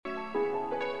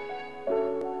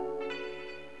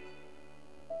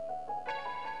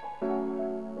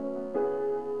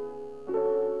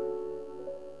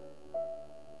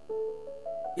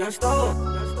That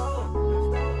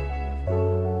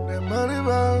money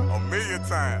ball. 1,000,000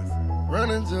 times.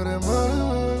 Running to that money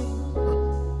ball.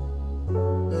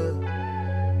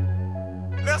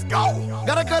 Let's go.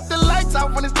 Gotta cut the lights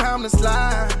out when it's time to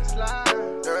slide.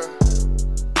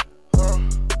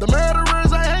 The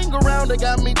murderers I hang around, they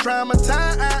got me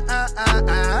traumatized.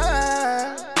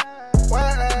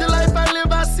 The life I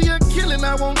live, I see a killing,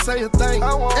 I won't say a thing.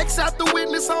 Except the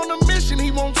witness on the mission,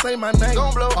 he won't say my name.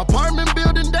 Apartment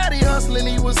building, daddy hustling,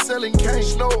 he was selling cane.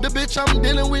 The bitch I'm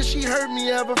dealing with, she hurt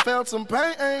me, ever felt some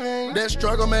pain. That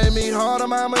struggle made me harder,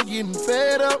 mama getting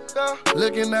fed up.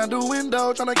 Looking out the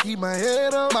window, trying to keep my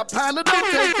head up. My partner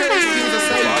don't take care of things, I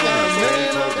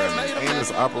say, and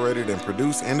is operated and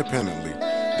produced independently.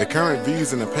 The current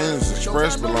views and opinions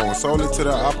expressed belong solely to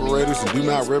the operators and do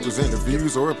not represent the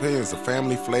views or opinions of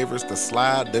Family Flavors, The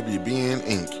Slide, WBN,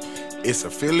 Inc., its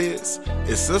affiliates,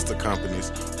 its sister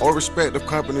companies, or respective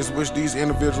companies which these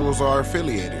individuals are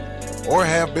affiliated or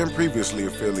have been previously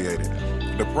affiliated.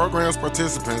 The program's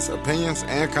participants' opinions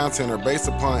and content are based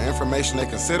upon information they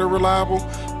consider reliable,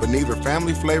 but neither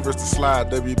Family Flavors, The Slide,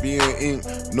 WBN,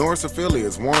 Inc., nor its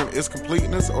affiliates warrant its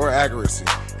completeness or accuracy,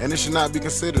 and it should not be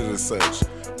considered as such.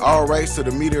 All rights to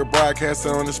the media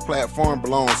broadcasted on this platform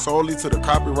belong solely to the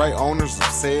copyright owners of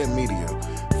said media.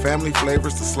 Family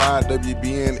Flavors, The Slide,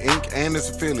 WBN, Inc., and its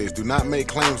affiliates do not make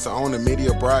claims to own the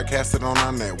media broadcasted on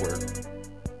our network.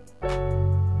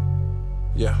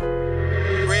 Yeah.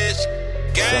 Rich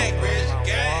gang, rich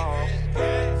gang,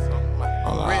 rich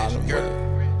girl.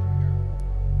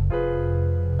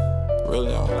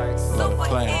 Really on another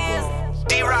playing board.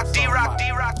 D-Rock.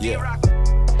 Yeah.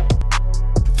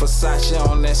 Versace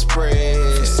on that spread.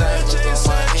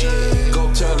 Versace.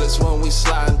 Go tell us when we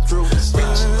sliding through.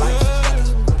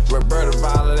 Roberta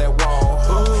Violet that wall.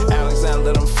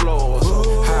 Alexander them floors.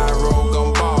 High road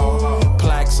gon' ball.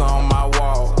 Plaques on my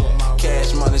wall.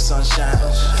 Cash money sunshine.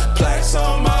 Plaques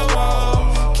on my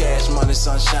wall. Cash money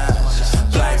sunshine.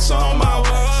 Plaques on my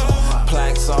wall.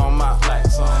 Plaques on my.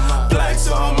 Plaques on my. Plaques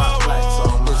on my.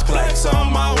 Plaques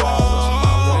on my wall.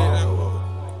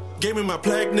 Gave me my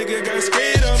plaque, nigga, got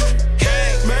scared of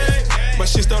me. Man, my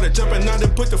shit started jumping, now they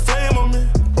put the flame on me.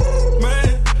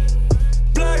 Man,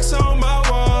 plaques on my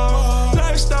wall.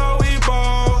 Lifestyle we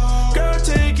ball. Girl,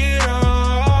 take it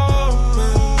off.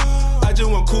 I just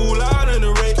want cool out in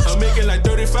the rain. I'm making like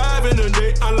 35 in a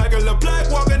day. I'm like a little black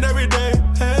walking every day.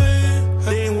 Hey,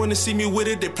 they ain't wanna see me with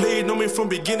it. They played on me from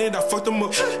beginning. I fucked them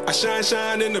up. I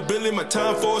shine in the building. My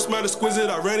time for smell exquisite.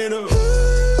 I ran it up.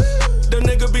 Them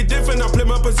niggas be different, I play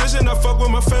my position, I fuck with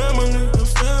my family.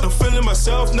 I'm feeling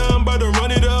myself now, I'm about to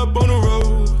run it up on the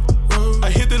road. I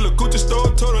hit the La Gucci store,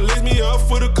 told her lace me up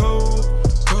for the cold.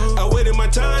 I waited my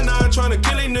time now, tryna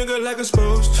kill a nigga like I'm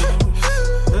supposed to.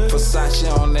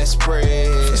 Versace on that spread.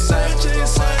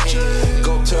 Versace.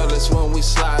 Go tell us when we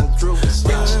sliding through.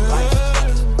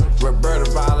 Roberta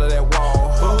Violet that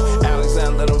wall.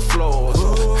 Alexander them floors.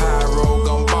 High road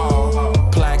gon' ball.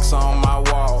 Plaques on my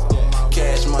wall.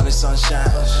 Cash money sunshine.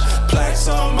 Plaques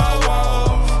on my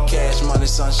wall. Cash money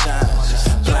sunshine.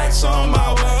 Plaques on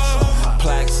my wall.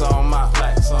 Plaques on my.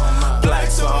 Plaques on my.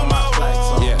 Plaques on my.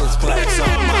 Yeah, it's plaques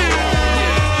on my wall.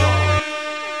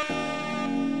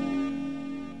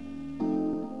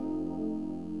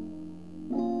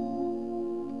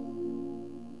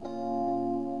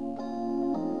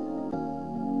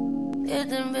 If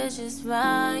them bitches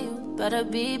find you, better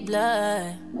be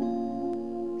blood.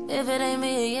 If it ain't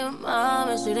me or your mom,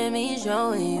 it shouldn't mean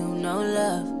showing you no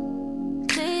love.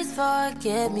 Please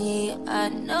forgive me, I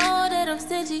know that I'm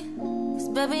stingy, 'cause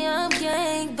baby I'm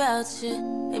gang about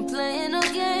you, ain't playing no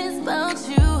games about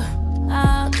you.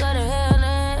 I'll go to hell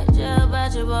and jail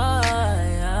about your boy. I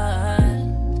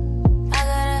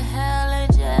got a hell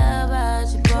and jail about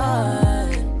your boy.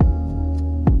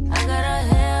 I got a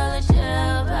hell and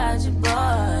jail about your boy.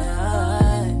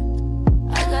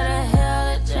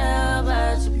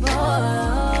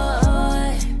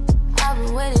 I've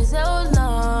been waiting so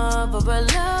long for a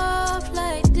love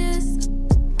like this.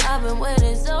 I've been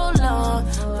waiting so long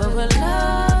for a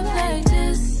love like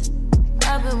this.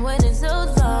 I've been waiting so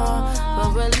long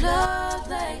for a love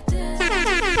like this.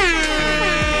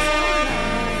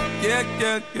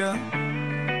 Yeah.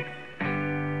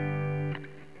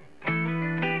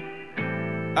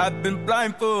 I've been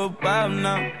blind for a while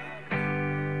now.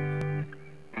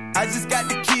 I just got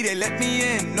the key, they let me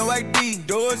in, no ID.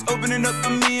 Doors opening up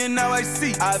for me and now I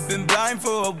see. I've been blind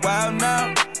for a while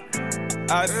now.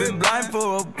 I've been blind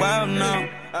for a while now.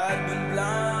 I've been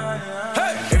blind.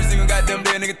 Hey! Every single goddamn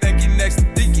day, nigga think he next to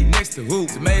Tiki, next to who?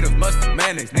 Tomatoes, mustard,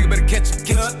 mayonnaise. Nigga better catch it.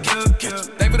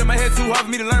 Thankful that my head too hard for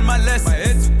me to learn my lesson. My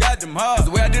head too goddamn him hard. Cause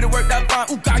the way I did it worked out fine.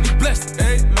 Ooh, God, you blessed.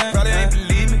 Hey, man, probably ain't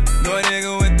believe me. No, a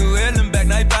nigga went through hell and back.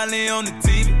 Now he finally on the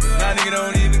TV. Now nigga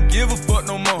don't even give a fuck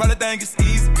no more. Probably think it's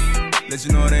easy. Let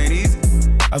you know it ain't easy.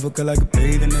 I fuck her like a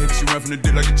bathing ape. She run from the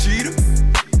dick like a cheetah.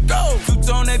 Go!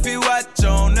 Two-tone AP watch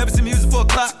on. Never see music for a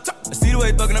clock. I see the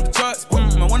way he fucking up the charts.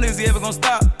 I wonder is he ever gonna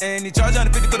stop. And he charge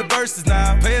 150 for the verses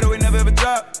now. Pay it away, never ever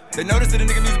drop. They notice that the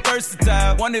nigga music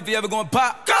versatile. Wonder if he ever gonna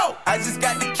pop. Go! I just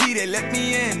got the key, they let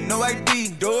me in. No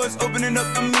ID. Doors opening up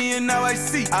for me and now I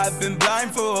see. I've been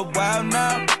blind for a while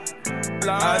now.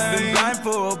 I've been blind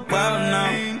for a while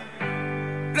now.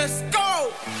 Let's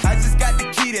go! I just got the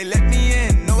key, they let me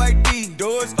in. No ID.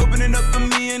 Doors opening up for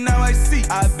me and now I see.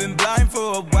 I've been blind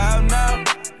for a while now.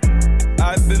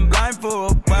 I've been blind for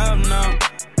a while now.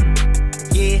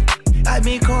 Yeah, I've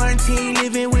been quarantined,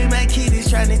 living with my kiddies,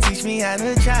 trying to teach me how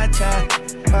to cha-cha.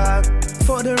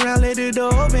 Fought around, let the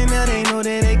door open, now they know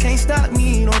that they can't stop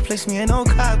me. Don't place me in no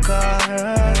cop car.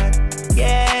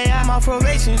 Yeah, I'm on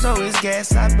probation, so it's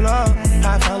gas I blow.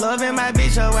 I found love in my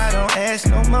bitch, so I don't ask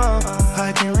no more.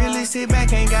 I can really sit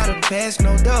back, ain't gotta pass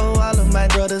no dough. All of my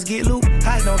brothers get loot,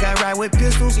 I don't got right with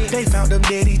pistols. They found them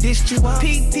daddy dissed you.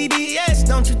 PTDS,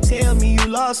 don't you tell me you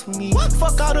lost for me.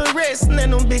 Fuck all the rest, and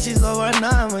then them bitches over a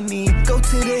nominee. Go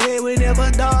to the head whenever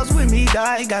dogs with me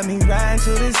die. Got me riding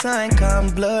till the sun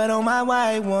comes, blood on my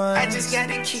white one. I just got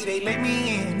the key, they let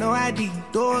me in, no ID.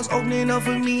 Doors opening up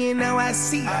for me and now I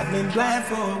see. I've been blind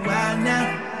for a while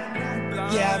now.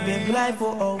 Yeah, I've been blind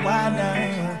for a while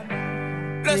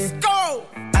now. Let's go!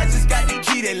 I just got the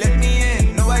key, they let me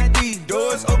in, no ID.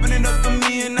 Doors opening up for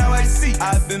me and now I see.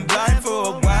 I've been blind for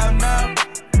a while now.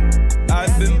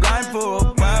 I've been blind for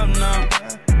a while now.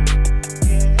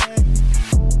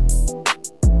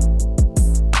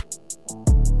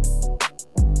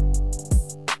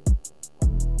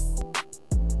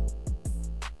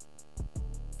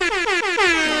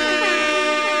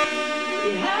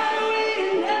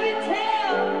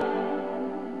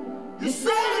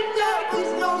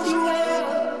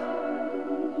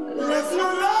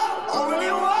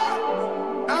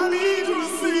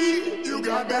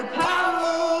 That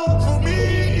power for me,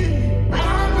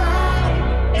 my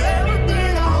life,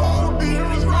 everything I hold dear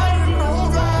is right in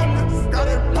those eyes. Got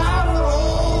that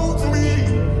power for me,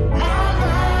 my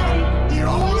life, the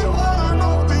only one I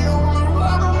know, the only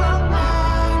one on my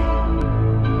mind.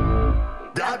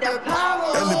 Got that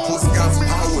power. That little pussy got some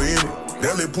power in it.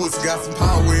 That little pussy got some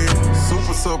power in it.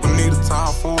 Super soap, I need a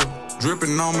time for it.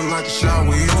 Dripping on me like a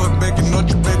shower. You know it back and not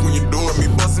your back when you do it. Me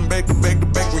busting back to back to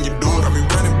back when you do it. I be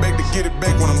running back to get it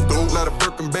back when I'm through. Lot of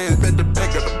Birkin bags back to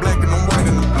back. Got the black and I'm white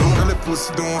and the blue. That little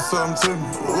pussy doing something to me.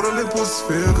 Oh, that little pussy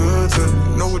feel good to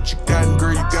me. Know what you got and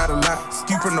girl, you got a lot.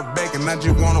 Skip in the back and I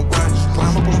just wanna watch.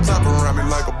 Climb up on top around me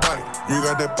like a body. You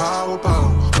got that power.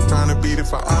 Trying to beat it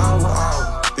for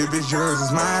hour. If it's yours, it's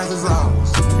mine, it's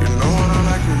ours. You know what I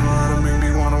like, you know how to make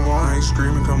me wanna want. I ain't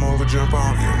screaming, come over, jump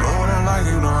on. You know what I like,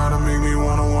 you know how to make me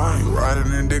wanna want. You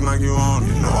riding and dick like you on.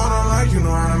 You know what I like, you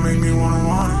know how to make me wanna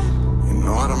want it. You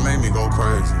know how to make me go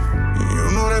crazy.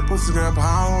 You know that pussy got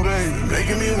power, baby,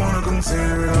 making me wanna come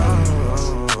tear it up.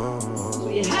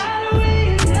 We had a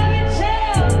way to never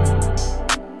tell.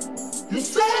 You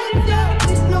said that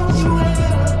you know you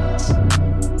will.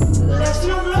 Let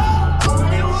your love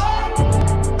only one.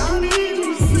 I need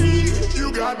you to see you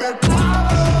got that power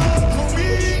for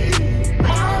me.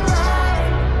 My life,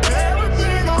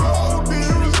 everything I hold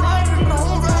dear is right in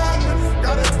those eyes.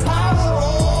 Got that power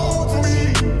for me.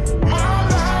 My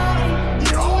life, the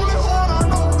only one I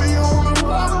know, the only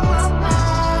one on my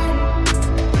mind.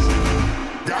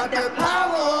 Got that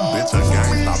power. Bitch, a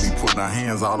gang, I be putting her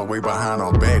hands all the way behind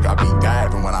her back. I be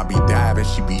diving when I be diving,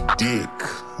 she be dick.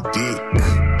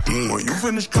 When you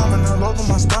finish coming all over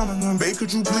my stomach, then babe,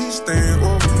 could you please stand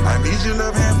up? I need your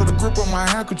left hand for the grip on my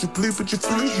hand, could you please put your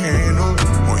free hand up?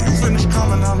 When you finish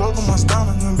coming all over my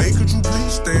stomach, then babe, could you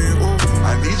please stand up?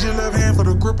 I need your left hand for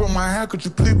the grip on my hand, could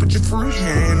you please put your free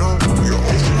hand up? Your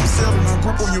ocean, I'm selling, I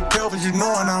grip on your pelvis, you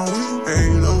know how we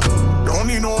made up. Don't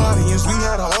need no audience, we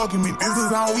had an argument, this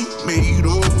is how we made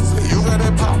up. Say you got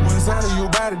that power inside of your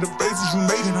body, the faces you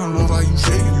made it, I love how you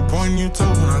shaking, you pointing your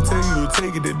toes when I tell you to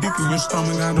take it, that dick in your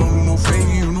stomach, I don't do no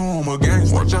faking, you know I'm a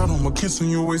gangster. Watch out, I'm a kiss on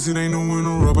your waist, it ain't no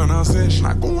interrupting our session.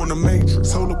 I go in the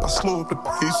matrix, hold up, I slow up the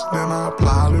pace, then I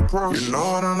apply the pressure. You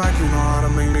know what I like, you know how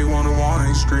to make me wanna want. I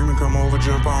ain't screaming, come over,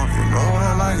 jump on. You know what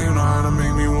I like, you know how to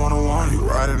make me wanna want. You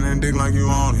riding and dick like you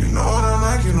on. You know what I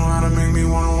like, you know how to make me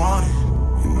wanna want it.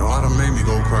 You know how to make me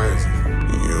go crazy.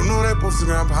 You know that pussy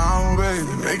got power, baby,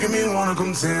 making me wanna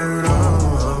come tear it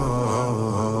up.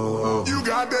 You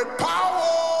got that power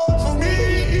for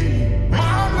me.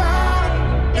 My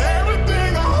life,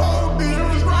 everything I hold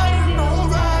dear is right in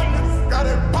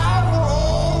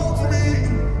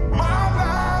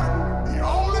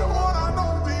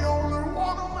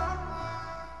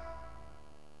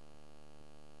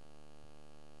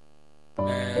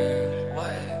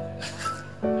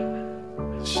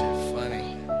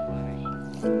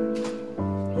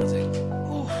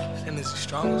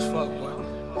Strong as fuck, boy.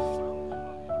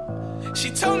 She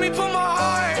told me put my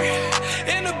heart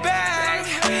in the bag,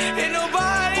 and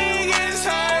nobody gets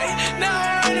hurt. Now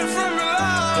I'm running from your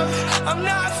love. I'm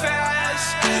not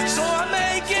fast, so I'm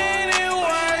making it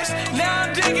worse. Now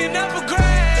I'm digging up a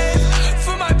grave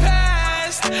for my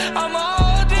past. I'm a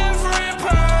whole different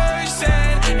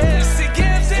person. It's a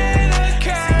gift and a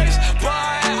curse, but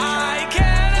I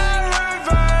cannot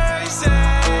reverse it.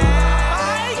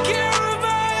 I can't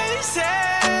reverse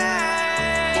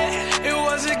it. It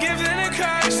was a gift and a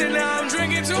curse, and now I'm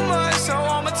drinking too much, so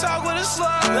I'ma talk with a slur.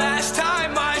 Last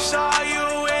time I saw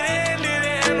you, it ended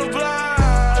in a blur.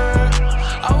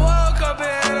 I woke up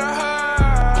in a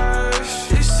hearse.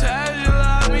 She said you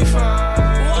love me first.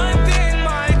 One thing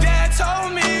my dad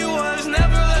told me was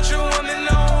never let your woman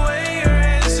know when you're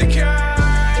insecure.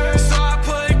 So I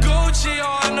put Gucci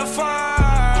on the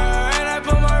fire, and I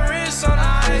put my wrist on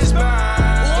iceberg.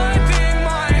 One thing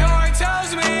my heart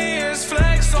tells me is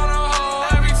flex on a hoe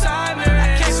every time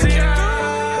they're insecure.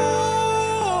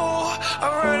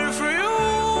 I'm ready for you.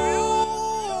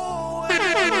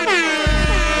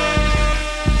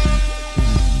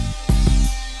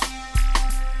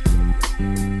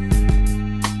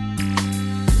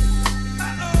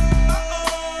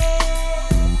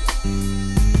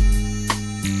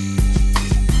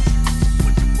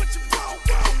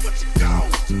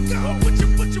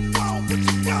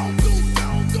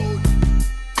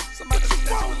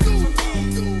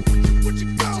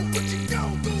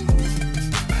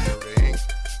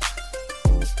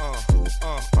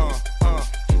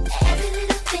 Every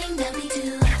little thing that we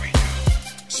do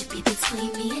should be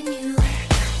between me and you.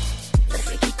 The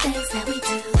freaky things that we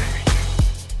do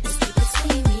is be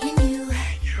between me and you.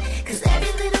 'Cause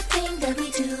every little thing that we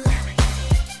do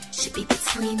should be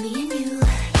between me and you.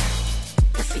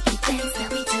 The freaky things that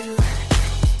we do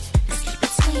is be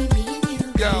between me and you.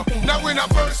 Yo, baby. now when I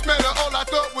first met her, all I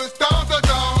thought was dong the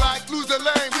dong. Like lose a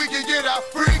lane, we can get out,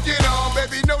 freaking on.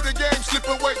 Baby, know the game, slip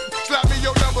away. Slap me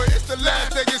your number, it's the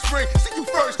last day of spring. See you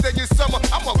first day of summer.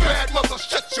 I'm a bad mother,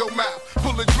 shut your mouth.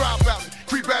 Pull a drop out,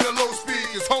 creep at a low speed.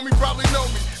 Cause homie probably know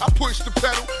me. I push the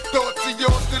pedal, thoughts of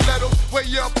your stilettos.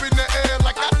 Way up in the air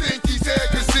like I think he said.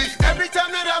 Cause see, every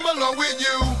time that I'm alone with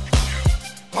you,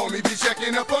 homie be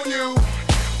checking up on you.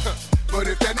 But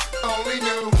if that only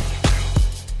knew,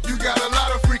 you got a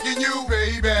lot of freaking you,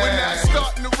 baby. When that's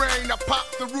starting to rain, I pop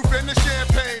the roof and the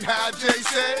champagne. How Jay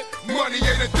said, money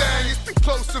ain't a thing. It's been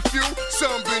close to few,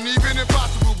 some been even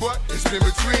impossible, but it's been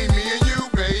between me and you,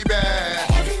 baby.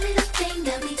 Every little thing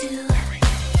that we do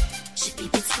should be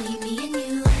between me and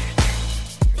you.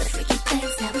 The freaky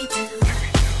things that we do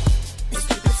is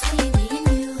be between me and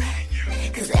you.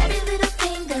 'Cause every little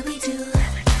thing that we do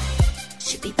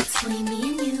should be between me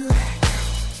and you.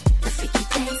 The freaky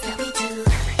things that we do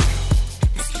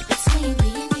is be between me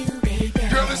and you, baby.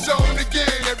 Girl, it's on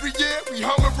again. Every year we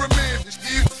hum and reminisce.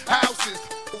 Houses,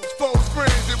 folks,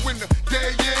 friends, and when the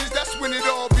day ends, that's when it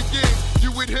all begins.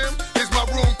 You with him is my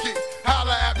room key.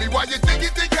 Holla at me while you think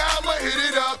I'ma hit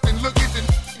it up and look at the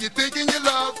you thinking you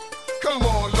love. Come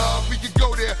on, love, we can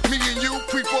go there. Me and you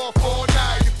creep off all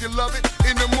night. If you love it,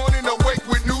 in the morning awake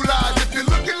with new lies. If you're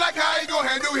looking like how he gon'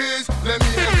 handle his, let me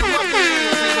handle my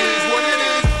business. It is what it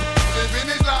is. Living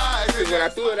his life. When I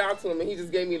threw it out to him and he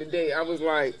just gave me the date, I was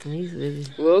like, He's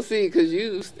busy. we'll see, because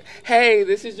hey,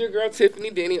 this is your girl Tiffany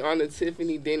Deni on the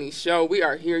Tiffany Deni Show. We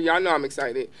are here. Y'all know I'm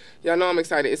excited.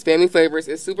 It's Family Flavors.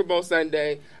 It's Super Bowl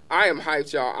Sunday. I am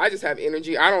hyped, y'all. I just have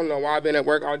energy. I don't know why I've been at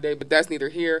work all day, but that's neither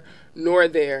here nor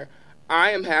there.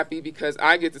 I am happy because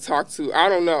I get to talk to, I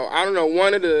don't know,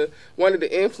 one of the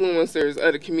influencers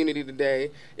of the community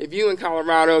today. If you in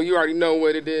Colorado, you already know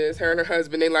what it is. Her and her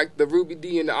husband, they like the Ruby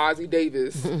D and the Ozzie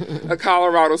Davis of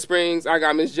Colorado Springs. I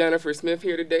got Miss Jennifer Smith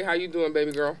here today. How you doing,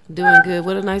 baby girl? Doing good.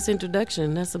 What a nice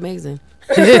introduction. That's amazing.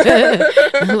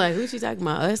 I'm like, who's she talking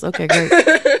about? Us? Okay, great.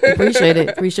 Appreciate it.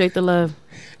 Appreciate the love.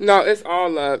 No, it's all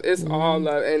love. It's all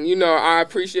love. And, I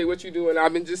appreciate what you do. And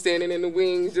I've been just standing in the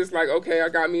wings, just like, okay, I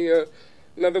got me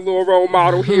another little role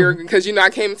model here. Because, I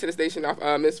came into the station off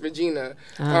Miss Regina.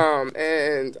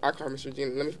 And I call her Miss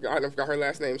Regina. I forgot her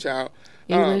last name, child.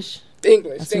 English.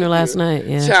 English. I seen her last night,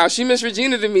 yeah. Child, she Miss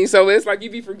Regina to me. So it's like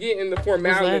you be forgetting the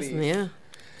formalities. Yeah.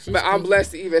 But I'm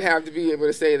blessed to even have to be able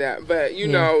to say that. But,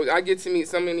 I get to meet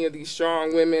so many of these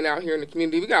strong women out here in the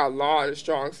community. We got a lot of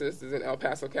strong sisters in El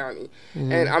Paso County.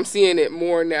 And I'm seeing it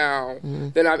more now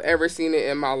than I've ever seen it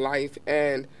in my life.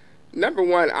 And number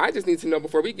one, I just need to know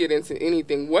before we get into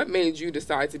anything, what made you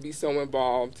decide to be so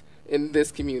involved in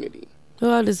this community?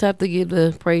 Well, I just have to give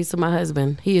the praise to my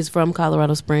husband. He is from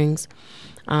Colorado Springs.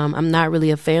 I'm not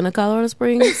really a fan of Colorado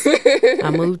Springs. I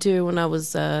moved here when I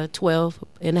was 12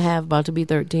 and a half, about to be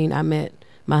 13. I met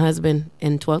my husband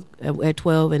at 12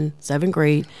 in 7th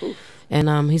grade.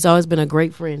 And he's always been a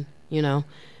great friend, you know.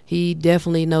 He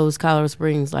definitely knows Colorado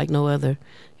Springs like no other.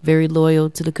 Very loyal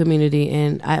to the community,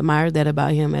 and I admired that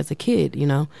about him as a kid, you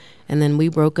know. And then we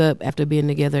broke up after being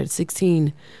together at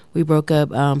 16. We broke up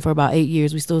for about 8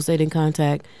 years. We still stayed in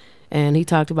contact. And he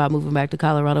talked about moving back to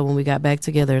Colorado when we got back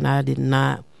together, and I did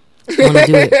not want to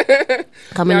do it.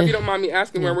 Now, if you don't mind me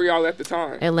asking, where were y'all at the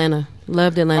time? Atlanta.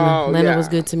 Loved Atlanta. Oh, Atlanta was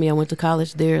good to me. I went to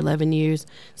college there, 11 years,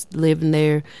 lived in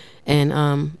there. And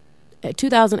at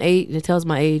 2008, it tells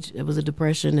my age, it was a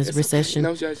depression, it's recession.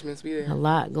 Okay. No judgments, we there. A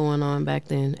lot going on back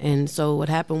then. And so what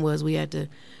happened was we had to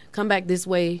come back this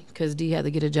way because D had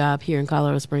to get a job here in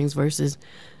Colorado Springs versus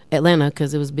Atlanta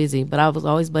because it was busy. But I was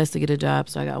always blessed to get a job,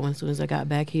 so I got one as soon as I got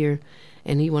back here.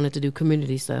 And he wanted to do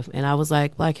community stuff. And I was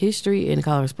like, Black History in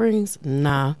Colorado Springs?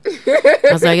 Nah. I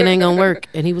was like, it ain't going to work.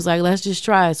 And he was like, let's just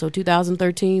try. So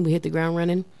 2013, we hit the ground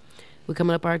running. We're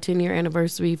coming up our 10-year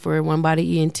anniversary for One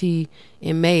Body Ent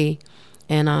in May.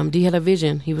 And D had a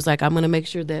vision. He was like, I'm going to make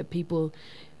sure that people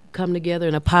come together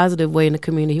in a positive way in the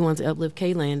community. He wanted to uplift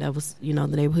K-Land. That was, you know,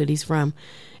 the neighborhood he's from.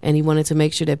 And he wanted to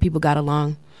make sure that people got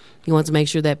along. He wanted to make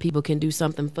sure that people can do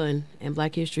something fun. And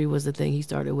Black History was the thing he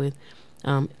started with.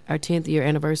 Our 10th year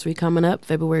anniversary coming up,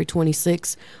 February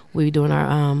 26th. We'll be doing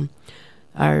our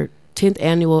 10th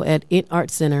annual at Ent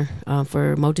Art Center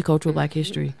for multicultural Black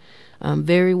history.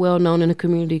 Very well known in the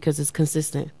community because it's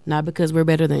consistent. Not because we're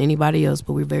better than anybody else,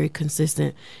 but we're very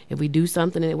consistent. If we do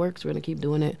something and it works, we're going to keep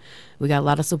doing it. We got a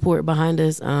lot of support behind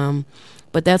us.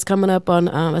 But that's coming up on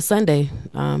a Sunday,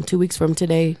 2 weeks from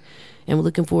today. And we're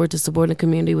looking forward to supporting the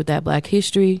community with that Black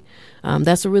history.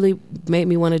 That's what really made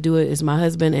me want to do it is my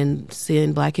husband, and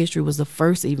seeing Black history was the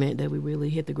first event that we really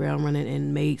hit the ground running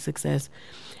and made success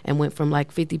and went from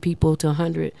like 50 people to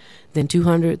 100, then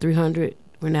 200, 300.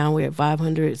 We're at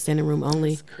 500, standing room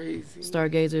only. That's crazy.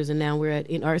 Stargazers, and now we're at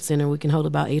Ent Art Center. We can hold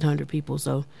about 800 people.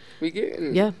 So we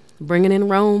getting. Yeah. Bringing in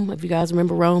Rome. If you guys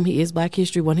remember Rome, he is Black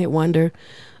history, one hit wonder.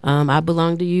 I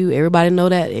Belong to You. Everybody know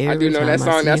that. I do know that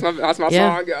song. That's my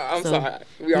song. I'm sorry.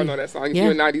 We all know that song. If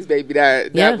you're a 90s baby,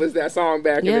 that was that song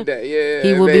back in the day. Yeah.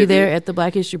 He will be there at the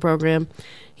Black History program.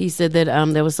 He said that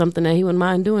there was something that he wouldn't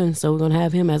mind doing, so we're going to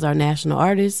have him as our national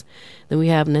artist. Then we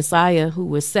have Nasiah, who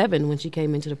was 7 when she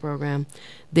came into the program,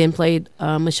 then played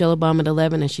Michelle Obama at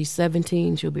 11, and she's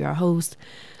 17. She'll be our host.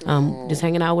 Just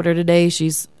hanging out with her today.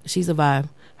 She's a vibe.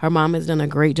 Her mom has done a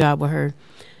great job with her,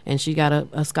 and she got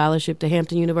a scholarship to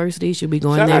Hampton University. She'll be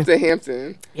going there. Shout out to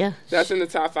Hampton. Yeah. That's in the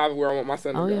top 5 of where I want my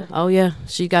son to go. Oh, yeah.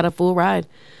 She got a full ride.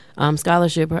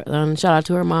 Scholarship. Shout out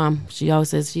to her mom. She always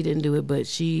says she didn't do it, but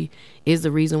she is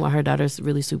the reason why her daughter's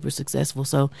really super successful.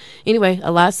 So anyway,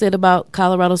 a lot said about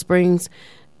Colorado Springs.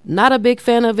 Not a big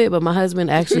fan of it, but my husband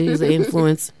actually is an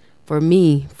influence for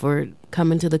me for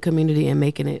coming to the community and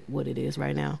making it what it is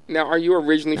right now. Now, are you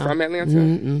originally from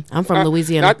Atlanta? I'm from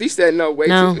Louisiana. Not you said no way.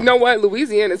 No. You know what?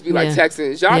 Louisianans be like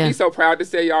Texans. Y'all be so proud to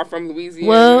say y'all from Louisiana.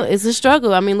 Well, it's a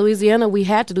struggle. I mean, Louisiana, we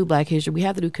had to do Black history. We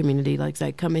have to do community. Like, it's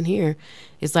like coming here.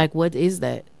 It's like, what is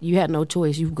that? You had no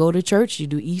choice. You go to church, you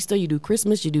do Easter, you do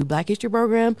Christmas, you do Black history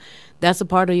program. That's a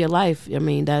part of your life. I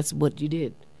mean, that's what you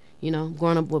did. You know,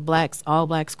 growing up with blacks, all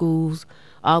black schools,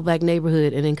 all black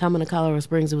neighborhood, and then coming to Colorado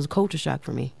Springs, it was a culture shock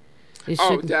for me.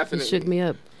 Definitely. It shook me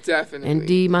up. Definitely. And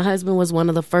D, my husband was one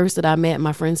of the first that I met,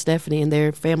 my friend Stephanie, and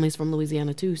their family's from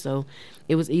Louisiana too. So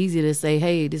it was easy to say,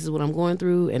 hey, this is what I'm going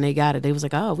through. And they got it. They was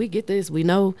like, oh, we get this. We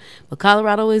know. But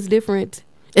Colorado is different.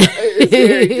 It's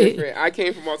very different. I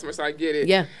came from Baltimore, so I get it.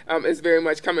 Yeah. It's very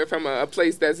much coming from a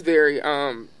place that's very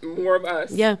more of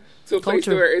us. Yeah. To a place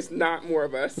where it's not more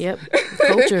of us. Yep.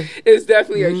 Culture. It's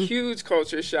definitely a huge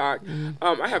culture shock.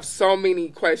 I have so many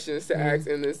questions to ask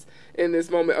in this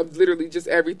moment of literally just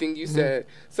everything you said.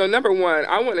 So number one,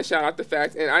 I want to shout out the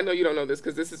fact, and I know you don't know this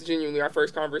because this is genuinely our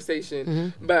first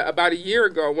conversation, but about a year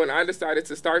ago when I decided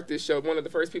to start this show, one of the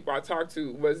first people I talked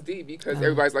to was D, because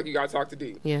everybody's like, you got to talk to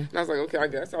D. Yeah. And I was like, okay, I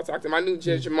guess I'll talk to him. I knew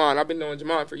Jamon. I've been knowing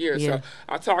Jamon for years. So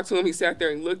I talked to him. He sat there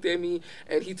and looked at me,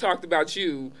 and he talked about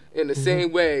you in the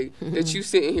same way that you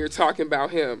sitting here talking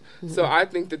about him. So I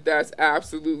think that that's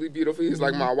absolutely beautiful. He's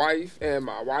like my wife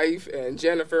and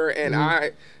Jennifer and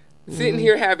I. Sitting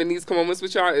here having these moments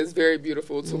with y'all is very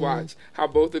beautiful to watch how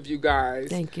both of you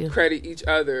guys credit each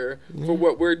other for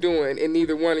what we're doing, and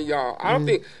neither one of y'all. I don't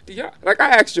think, do y'all, like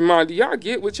I asked Jamon, do y'all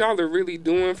get what y'all are really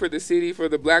doing for the city, for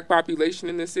the black population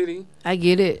in the city? I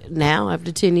get it now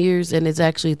after 10 years, and it's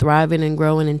actually thriving and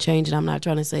growing and changing. I'm not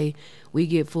trying to say we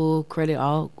get full credit,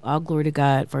 all glory to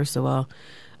God, first of all.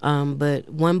 But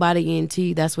One Body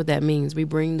Ent, that's what that means. We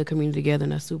bring the community together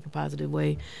in a super positive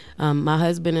way. My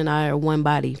husband and I are one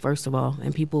body, first of all,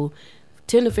 and people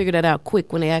tend to figure that out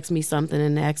quick when they ask me something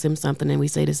and they ask him something, and we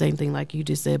say the same thing like you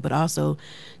just said. But also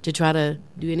to try to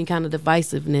do any kind of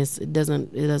divisiveness, it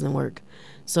doesn't work.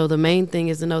 So the main thing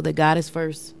is to know that God is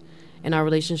first and our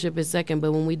relationship is second.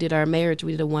 But when we did our marriage,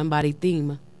 we did a one body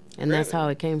theme. And really? That's how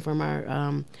it came from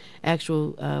our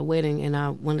actual wedding. And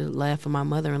I wanted to laugh at my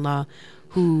mother-in-law,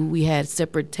 who we had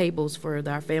separate tables for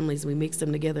our families. We mixed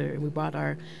them together, and we brought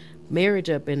our marriage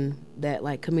up in that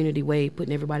like community way,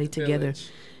 putting everybody together. Village.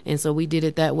 And so we did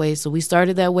it that way. So we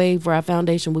started that way for our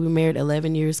foundation. We were married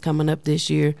 11 years coming up this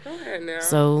year. Go ahead now.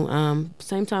 So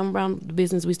same time around the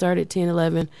business, we started 10,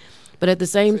 11. But at the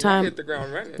same time, hit the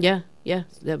ground running. Yeah.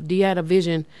 D had a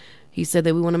vision. He said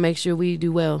that we want to make sure we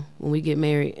do well when we get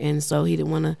married. And so he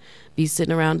didn't want to be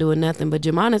sitting around doing nothing. But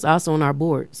Jamon is also on our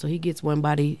board, so he gets one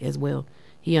body as well.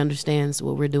 He understands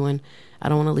what we're doing. I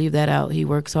don't want to leave that out. He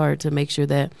works hard to make sure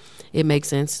that it makes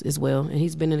sense as well. And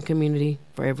he's been in the community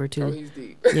forever, too. Oh, he's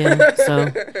deep. Yeah,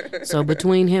 so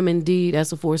between him and D,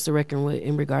 that's a force to reckon with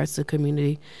in regards to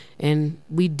community. And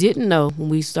we didn't know when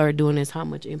we started doing this how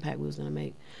much impact we was going to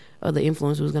make, or the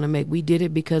influence we was going to make. We did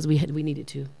it because we needed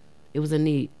to. It was a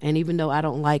need. And even though I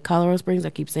don't like Colorado Springs, I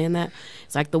keep saying that.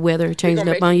 It's like the weather changing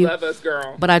up on you. Love us,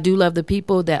 girl. But I do love the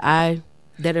people that are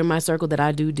in my circle that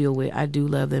I do deal with. I do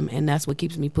love them, and that's what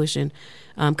keeps me pushing.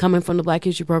 Coming from the Black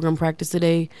History Program practice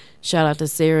today, shout out to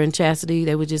Sarah and Chastity.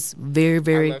 They were just very,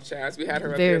 very... I love Chaz. We had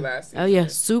her up there last season. Oh, yeah.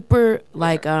 Super,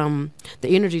 like, the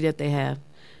energy that they have.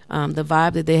 The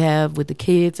vibe that they have with the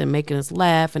kids and making us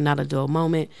laugh and not a dull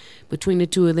moment. Between the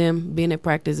two of them, being at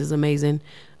practice is amazing.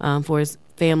 For his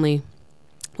family,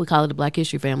 we call it the Black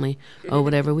History family or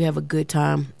whatever. We have a good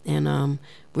time, and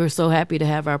we're so happy to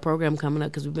have our program coming up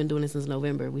because we've been doing it since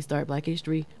November. We start Black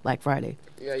History Black Friday.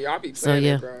 Yeah, y'all be planning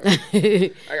it, bro.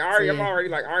 I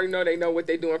already know they know what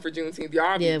they doing for Juneteenth.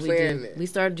 Y'all be planning it. We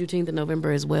started Juneteenth in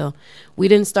November as well. We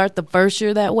didn't start the first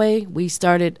year that way.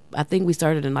 I think we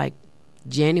started in like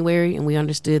January, and we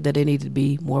understood that it needed to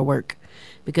be more work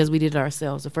because we did it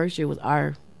ourselves. The first year was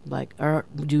our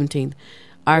Juneteenth.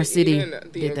 Our city even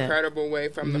the incredible way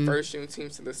from the first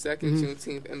Juneteenth to the second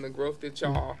Juneteenth, and the growth that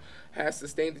y'all has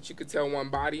sustained, that you could tell one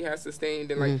body has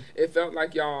sustained, and like it felt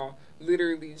like y'all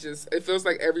literally just, it feels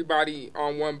like everybody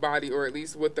on one body, or at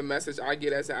least what the message I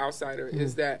get as an outsider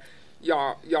is that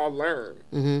y'all learn.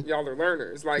 Y'all are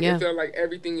learners. Like it felt like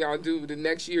everything y'all do, the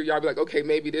next year y'all be like, okay,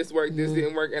 maybe this worked, this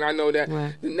didn't work, and I know that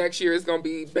the next year is gonna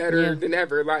be better than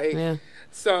ever. Like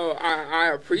so I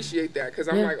appreciate that, because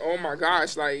I'm like, oh my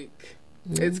gosh, like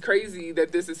it's crazy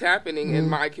that this is happening in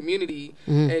my community.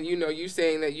 And you know, you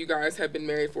saying that you guys have been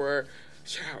married for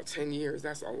 10 years,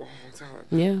 that's a long time.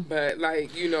 Yeah. But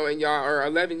like, you know, and y'all are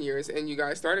 11 years, and you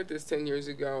guys started this 10 years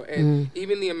ago, and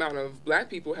even the amount of black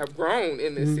people have grown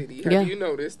in this city. Have you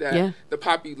noticed that the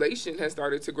population has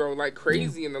started to grow like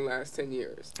crazy in the last 10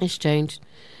 years? It's changed,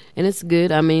 and it's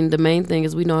good. I mean, the main thing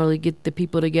is we normally get the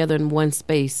people together in one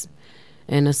space,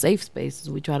 and a safe space, as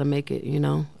we try to make it, you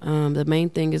know. The main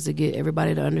thing is to get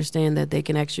everybody to understand that they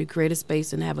can actually create a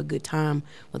space and have a good time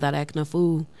without acting a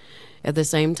fool. At the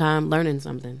same time, learning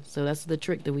something. So that's the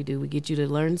trick that we do. We get you to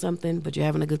learn something, but you're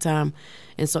having a good time.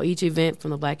 And so each event,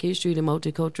 from the Black History, the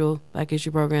Multicultural Black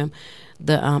History Program,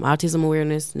 the Autism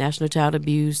Awareness, National Child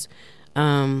Abuse,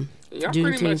 y'all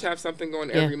pretty much have something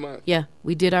going every month. Yeah,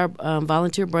 we did our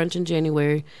volunteer brunch in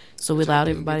January, so we allowed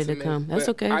everybody to come. That's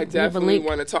okay. I definitely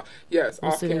want to talk. Yes,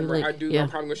 off camera. I do. I'm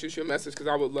probably going to shoot you a message because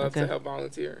I would love to help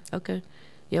volunteer. Okay.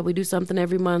 Yeah, we do something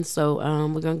every month. So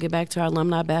we're going to get back to our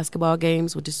alumni basketball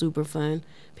games, which is super fun.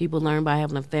 People learn by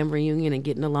having a family reunion and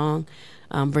getting along,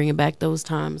 bringing back those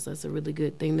times. That's a really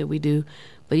good thing that we do.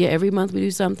 But, yeah, every month we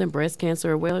do something. Breast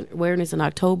cancer awareness in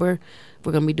October.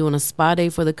 We're going to be doing a spa day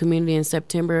for the community in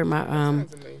September.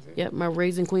 My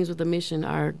Raising Queens with a Mission,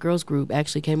 our girls group,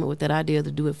 actually came up with that idea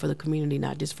to do it for the community,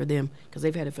 not just for them, because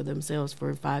they've had it for themselves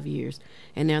for 5 years.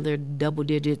 And now they're double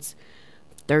digits.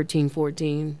 13,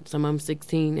 14, some of them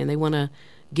 16, and they want to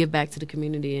give back to the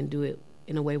community and do it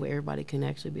in a way where everybody can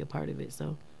actually be a part of it.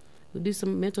 So we'll do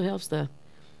some mental health stuff.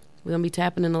 We're going to be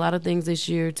tapping in a lot of things this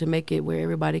year to make it where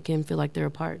everybody can feel like they're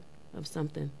a part of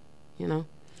something, you know?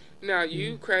 Now,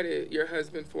 you credit your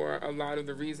husband for a lot of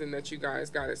the reason that you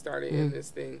guys got it started in this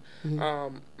thing.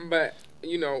 But,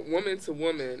 you know, woman to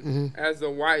woman, as a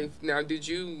wife, now, did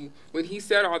you, when he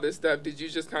said all this stuff, did you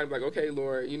just kind of like, okay,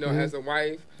 Lord, you know, as a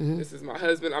wife, this is my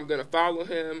husband, I'm going to follow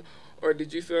him? Or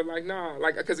did you feel like, nah,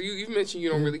 like, because you mentioned you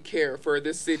don't really care for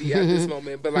this city at this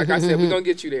moment, but like I said, we're going to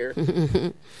get you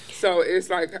there. So it's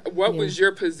like, what was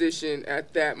your position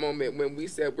at that moment when we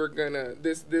said we're going to,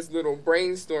 this little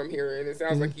brainstorm here, and it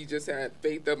sounds like you just had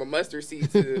faith of a mustard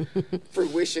seed to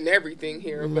fruition everything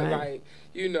here, but like,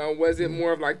 you know, was it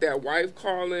more of like that wife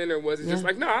calling, or was it just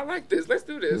like, no, I like this, let's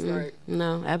do this? Like,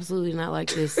 no, absolutely not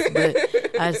like this. But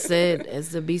I said as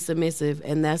to be submissive,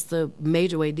 and that's the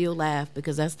major way. Deal laugh,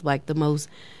 because that's like the most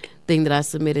thing that I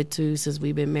submitted to since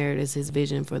we've been married is his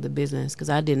vision for the business. Because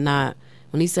I did not,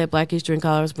 when he said Black History in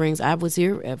Colorado Springs, I was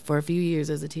here for a few years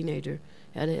as a teenager.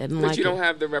 I didn't but like you don't it.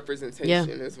 have the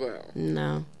representation as well.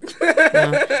 No.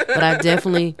 But I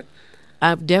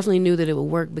definitely knew that it would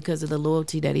work because of the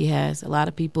loyalty that he has. A lot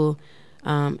of people,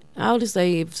 I'll just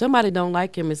say, if somebody don't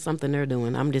like him, it's something they're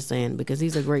doing. I'm just saying, because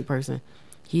he's a great person.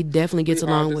 He definitely gets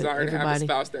along with everybody. To have a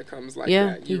spouse that comes like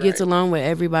yeah, that. he gets along with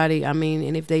everybody. I mean,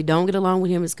 and if they don't get along with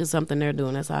him, it's because something they're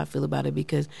doing. That's how I feel about it,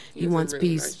 because he wants really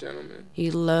peace. Nice gentleman. He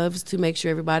loves to make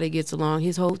sure everybody gets along.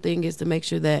 His whole thing is to make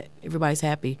sure that everybody's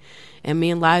happy. And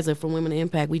me and Liza from Women of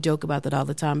Impact, we joke about that all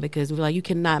the time, because we're like, you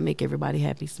cannot make everybody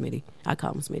happy, Smitty. I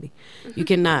call him Smitty. You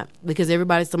cannot, because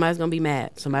somebody's going to be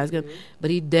mad. Somebody's going to, but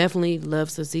he definitely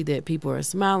loves to see that people are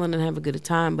smiling and have a good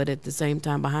time, but at the same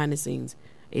time, behind the scenes,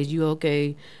 is you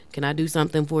okay? Can I do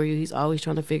something for you? He's always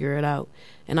trying to figure it out.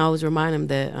 And I always remind him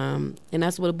that, and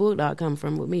that's where the bulldog come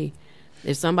from with me.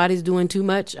 If somebody's doing too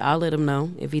much, I'll let him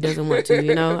know. If he doesn't want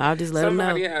to, I'll just let him know.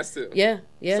 Somebody has to. Yeah,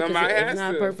 because it's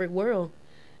not a perfect world.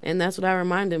 And that's what I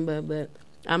remind him. But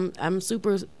I'm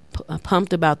super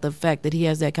pumped about the fact that he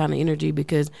has that kind of energy,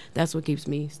 because that's what keeps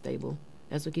me stable.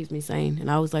 That's what keeps me sane. And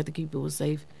I always like to keep people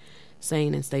safe,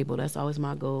 sane, and stable. That's always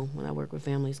my goal when I work with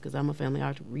families, because I'm a family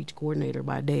outreach coordinator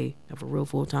by day. I have a real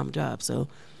full-time job, so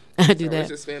I do that. It's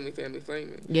just family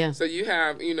flaming. Yeah. So you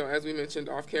have, as we mentioned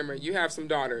off camera, you have some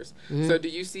daughters. Mm-hmm. So do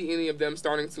you see any of them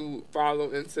starting to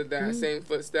follow into that same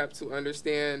footstep to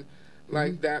understand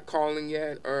like that calling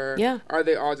yet, or are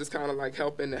they all just kind of like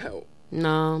helping to help?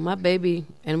 No, my baby,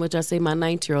 and which I say my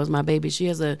 9-year-old is my baby. She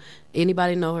has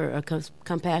anybody know her, a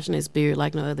compassionate spirit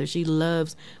like no other. She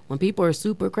loves, when people are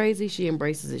super crazy, she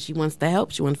embraces it. She wants to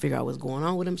help. She wants to figure out what's going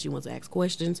on with them. She wants to ask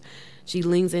questions. She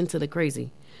leans into the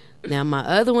crazy. Now, my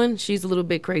other one, she's a little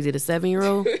bit crazy, the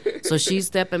 7-year-old. So she's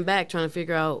stepping back, trying to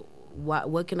figure out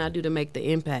what can I do to make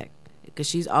the impact. Because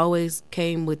she's always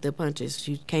came with the punches.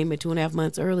 She came at 2.5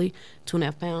 months early,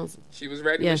 2.5 pounds. She was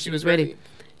ready. Yeah, she was ready.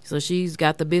 So she's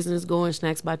got the business going,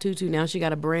 Snacks by Tutu. Now she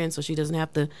got a brand, so she doesn't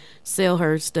have to sell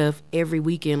her stuff every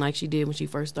weekend like she did when she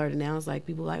first started. Now it's like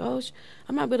people are like, oh,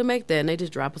 I'm not able to make that. And they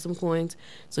just drop her some coins.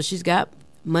 So she's got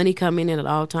money coming in at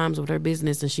all times with her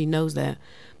business, and she knows that.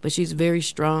 But she's very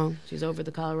strong. She's over at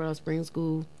the Colorado Springs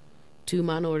School, 2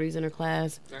 minorities in her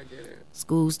class. I get it.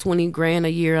 School's $20,000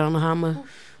 a year. I don't know how I'm going to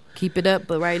keep it up,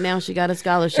 but right now she got a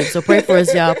scholarship. So pray for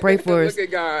us, y'all. Pray for us. Look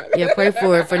at God. Yeah, pray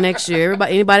for it for next year.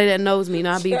 Anybody that knows me,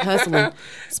 I be hustling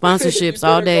sponsorships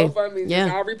all day.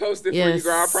 Yeah, I'll repost it for you,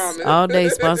 girl. I promise. All day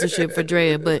sponsorship for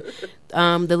Drea. But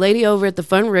the lady over at the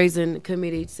fundraising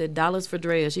committee said $dollars for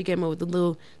Drea. She came up with a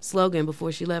little slogan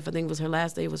before she left. I think it was her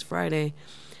last day. It was Friday,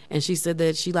 and she said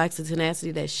that she likes the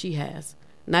tenacity that she has.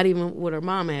 Not even what her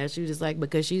mom has. She was just like,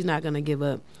 because she's not going to give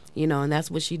up, and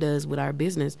that's what she does with our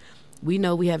business. We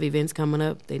know we have events coming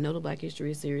up. They know the Black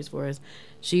History is serious for us.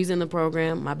 She's in the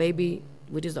program. My baby,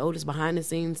 which is the oldest behind the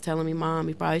scenes, telling me, Mom,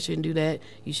 you probably shouldn't do that.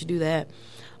 You should do that,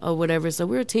 or whatever. So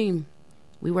we're a team.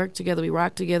 We work together. We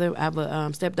rock together. I have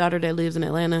a stepdaughter that lives in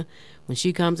Atlanta. When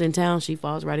she comes in town, she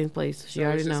falls right in place. She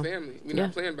already knows. Family. We're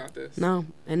not playing about this. No,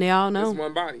 and they all know. It's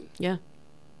one body. Yeah.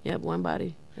 Yep, one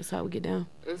body. That's how we get down.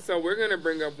 And so we're gonna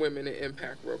bring up women in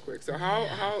impact real quick. So how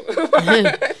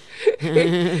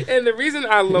and the reason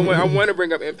I want to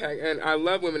bring up impact, and I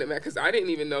love women in impact, because I didn't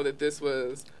even know that this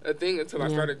was a thing until I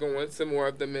started going to more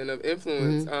of the Men of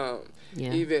Influence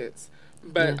events.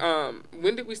 But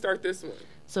when did we start this one?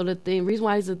 So the reason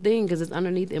why it's a thing, because it's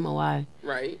underneath MOI.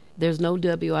 Right. There's no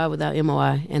WI without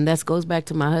MOI, and that goes back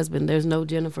to my husband. There's no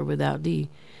Jennifer without D.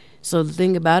 So the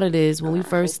thing about it is, when we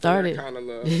first started,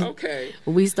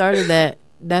 when we started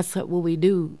that's what we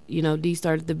do. D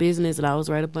started the business, and I was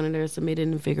right up under there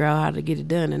submitting and figure out how to get it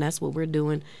done, and that's what we're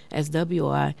doing as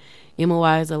WI.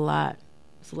 MOI is a lot.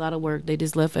 It's a lot of work. They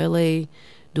just left LA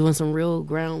doing some real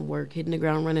groundwork, hitting the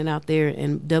ground running out there,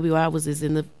 and WI was just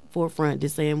in the forefront,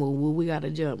 just saying, well, we got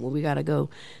to jump, we got to go.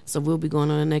 So we'll be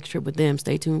going on the next trip with them.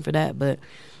 Stay tuned for that. But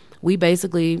we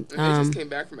basically... they just came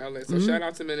back from LA, so shout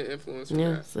out to Men of Influence for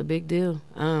that. It's a big deal.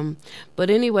 But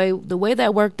anyway, the way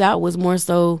that worked out was more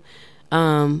so,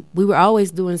 we were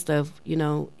always doing stuff,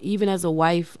 even as a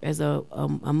wife, as a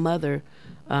mother,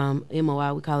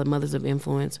 MOI, we call it Mothers of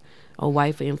Influence, or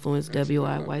Wife of Influence,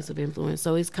 WI, Wives of Influence.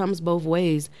 So it comes both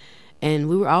ways. And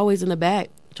we were always in the back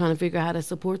trying to figure out how to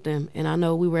support them. And I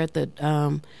know we were at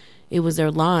it was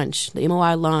their launch, the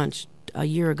MOI launch a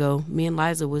year ago. Me and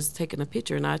Liza was taking a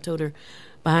picture, and I told her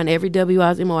behind every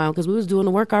WI's MOI, because we was doing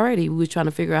the work already, we was trying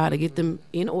to figure out how to get them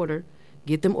in order,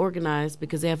 get them organized,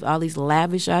 because they have all these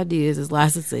lavish ideas, as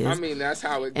Liza says. I mean, that's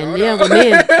how it goes. And yeah, with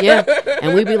men, yeah.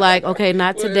 And we'd be like, okay,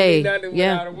 not today.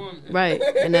 Yeah, right.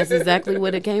 And that's exactly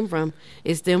what it came from.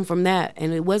 It stemmed from that.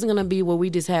 And it wasn't going to be where we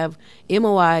just have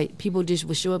MOI, people just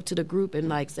would show up to the group and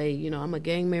like say, you know, I'm a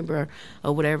gang member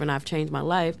or whatever, and I've changed my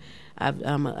life.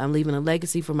 I'm leaving a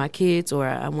legacy for my kids, or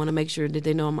I want to make sure that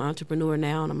they know I'm an entrepreneur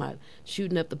now and I'm not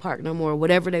shooting up the park no more,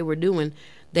 whatever they were doing.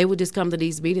 They would just come to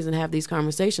these meetings and have these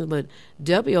conversations. But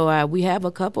WOI, we have a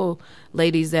couple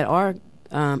ladies that are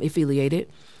affiliated,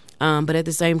 but at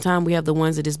the same time, we have the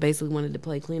ones that just basically wanted to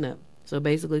play cleanup. So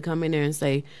basically come in there and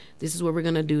say, this is what we're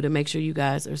going to do to make sure you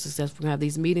guys are successful. We're going to have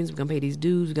these meetings. We're going to pay these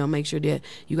dues. We're going to make sure that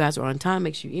you guys are on time,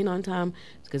 make sure you're in on time,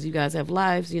 because you guys have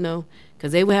lives, you know.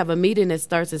 Because they would have a meeting that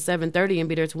starts at 7:30 and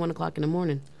be there till 1 o'clock in the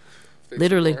morning.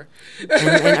 Literally.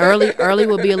 and early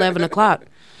will be 11 o'clock.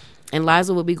 And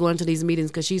Liza will be going to these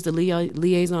meetings because she's the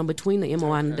liaison between the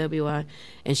MOI and the WI.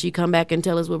 And she come back and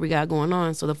tell us what we got going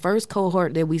on. So the first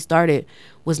cohort that we started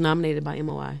was nominated by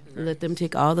MOI. We let them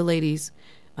take all the ladies,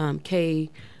 Kay,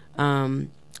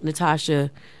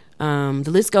 Natasha, the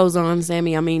list goes on,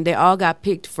 Sammy. I mean, they all got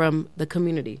picked from the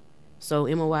community. So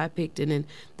MOI picked, and then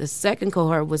the second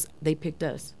cohort was they picked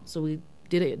us. So we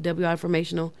did a WI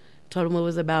informational, told them what it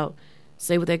was about,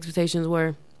 say what the expectations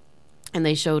were, and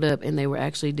they showed up, and they were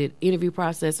actually did interview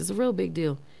process. It's a real big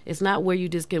deal. It's not where you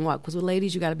just can walk, because with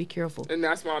ladies, you got to be careful. And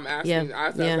that's why I'm asking.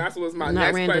 Yeah. That was my Not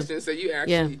next random. question. So you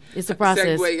actually it's a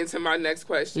process. segue into my next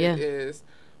question is,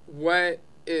 what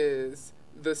is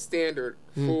the standard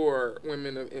for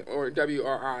women or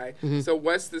WRI? So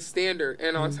what's the standard?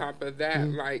 And on top of that,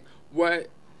 like, what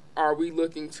are we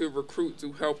looking to recruit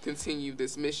to help continue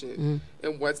this mission?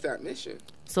 And what's that mission?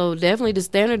 So definitely the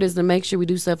standard is to make sure we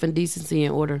do stuff in decency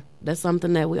and order. That's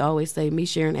something that we always say, me,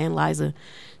 Sharon, and Liza.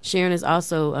 Sharon is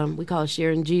also, we call her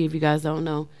Sharon G, if you guys don't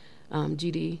know,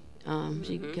 GD.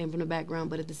 She came from the background,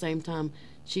 but at the same time,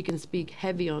 she can speak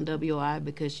heavy on WI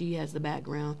because she has the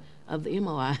background of the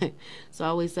MOI. So I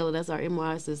always tell her that's our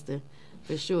MOI sister,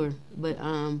 for sure. But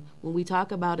when we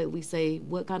talk about it, we say,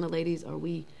 what kind of ladies are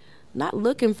we not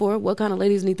looking for? What kind of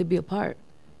ladies need to be a part?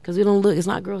 Because we don't look, it's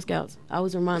not Girl Scouts. I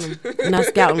always remind them, we're not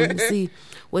scouting to see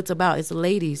what's about. It's the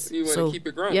ladies. You want to keep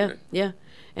it growing. Yeah, yeah.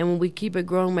 And when we keep it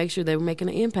growing, make sure that we're making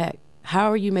an impact.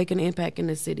 How are you making an impact in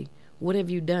the city? What have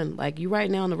you done? Like, you right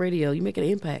now on the radio, you making an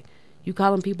impact. You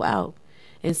calling people out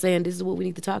and saying, this is what we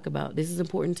need to talk about. This is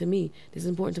important to me. This is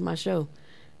important to my show.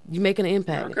 You making an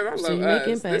impact. Because I love so you us.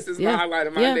 make impact. This is my highlight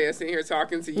of my day, sitting here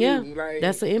talking to you. Yeah, like,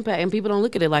 that's the impact. And people don't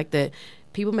look at it like that.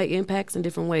 People make impacts in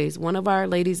different ways. One of our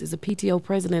ladies is a PTO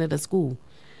president at a school.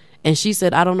 And she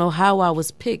said, I don't know how I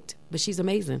was picked, but she's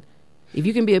amazing. If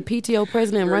you can be a PTO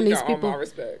president and run these people. All my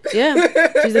respect.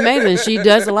 Yeah, she's amazing. She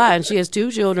does a lot. And she has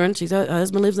 2 children. Her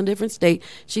husband lives in a different state.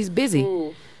 She's busy.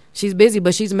 Ooh. She's busy,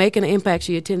 but she's making an impact.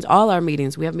 She attends all our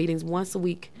meetings. We have meetings once a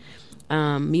week.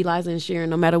 Me, Liza, and Sharon,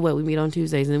 no matter what, we meet on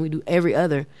Tuesdays. And then we do every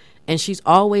other. And she's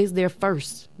always there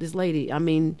first, this lady. I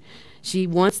mean, she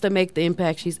wants to make the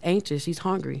impact. She's anxious. She's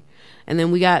hungry. And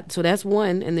then so that's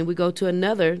one. And then we go to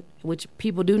another, which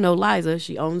people do know Liza.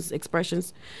 She owns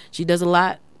Expressions. She does a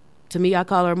lot. To me, I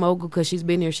call her a mogul because she's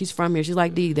been here. She's from here. She's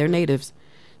like Dee. They're natives.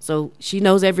 So she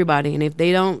knows everybody. And if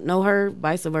they don't know her,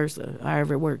 vice versa,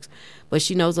 however it works. But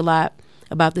she knows a lot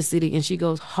about the city, and she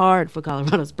goes hard for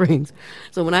Colorado Springs.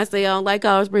 So when I say I don't like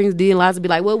Colorado Springs, Dee and Liza be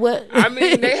like, what? I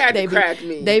mean, they had to crack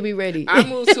me. They be ready. I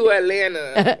moved to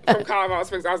Atlanta from Colorado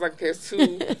Springs. I was like, okay,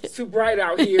 it's too bright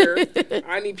out here.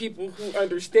 I need people who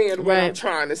understand what I'm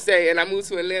trying to say. And I moved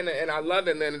to Atlanta, and I love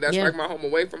Atlanta. That's like my home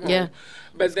away from home. Yeah.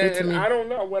 But then, I don't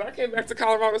know, when I came back to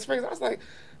Colorado Springs, I was like,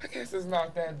 I guess it's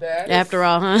not that bad. After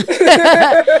all, huh?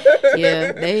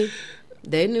 Yeah,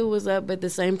 they knew what was up, but at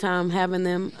the same time, having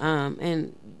them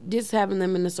and just having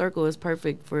them in the circle is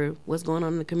perfect for what's going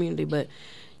on in the community. But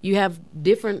you have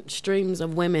different streams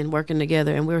of women working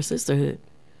together, and we're a sisterhood.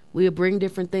 We bring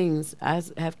different things. I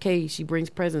have Kay. She brings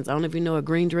presents. I don't know if you know her,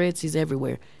 green dread. She's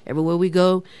everywhere. Everywhere we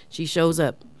go, she shows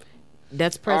up.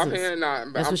 That's presence. Offhand, not,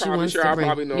 but that's I'm what she probably wants sure to I bring.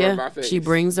 probably know her by face. She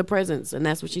brings the presence, and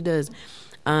that's what she does.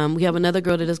 We have another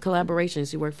girl that does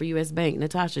collaborations. She worked for U.S. Bank,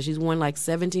 Natasha. She's won like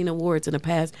 17 awards in the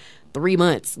past 3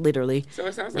 months, literally. So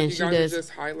it sounds like you guys are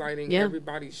just highlighting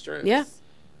everybody's strengths. Yeah.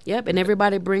 Yep, and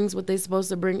everybody brings what they're supposed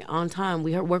to bring on time.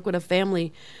 We work with a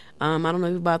family I don't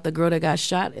know about the girl that got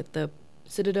shot at the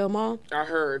Citadel Mall. I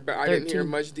heard, but I 13. didn't hear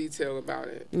much detail about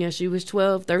it. Yeah, she was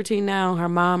 12, 13 now. Her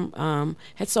mom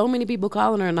had so many people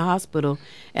calling her in the hospital.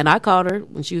 And I called her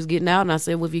when she was getting out, and I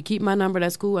said, well, if you keep my number,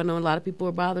 that's cool. I know a lot of people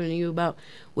are bothering you about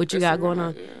what you got going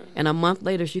on. Yeah. And a month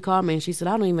later, she called me, and she said,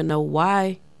 I don't even know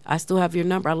why I still have your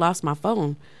number. I lost my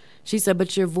phone. She said,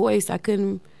 but your voice, I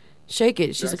couldn't shake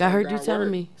it. She's like, I heard you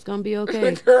telling me it's going to be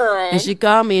okay. Girl. And she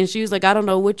called me, and she was like, I don't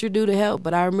know what you do to help,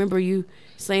 but I remember you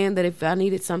saying that if I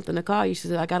needed something to call you. She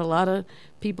said, I got a lot of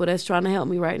people that's trying to help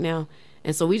me right now.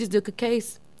 And so we just took a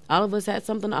case. All of us had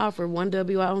something to offer. One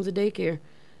WI owns a daycare.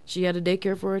 She had a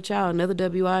daycare for her child. Another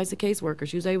WI is a caseworker.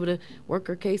 She was able to work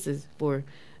her cases for her.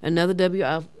 Another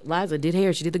WI, Liza, did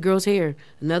hair. She did the girl's hair.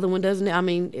 Another one doesn't. I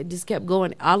mean, it just kept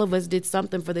going. All of us did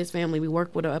something for this family. We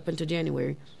worked with her up until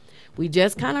January. We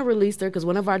just kind of released her because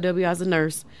one of our WIs is a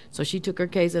nurse, so she took her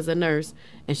case as a nurse,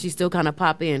 and she still kind of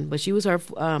pop in. But she was her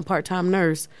part-time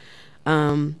nurse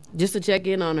just to check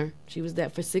in on her. She was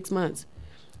that for 6 months.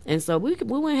 And so we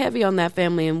went heavy on that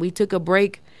family, and we took a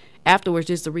break afterwards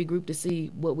just to regroup to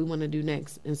see what we want to do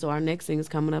next. And so our next thing is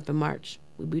coming up in March.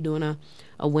 We'll be doing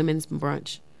a women's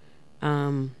brunch.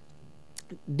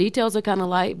 Details are kind of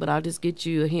light, but I'll just get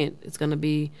you a hint. It's going to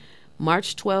be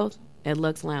March 12th at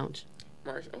Lux Lounge.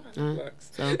 Lux.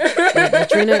 So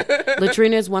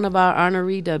Latrina is one of our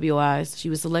honoree WIs.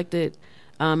 She was selected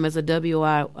as a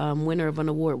WI winner of an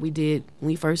award we did when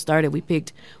we first started. We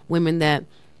picked women that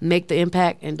make the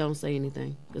impact and don't say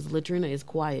anything, because Latrina is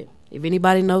quiet. If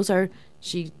anybody knows her,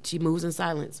 she moves in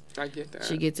silence. I get that.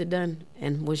 She gets it done.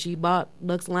 And when she bought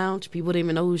Lux Lounge, people didn't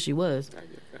even know who she was. I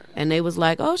get that. And they was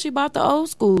like, oh, she bought the old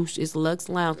school. It's Lux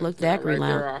Lounge, Lux Daiquiri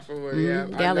Lounge. Off of it,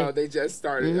 yeah. I know, they just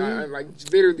started. I'm like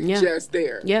literally just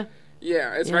there. Yeah.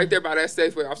 Yeah, it's right there by that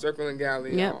Safeway off Circle and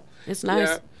Galley. Yeah, it's nice.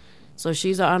 Yep. So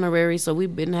she's an honorary. So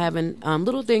we've been having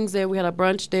little things there. We had a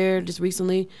brunch there just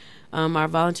recently, our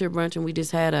volunteer brunch, and we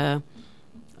just had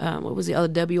what was the other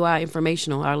WI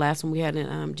informational. Our last one we had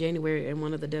in January, and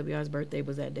one of the WI's birthday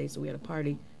was that day, so we had a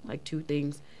party, like 2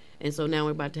 things. And so now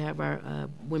we're about to have our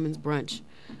women's brunch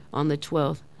on the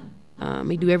 12th.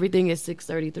 We do everything at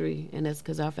 6:33, and that's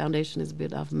because our foundation is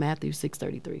built off Matthew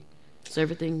 6:33. So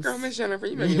everything's... Girl, Miss Jennifer,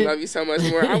 you make me love you so much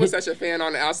more. I was such a fan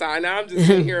on the outside. Now I'm just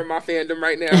sitting here in my fandom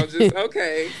right now. Just,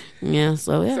 okay. Yeah,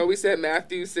 so yeah. So we said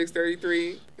Matthew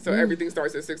 6:33. So everything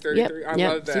starts at 6:33. I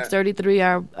love that.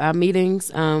 6:33 our meetings,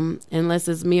 unless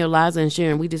it's me or Liza and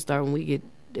Sharon. We just start when we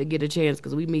get a chance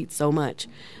because we meet so much.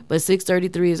 But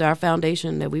 6:33 is our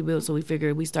foundation that we built, so we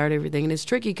figured we start everything. And it's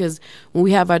tricky because when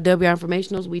we have our WI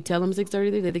informationals, we tell them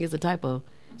 6:33, they think it's a typo.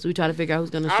 So we try to figure out who's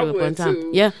going to show up on time.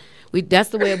 Too. Yeah. That's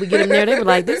the way we get them there. They were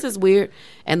like, this is weird.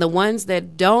 And the ones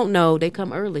that don't know, they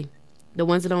come early. The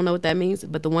ones that don't know what that means.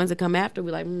 But the ones that come after,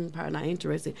 we're like, probably not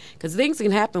interested. Because things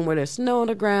can happen where there's snow on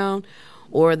the ground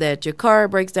or that your car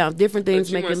breaks down. Different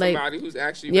things make it late. Somebody who's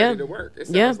actually ready to work. It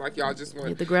sounds like y'all just want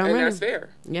hit the ground running. And that's fair.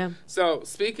 Yeah. So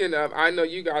speaking of, I know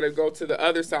you got to go to the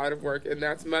other side of work, and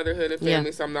that's motherhood and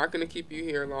family. So I'm not going to keep you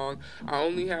here long. I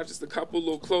only have just a couple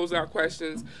little closeout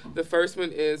questions. The first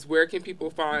one is, where can people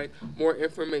find more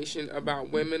information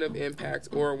about Women of Impact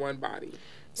or One Body?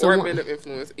 Or Men of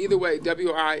Influence. Either way,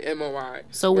 WIMOI.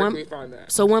 So where can we find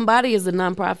that? So One Body is a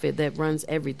nonprofit that runs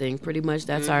everything. Pretty much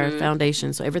that's our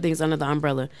foundation. So everything's under the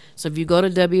umbrella. So if you go to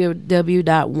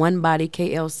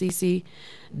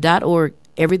www.oneBodyKLCC.org,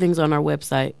 everything's on our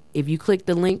website. If you click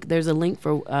the link, there's a link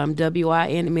for WI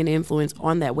and Men of Influence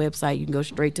on that website. You can go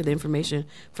straight to the information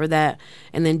for that.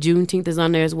 And then Juneteenth is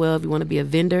on there as well. If you want to be a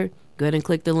vendor, go ahead and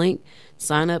click the link.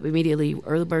 Sign up immediately.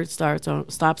 Early bird stops on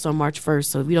March 1st.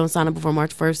 So if you don't sign up before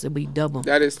March 1st, it'll be double.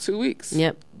 That is 2 weeks.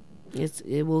 Yep.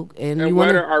 It will. And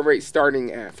what are our rates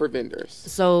starting at for vendors?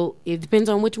 So it depends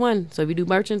on which one. So if you do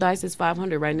merchandise, it's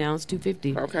 $500. Right now, it's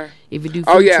 $250. Okay. If you do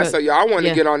food truck, so y'all want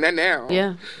to get on that now.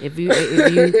 Yeah. If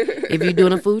you're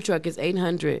doing a food truck, it's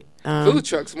 $800. Food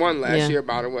trucks won last year,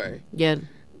 by the way. Yeah.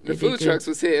 The food trucks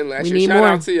was hitting last year. Need Shout more.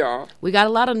 out to y'all. We got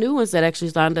a lot of new ones that actually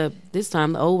signed up this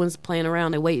time. The old ones playing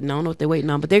around. They're waiting. I don't know what they're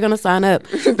waiting on, but they're going to sign up.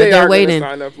 They're waiting.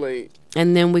 Sign up late.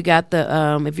 And then we got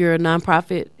the, if you're a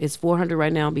nonprofit, it's $400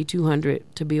 right now. It'll be $200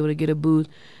 to be able to get a booth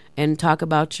and talk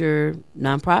about your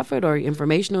nonprofit or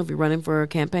informational if you're running for a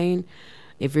campaign.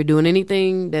 If you're doing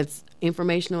anything that's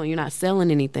informational and you're not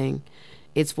selling anything,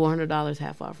 it's $400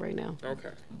 half off right now. Okay.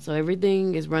 So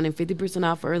everything is running 50%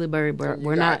 off for early bird, but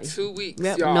we're not 2 weeks.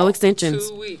 Yep, y'all. no extensions.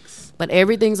 2 weeks. But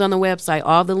everything's on the website.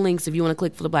 All the links. If you want to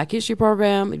click for the Black History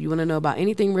Program, if you want to know about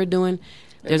anything we're doing,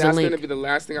 there's a link. And that's going to be the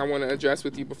last thing I want to address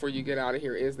with you before you get out of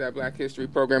here is that Black History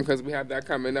Program, because we have that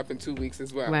coming up in 2 weeks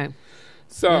as well. Right.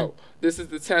 So this is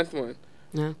the 10th one.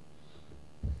 Yeah.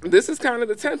 this is kind of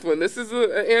the 10th one. This is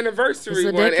an anniversary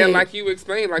one. decade. And like you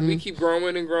explained, like we keep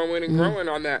growing and growing and growing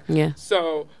on that. Yeah.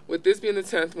 So with this being the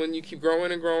 10th one, you keep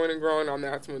growing and growing and growing on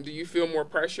that one. Do you feel more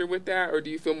pressure with that, or do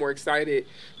you feel more excited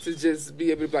to just be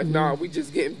able to be like, nah, we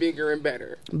just getting bigger and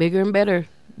better? Bigger and better,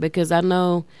 because I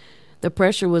know the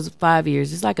pressure was 5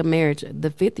 years. It's like a marriage.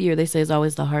 The 5th year, they say, is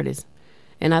always the hardest.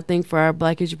 And I think for our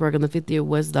Black History program, the 5th year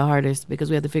was the hardest because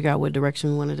we had to figure out what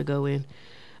direction we wanted to go in.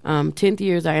 10th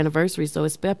year is our anniversary, so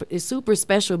it's super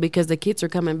special because the kids are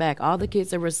coming back. All the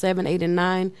kids that were 7, 8, and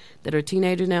 9 that are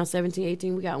teenagers now, 17,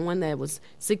 18. We got one that was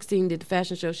 16, did the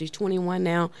fashion show. She's 21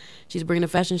 now. She's bringing the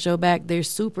fashion show back. They're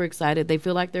super excited. They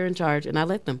feel like they're in charge, and I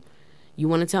let them. You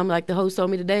want to tell me, like the host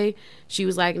told me today, she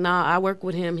was like, nah, I work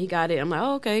with him. He got it. I'm like,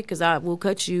 oh, okay, because I will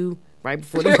cut you right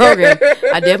before the program.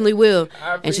 I definitely will.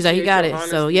 And she's like, he got it.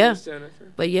 So, yeah.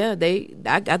 But, yeah,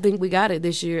 I think we got it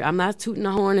this year. I'm not tooting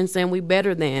the horn and saying we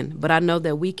better than, but I know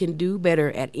that we can do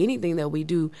better at anything that we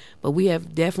do. But we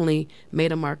have definitely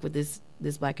made a mark with this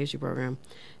Black History program.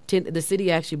 The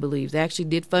city actually believes. They actually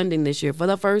did funding this year for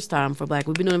the first time for Black.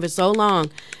 We've been doing it for so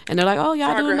long. And they're like, oh,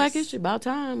 y'all doing Black History? About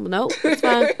time. Nope, it's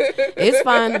fine. It's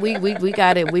fine. We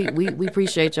got it. We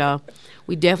appreciate y'all.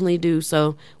 We definitely do.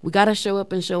 So we got to show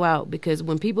up and show out, because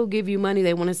when people give you money,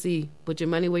 they want to see, put your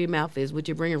money where your mouth is. What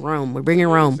you're bringing Rome. We're bringing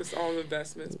Rome. It's just all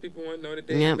investments. People want to know that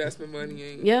their investment money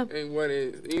ain't what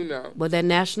it, you know. But that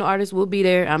national artist will be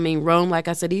there. I mean, Rome, like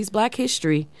I said, he's Black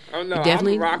History. Oh, no, he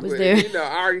definitely I'm rock was with there. It. You know,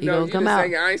 I already know you come been out.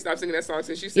 singing. I ain't stopped singing that song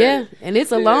since you said it. Yeah, and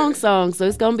it's a long song, so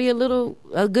it's going to be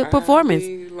a good performance.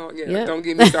 Don't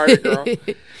get me started, girl.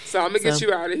 So I'm going to get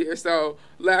you out of here. So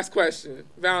last question.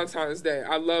 Valentine's Day.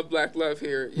 I love Black love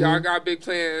here. Y'all got big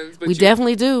plans. But we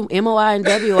definitely do. MOI and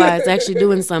WI is actually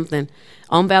doing something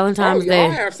on Valentine's Day.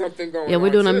 Y'all have something going on. Yeah,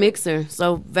 we're doing too. a mixer.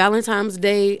 So Valentine's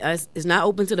Day is not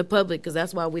open to the public because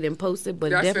that's why we didn't post it.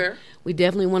 But that's fair. We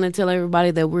definitely want to tell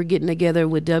everybody that we're getting together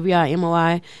with WI,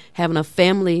 MOI, having a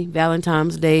family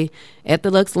Valentine's Day at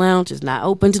the Lux Lounge. It's not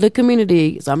open to the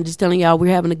community. So I'm just telling y'all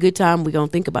we're having a good time. We're going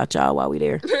to think about y'all while we're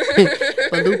there.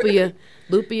 But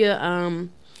Lupia,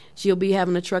 she'll be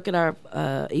having a truck at our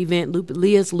event.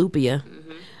 Leah's Lupia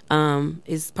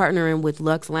is partnering with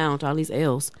Lux Lounge, all these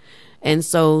L's. And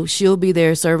so she'll be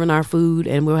there serving our food,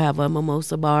 and we'll have a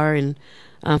mimosa bar and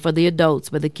for the adults.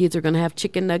 But the kids are going to have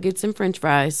chicken nuggets and French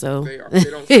fries. So they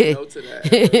don't say no to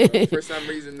that. For some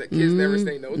reason, the kids never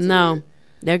say no to it. No.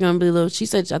 They're going to be a little,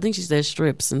 I think she said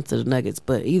strips instead of nuggets.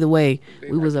 But either way,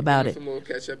 we was about it. Some little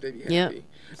ketchup, they'd be happy. Yep.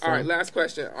 All right, last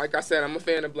question. Like I said, I'm a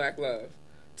fan of Black love.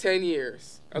 10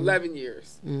 years, 11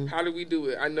 years. How do we do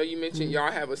it? I know you mentioned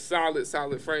y'all have a solid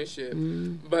friendship,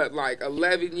 but like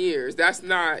 11 years, that's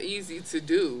not easy to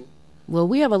do. Well,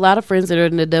 we have a lot of friends that are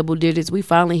in the double digits. We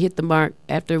finally hit the mark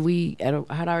after we had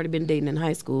already been dating in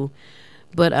high school.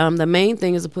 But the main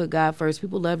thing is to put God first.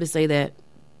 People love to say that,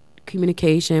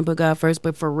 communication, put God first,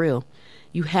 but for real,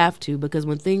 you have to, because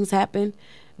when things happen,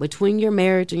 between your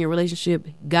marriage and your relationship,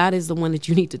 God is the one that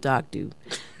you need to talk to.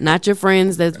 Not your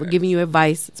friends that's giving you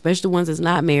advice, especially the ones that's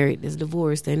not married, that's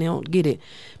divorced, and they don't get it.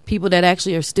 People that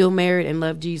actually are still married and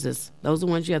love Jesus. Those are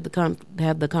the ones you have to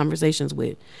have the conversations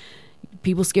with.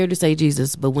 People scared to say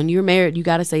Jesus, but when you're married, you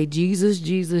got to say Jesus,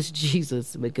 Jesus,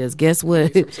 Jesus, because guess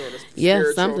what? Some sort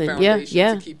of something.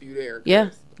 To keep you there.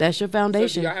 Yeah, that's your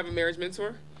foundation. So do y'all have a marriage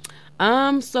mentor?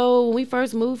 So when we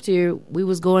first moved here, we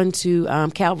was going to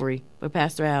Calvary with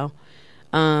Pastor Al,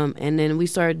 and then we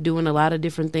started doing a lot of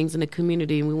different things in the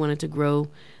community, and we wanted to grow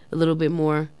a little bit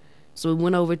more. So we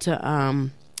went over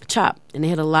to CHOP, and they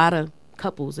had a lot of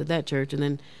couples at that church, and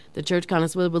then the church kind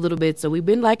of split up a little bit. So we've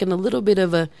been liking a little bit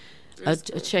of a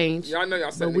change. Y'all know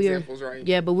y'all setting examples, right?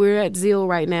 Yeah, but we're at Zeal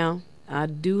right now. I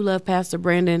do love Pastor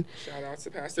Brandon. Shout out to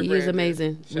Pastor Brandon. He is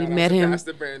amazing. We met him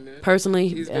personally.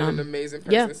 He's been an amazing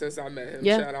person since I met him.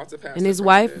 Yeah. Out to Pastor Brandon. And his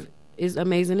wife is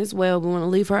amazing as well. We want to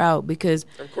leave her out because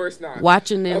of course not.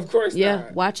 Watching them,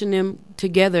 not. Watching them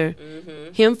together.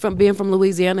 Him from being from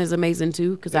Louisiana is amazing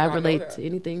too, because I relate to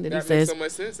anything that he says. That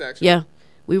makes so much sense, actually. Yeah.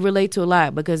 We relate to a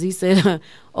lot because he said,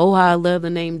 oh, how I love the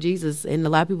name Jesus. And a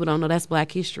lot of people don't know that's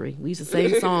Black history. We used to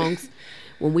sing songs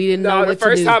when we didn't know what to do. The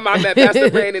first time I met Pastor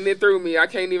Brandon, it threw me. I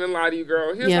can't even lie to you,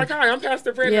 girl. He was like, hi, I'm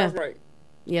Pastor Brandon. I was like,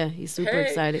 yeah, he's super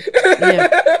excited. Yeah.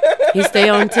 He stay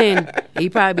on 10. He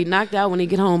probably be knocked out when he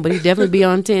get home, but he definitely be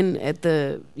on 10 at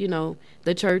the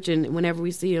church. And whenever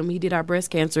we see him, he did our breast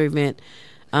cancer event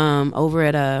over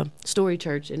at Story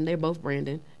Church, and they're both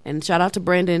Brandon. And shout out to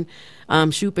Brandon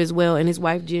Shoup as well, and his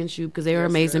wife Jen Shoup, because they are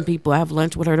amazing people. I have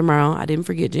lunch with her tomorrow. I didn't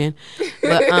forget Jen.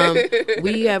 But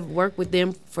we have worked with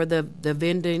them for the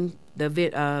vending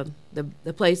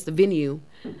the place, the venue,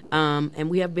 and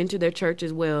we have been to their church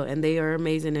as well, and they are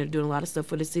amazing. They're doing a lot of stuff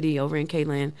for the city over in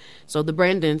K-Land. So the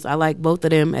Brandons, I like both of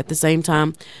them at the same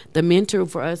time. The mentor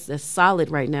for us that's solid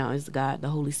right now is God, the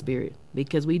Holy Spirit,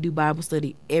 because we do Bible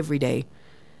study every day.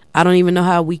 I don't even know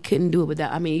how we couldn't do it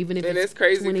without. I mean, even if it's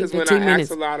crazy because when I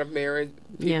minutes. ask a lot of married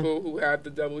people who have the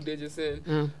double digits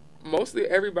in, mostly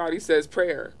everybody says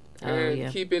prayer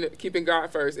and keeping God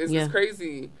first. It's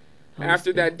crazy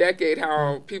after that decade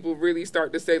how people really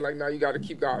start to say like, no, you got to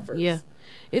keep God first. Yeah.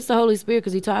 It's the Holy Spirit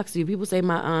because he talks to you. People say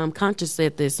my conscience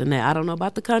said this and that. I don't know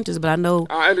about the conscience, but I know.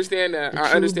 I understand that.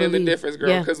 I understand the difference,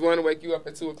 girl. Because one will wake you up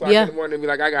at 2 o'clock in the morning and be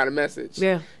like, I got a message.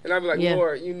 Yeah. And I'll be like,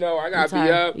 Lord, I got to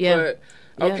be up. Yeah. But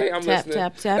okay, I'm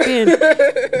listening. Tap in.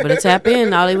 Better tap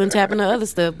in. I'll even tap into other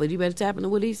stuff, but you better tap into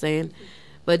what he's saying.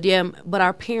 But but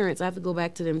our parents, I have to go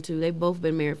back to them too. They've both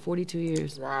been married 42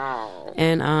 years. Wow.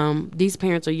 And these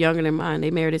parents are younger than mine. They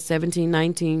married at 17,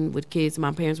 19 with kids.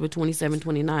 My parents were 27,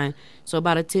 29. So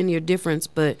about a 10-year difference.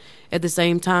 But at the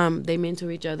same time, they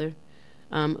mentor each other.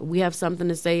 We have something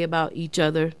to say about each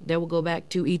other. They will go back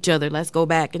to each other. Let's go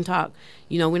back and talk.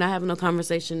 We're not having no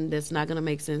conversation that's not going to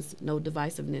make sense, no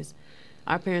divisiveness.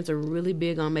 Our parents are really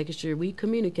big on making sure we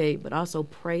communicate, but also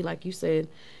pray, like you said,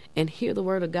 and hear the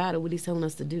word of God and what he's telling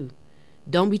us to do.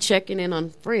 Don't be checking in on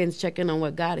friends, checking on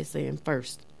what God is saying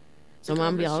first. So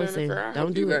Mom be always saying,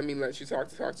 don't do it. Let me let you talk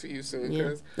to you soon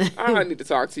because I need to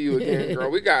talk to you again, girl.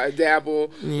 We got to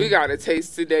dabble. Yeah. We got to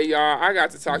taste today, y'all. I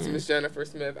got to talk to Miss Jennifer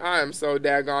Smith. I am so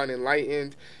daggone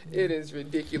enlightened. It is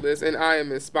ridiculous, and I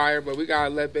am inspired, but we got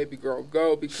to let baby girl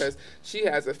go because she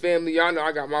has a family. Y'all know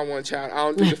I got my one child. I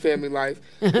don't do the family life.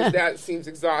 That seems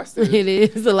exhausting. It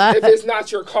is a lot. If it's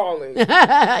not your calling.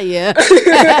 Yeah.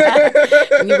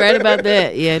 You're right about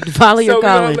that. Yeah, follow your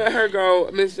calling. So we're going to let her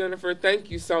go. Miss Jennifer, thank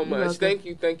you so much. Thank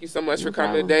you so much for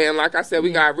coming today. And like I said,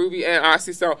 we got Ruby and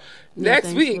Ossie. So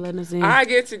next week, I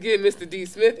get to get Mr. D.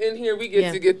 Smith in here. We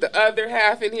get to get the other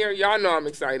half in here. Y'all know I'm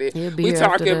excited. We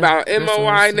talking about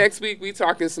MOI next week. We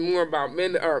talking some more about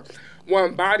men or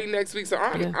one body next week. So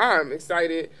I'm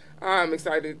excited. I'm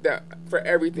excited for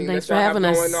everything that y'all have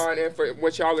going on and for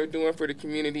what y'all are doing for the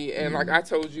community. And like I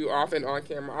told you off and on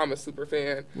camera, I'm a super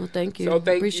fan. Well, thank you. So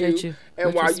Appreciate you.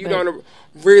 And while you don't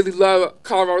really love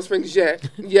Colorado Springs yet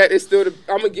it's still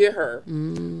I'm going to get her.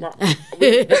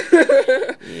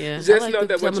 Just know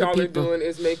that what y'all are doing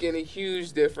is making a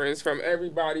huge difference from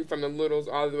everybody from the littles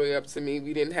all the way up to me.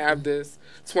 We didn't have this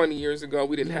 20 years ago.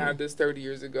 We didn't have this 30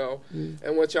 years ago.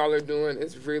 And what y'all are doing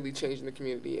is really changing the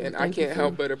community. And I can't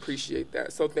help but appreciate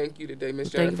that. So thank you today, Miss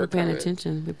Jennifer. Thank you for paying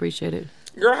attention. We appreciate it.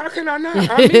 Girl, how can I not?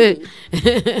 I mean.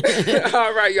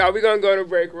 All right, y'all. We're going to go to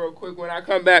break real quick. When I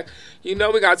come back, we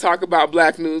got to talk about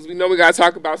black news. We know we got to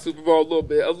talk about Super Bowl a little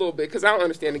bit, because I don't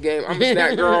understand the game. I'm a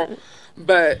snack girl.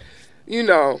 But, we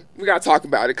got to talk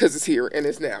about it because it's here and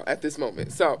it's now at this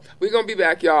moment. So we're going to be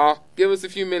back, y'all. Give us a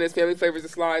few minutes. Family Flavors to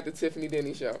Slide, the Tiffany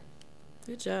Deni Show.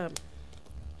 Good job.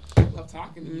 I love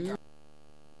talking to you.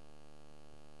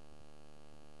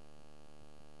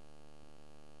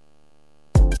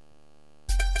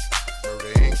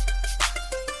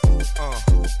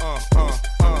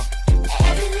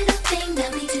 Every little thing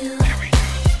that we do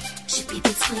should be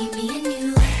between me and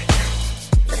you.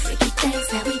 The freaky things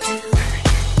that we do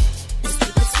is be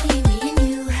between me and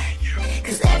you.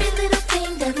 'Cause every little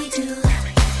thing that we do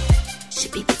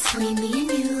should be between me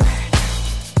and you.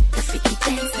 The freaky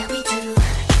things that we do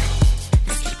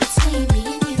is be between me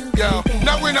and you. Yo,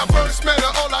 now when I first met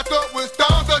her, all I thought was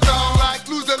dong a dong. Like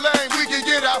lose a lane, we can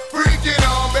get out, freaking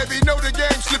on. Baby, know the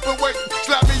game, slip away,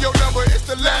 slap me your number. It's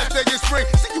the last day in spring,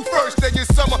 see you first day in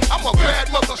summer. I'm a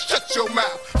bad mother, shut your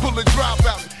mouth. Pull a drop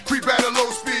out, creep at a low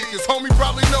speed. His homie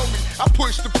probably know me. I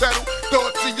push the pedal,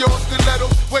 thoughts of your stiletto,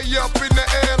 way up in the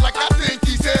air like I think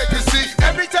he's there. 'Cause see,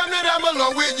 every time that I'm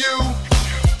alone with you,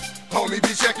 homie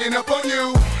be checking up on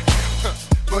you.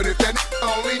 But if that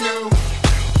only knew,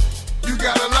 you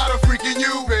got a lot of freaking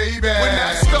you, baby. When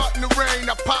that's starting to rain,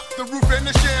 I pop the roof and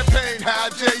the champagne. How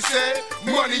Jay said,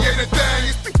 money ain't a thing.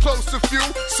 It's been close to few,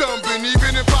 some been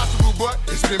even impossible, but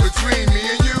it's been between me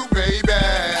and you, baby.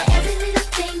 Every little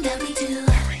thing that we do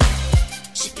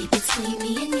should be between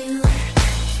me and you.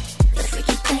 The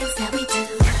freaky things that we do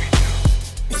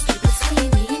is be between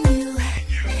me and you.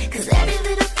 'Cause every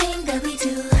little thing that we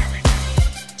do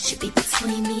should be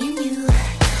between me and you.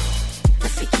 The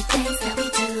freaky things that we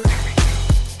do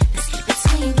is be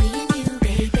between me and you,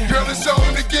 baby. Girl, it's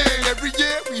on again. Every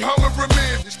year we hum and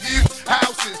reminisce.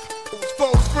 Houses,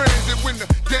 folks, friends, and when the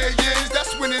day ends,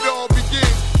 that's when it all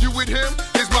begins. You with him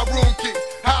is my room key.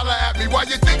 Holla at me while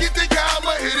you think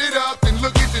I'ma hit it up and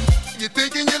look at the you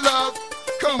thinking you love.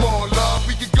 Come on, love,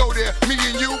 we can go there.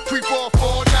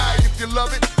 you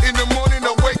love it. In the morning,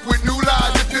 awake with new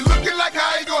lies. If you're looking like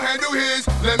how he gon' handle his,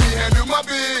 let me handle my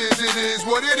biz. It is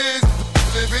what it is.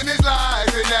 Living his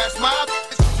life, and that's my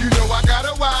bitch. You know I got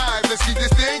a wife. Let's keep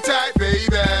this thing tight,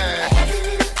 baby. Every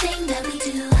little thing that we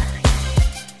do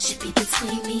should be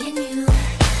between me and you.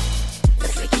 The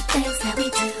freaky things that we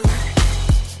do,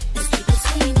 let's keep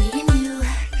between me and you.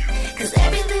 'Cause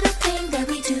every little thing that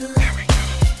we do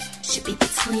should be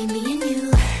between me and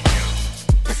you.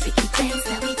 The freaky things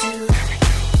that we do,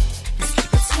 let's keep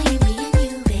between me and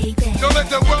you, baby. Don't let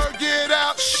the word get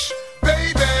out, shh,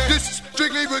 baby. This is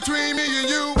strictly between me and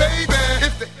you, baby.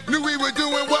 If they knew we were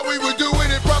doing what we were doing,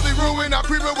 it probably ruined our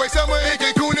pre-away summer in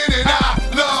Cancun. And I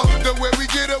love the way we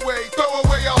get away, throw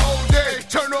away a whole day,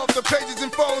 turn off the pages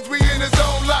and phones, we in the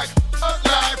zone like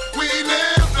alive. We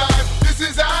live life, this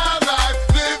is our life,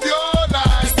 live your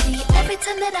life. You see, every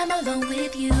time that I'm alone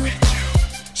with you,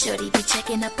 shorty be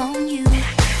checking up on you.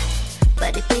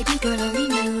 But if baby girl only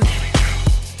knew,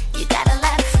 you got a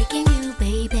lot of freaking you,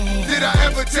 baby. Did I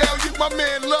ever tell you my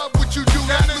man love what you do?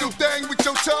 That little thing with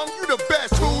your tongue, you the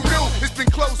best. Who knew? It's been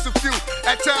close to few,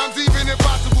 at times even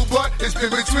impossible, but it's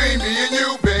been between me and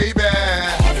you, baby.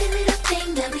 Every little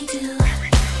thing that we do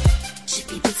should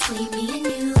be between me and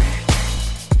you.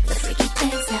 The freaky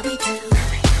things that we do,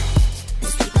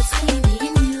 let's keep between me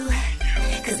and you.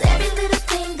 'Cause every little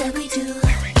thing that we do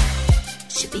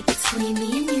should be between me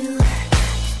and you.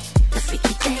 The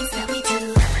freaky things that we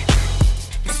do,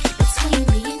 let's keep between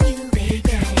me and you,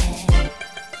 baby.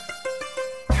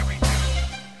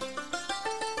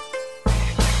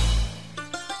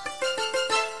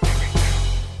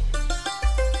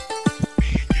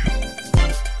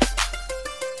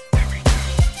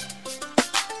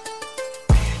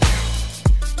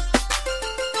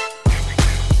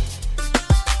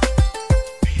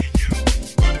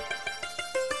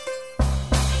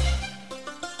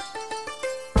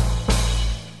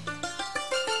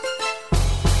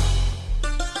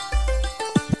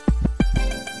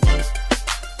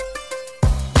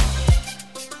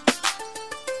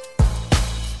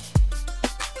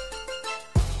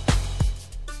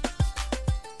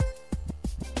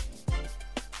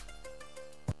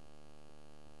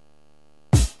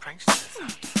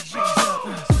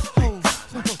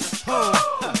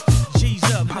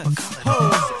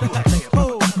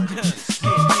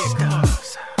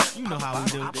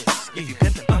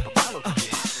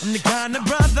 I'm the kind of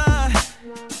brother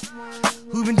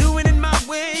who been doing it my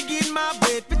way, getting my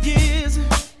way for years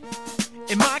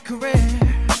in my career.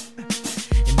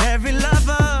 And every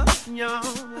lover,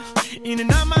 in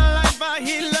and out my life, I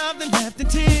hear love and left in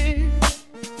tears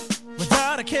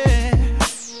without a care.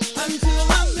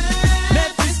 Until I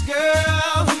met this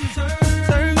girl,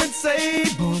 turned the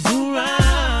tables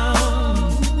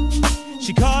around.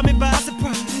 She caught me by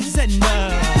surprise at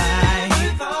night.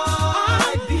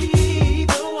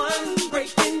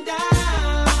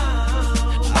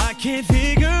 Can't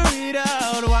figure it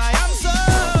out why I'm so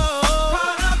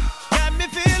caught up, got me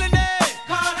feeling it,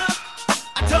 caught up.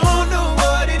 I don't know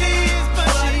what it is, but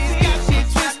she's got me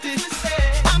twisted.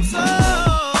 I'm so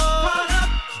caught up,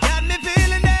 got me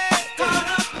feeling it, caught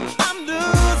up. I'm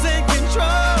losing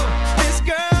control. This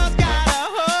girl's got a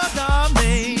hold on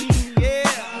me, yeah.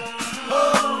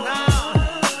 Oh, now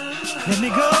let me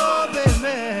go,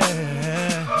 baby.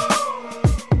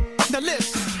 Now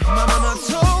listen, my mama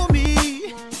told me,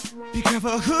 be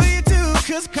careful who you do,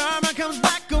 'cause karma comes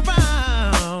back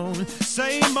around.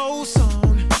 Same old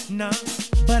song, nah.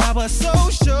 But I was so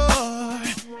sure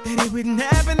that it wouldn't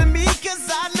happen to me, 'cause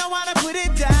I know how to put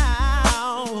it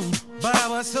down. But I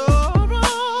was so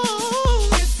wrong.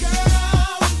 This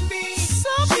girl with me,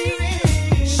 so she really,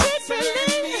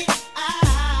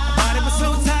 my body was so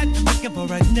tight, I'm looking for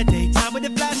her in the daytime with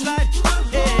a flashlight.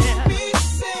 Yeah.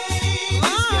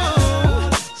 Oh,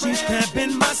 she's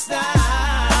cramping my style.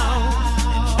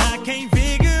 Can't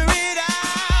figure it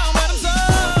out, but I'm so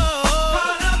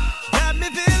caught up, got me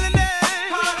feeling it,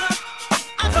 caught up.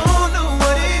 I don't know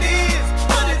what it is,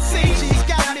 but it seems she's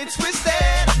got me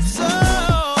twisted.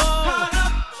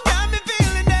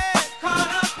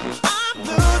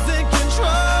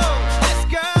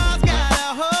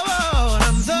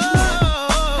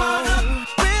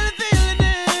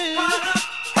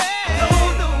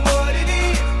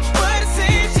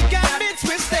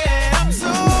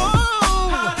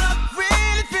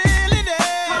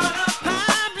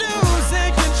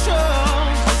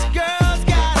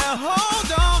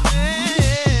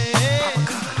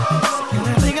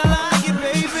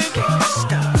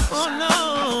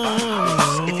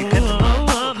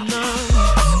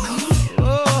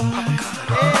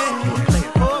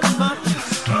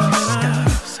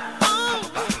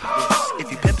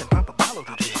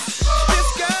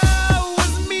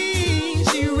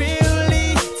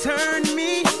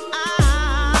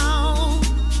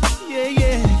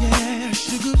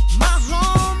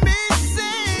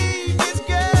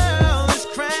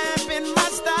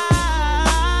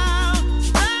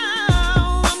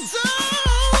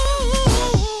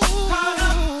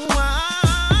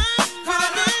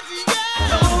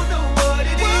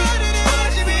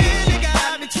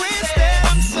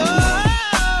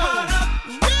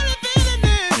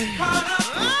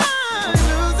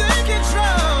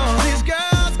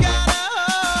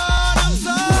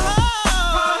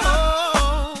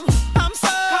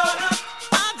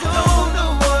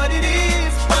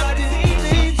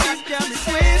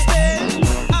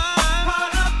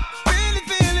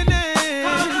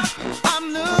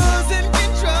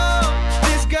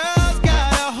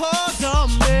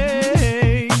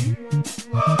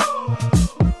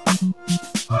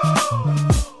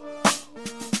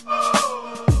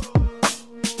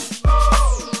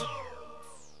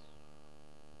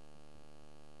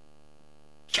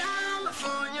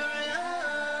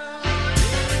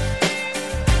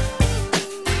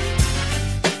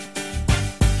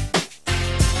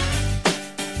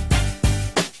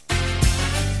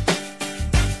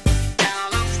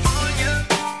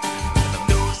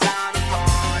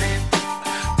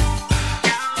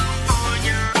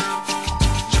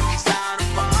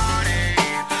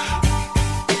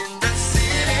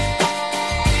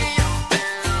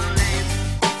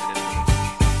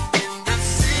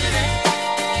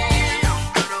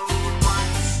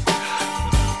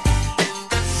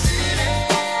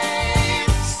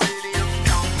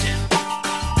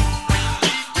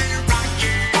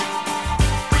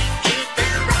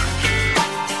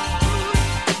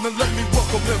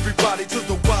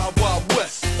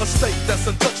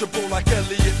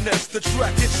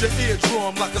 track hits your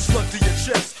eardrum like a slug to your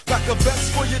chest. Like a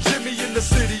vest for your Jimmy in the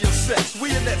city of sex.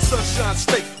 We in that sunshine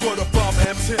state where the bomb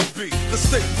M10 be. The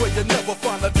state where you never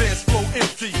find a dance floor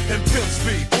empty and pimp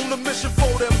speed. On a mission for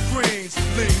them greens.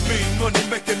 Lean, mean, money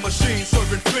making machines,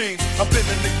 serving fiends. I've been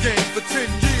in the game for 10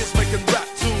 years making rap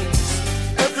tunes.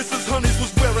 Ever since Honeys was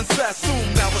wearing Sassoon.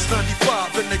 Now it's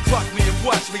 95 and they clock me and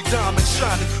watch me diamond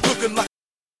shining. Looking like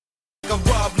I'm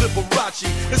Rob Liberace.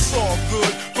 It's all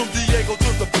good from Diego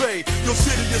to the Bay. Your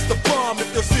city is the bomb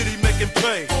if your city making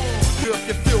pain. If you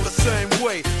feel the same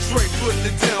way, straight putting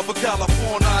it down for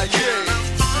California, yeah.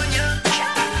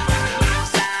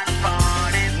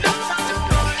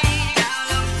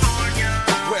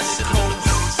 West Coast.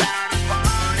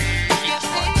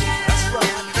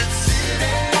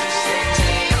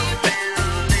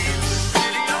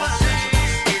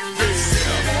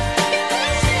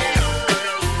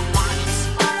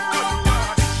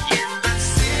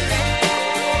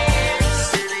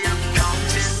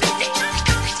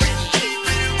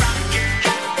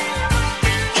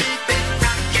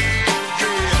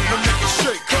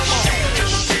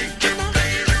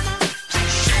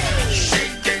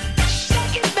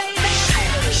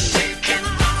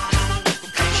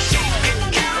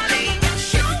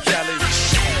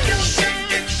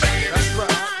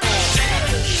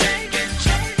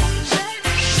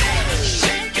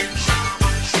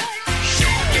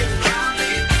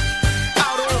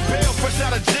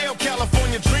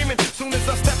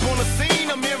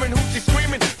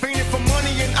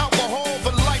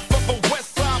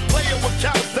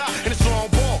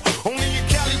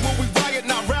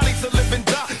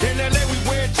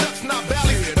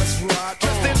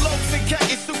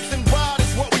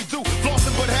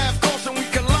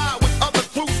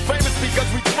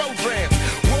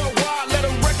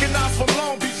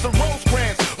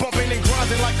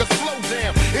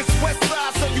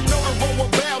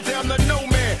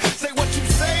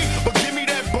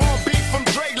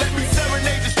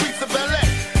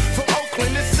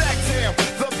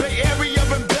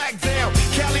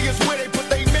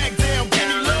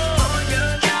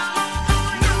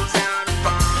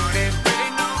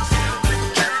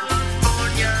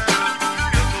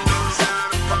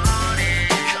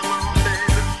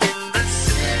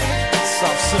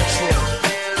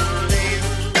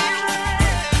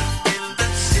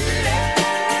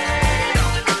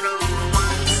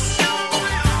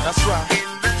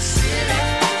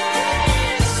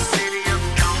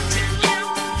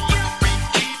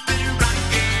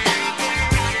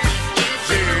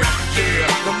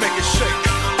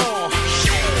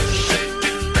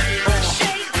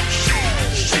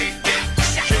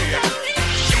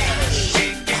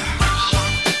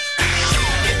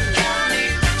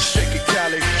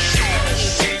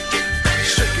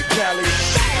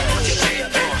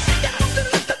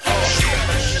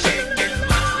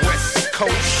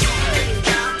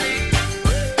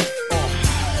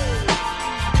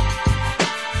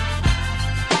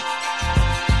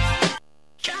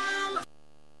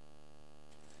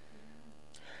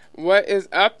 What is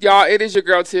up, y'all? It is your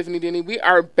girl, Tiffany Deni. We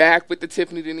are back with the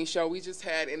Tiffany Deni Show. We just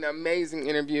had an amazing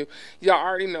interview. Y'all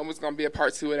already know it's going to be a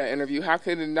part 2 of that interview. How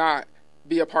could it not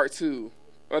be a part 2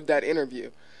 of that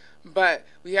interview? But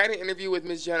we had an interview with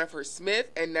Miss Jennifer Smith,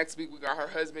 and next week we got her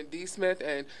husband, D. Smith,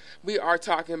 and we are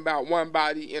talking about One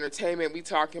Body Entertainment. We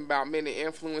talking about men in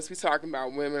influence. We talking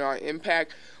about women on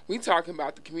impact. We talking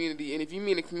about the community. And if you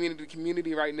mean a community, the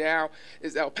community right now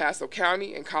is El Paso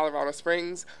County and Colorado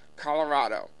Springs,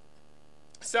 Colorado.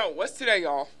 So, what's today,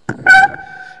 y'all?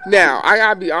 Now, I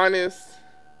gotta be honest,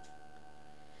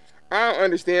 I don't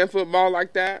understand football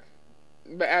like that,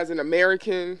 but as an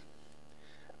American,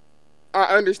 I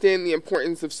understand the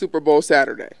importance of Super Bowl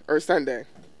Saturday or Sunday.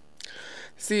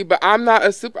 See, but I'm not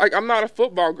a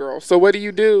football girl. So what do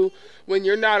you do when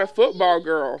you're not a football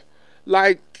girl?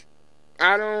 Like,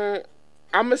 I'm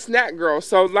a snack girl.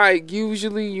 So like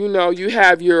usually, you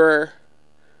have your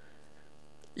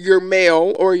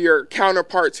male or your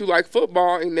counterpart to like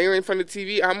football and they're in front of the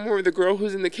TV. I'm more of the girl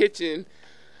who's in the kitchen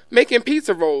making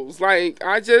pizza rolls. Like,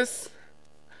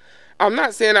 I'm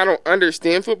not saying I don't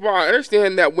understand football. I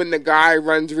understand that when the guy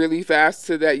runs really fast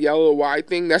to that yellow wide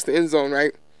thing, that's the end zone,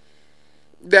 right?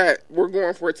 That we're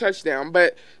going for a touchdown.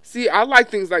 But see, I like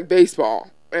things like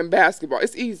baseball and basketball.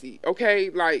 It's easy,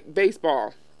 okay? Like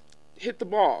baseball, hit the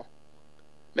ball,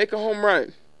 make a home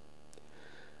run.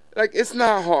 Like, it's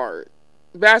not hard.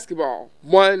 Basketball,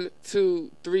 1,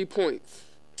 2, 3 points.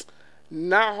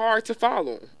 Not hard to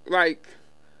follow. Like,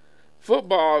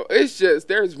 football, it's just,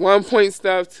 there's 1 point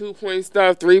stuff, 2 point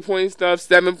stuff, 3 point stuff,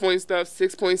 7 point stuff,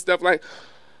 6 point stuff. Like,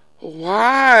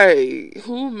 why?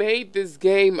 Who made this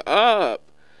game up?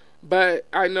 But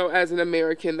I know as an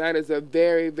American, that is a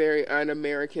very, very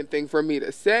un-American thing for me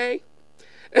to say.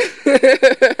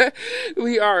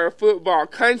 We are a football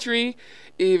country,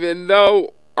 even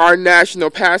though our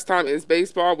national pastime is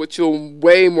baseball, which you'll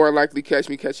way more likely catch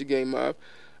a game of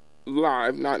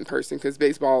live, not in person, because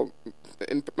baseball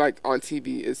like on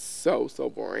TV is so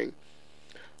boring.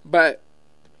 But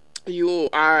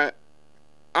I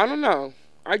don't know.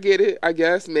 I get it, I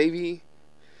guess, maybe.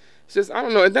 It's just, I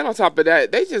don't know. And then on top of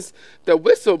that, the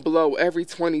whistle blow every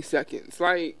 20 seconds.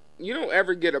 Like, you don't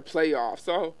ever get a playoff.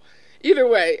 So, either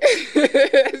way,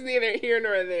 it's neither here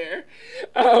nor there.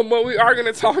 What we are going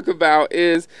to talk about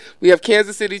is we have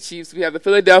Kansas City Chiefs. We have the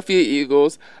Philadelphia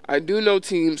Eagles. I do know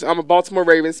teams. I'm a Baltimore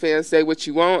Ravens fan. Say what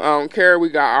you want. I don't care. We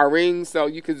got our rings, so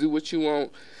you can do what you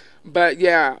want. But,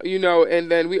 yeah,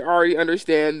 and then we already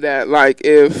understand that, like,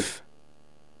 if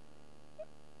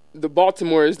the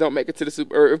Baltimoreans don't make it to the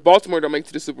or if Baltimore don't make it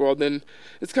to the Super Bowl, then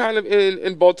it's kind of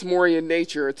in Baltimorean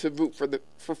nature to root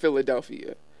for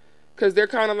Philadelphia, because they're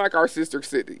kind of like our sister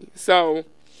city. So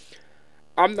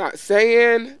I'm not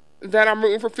saying that I'm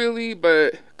rooting for Philly,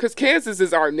 but because Kansas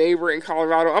is our neighbor in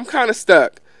Colorado, I'm kind of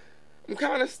stuck.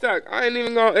 I ain't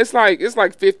even gonna. It's like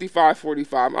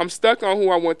 55-45. I'm stuck on who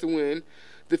I want to win.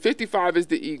 The 55 is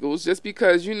the Eagles, just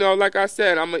because like I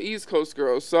said, I'm an East Coast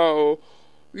girl, so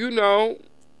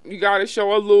you got to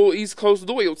show a little East Coast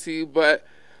loyalty, but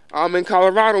I'm in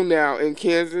Colorado now, and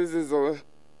Kansas is a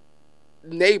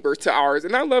neighbor to ours,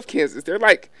 and I love Kansas. They're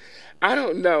like, I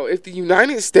don't know, if the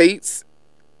United States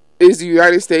is the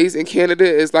United States and Canada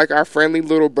is like our friendly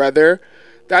little brother,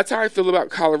 that's how I feel about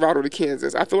Colorado to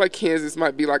Kansas. I feel like Kansas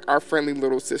might be like our friendly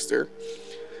little sister,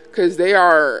 because they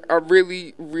are a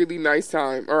really, really nice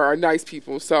time, or are nice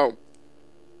people. So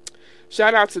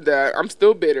shout out to that. I'm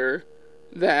still bitter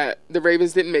that the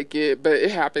Ravens didn't make it, but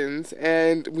it happens,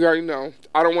 and we already know.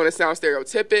 I don't want to sound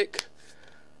stereotypic,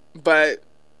 but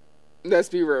let's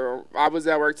be real. I was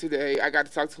at work today. I got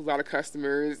to talk to a lot of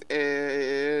customers,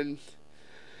 and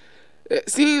it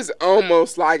seems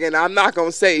almost like, and I'm not going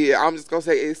to say it, I'm just going to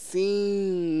say it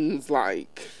seems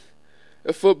like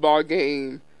a football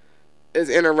game is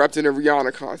interrupting a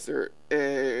Rihanna concert,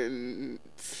 and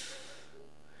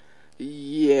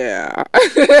yeah.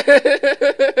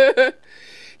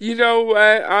 You know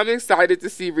what? I'm excited to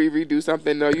see Riri do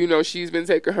something, though. She's been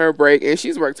taking her break, and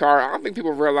she's worked hard. I don't think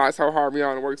people realize how hard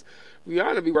Rihanna works.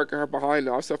 Rihanna be working her behind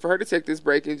off. So for her to take this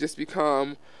break and just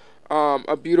become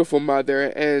a beautiful mother,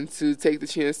 and to take the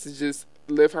chance to just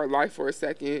live her life for a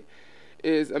second,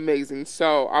 is amazing.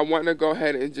 So I want to go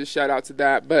ahead and just shout out to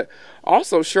that. But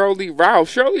also Shirley Ralph.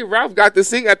 Shirley Ralph got to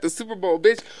sing at the Super Bowl,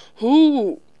 bitch.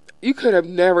 Who? You could have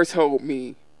never told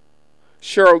me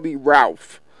Shirley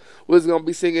Ralph was going to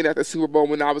be singing at the Super Bowl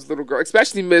when I was a little girl.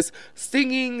 Especially Miss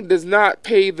Singing Does Not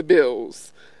Pay the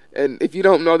Bills. And if you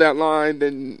don't know that line,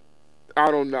 then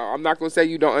I don't know. I'm not going to say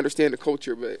you don't understand the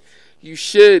culture, but you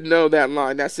should know that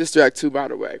line. That's Sister Act 2, by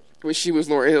the way, when she was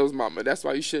Lauryn Hill's mama. That's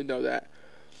why you should know that.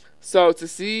 So to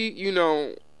see,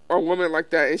 a woman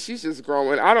like that, and she's just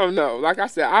growing, I don't know. Like I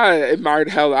said, I admire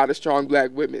the hell out of strong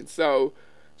black women. So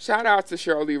shout out to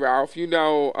Shirley Ralph,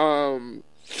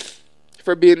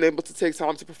 for being able to take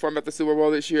time to perform at the Super Bowl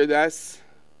this year. That's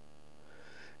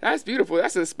beautiful.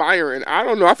 That's inspiring. I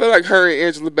don't know. I feel like her and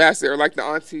Angela Bassett are like the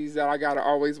aunties that I gotta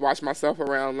always watch myself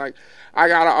around. Like, I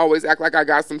gotta always act like I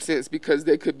got some sense because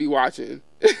they could be watching.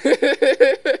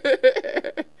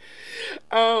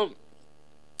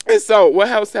 And so, what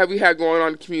else have we had going on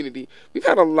in the community? We've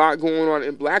had a lot going on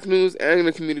in black news and in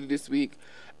the community this week.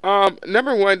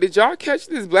 Number one, did y'all catch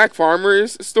this black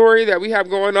farmers story that we have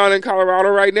going on in Colorado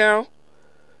right now?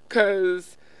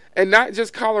 And not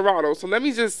just Colorado. So let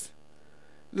me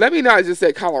not just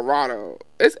say Colorado.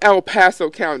 It's El Paso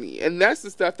County. And that's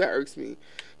the stuff that irks me.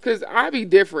 Because I be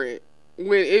different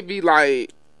when it be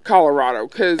like Colorado.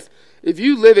 Because if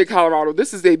you live in Colorado,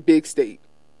 this is a big state.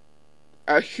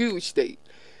 A huge state.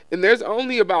 And there's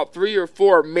only about 3 or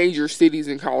 4 major cities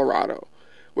in Colorado.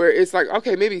 Where it's like,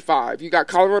 okay, maybe 5. You got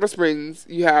Colorado Springs.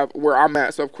 You have where I'm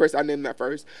at. So, of course, I named that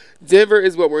first. Denver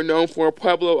is what we're known for.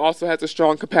 Pueblo also has a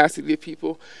strong capacity of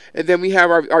people. And then we have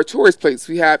our tourist places.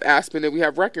 We have Aspen and we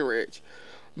have Breckenridge.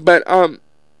 But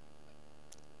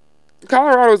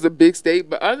Colorado is a big state.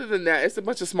 But other than that, it's a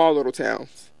bunch of small little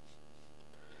towns.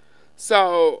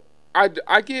 So, I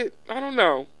don't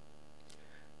know.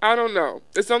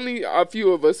 It's only a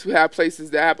few of us who have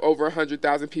places that have over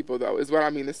 100,000 people, though, is what I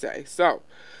mean to say. So,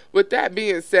 with that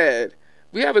being said,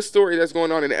 we have a story that's going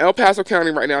on in El Paso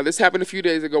County right now. This happened a few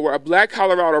days ago, where a black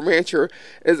Colorado rancher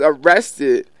is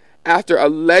arrested after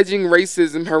alleging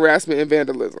racism, harassment, and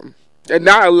vandalism. And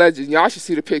not alleging. Y'all should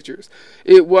see the pictures.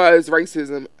 It was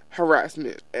racism,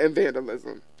 harassment and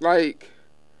vandalism. Like,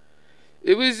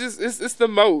 it was just, it's the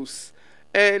most.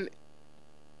 And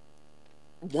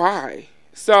why?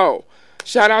 So,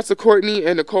 shout out to Courtney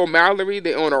and Nicole Mallory.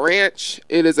 They own a ranch.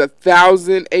 It is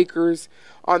 1,000 acres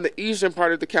on the eastern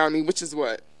part of the county, which is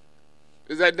what?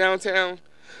 Is that downtown?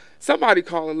 Somebody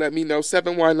call and let me know.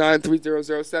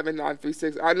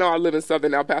 719-300-7936. I know I live in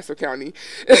southern El Paso County.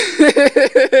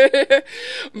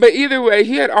 But either way,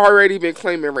 he had already been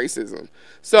claiming racism.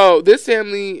 So this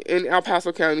family in El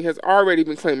Paso County has already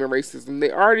been claiming racism.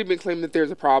 They already been claiming that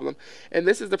there's a problem. And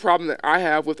this is the problem that I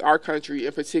have with our country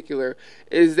in particular,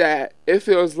 is that it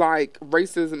feels like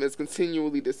racism is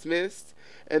continually dismissed.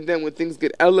 And then when things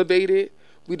get elevated,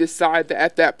 we decide that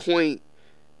at that point,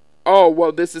 oh,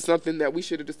 well, this is something that we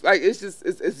should have just, like,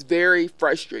 it's very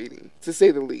frustrating, to say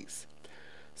the least.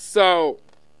 So,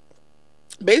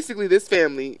 basically, this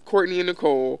family, Courtney and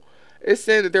Nicole, is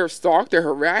saying that they're stalked, they're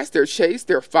harassed, they're chased,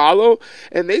 they're followed,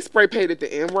 and they spray painted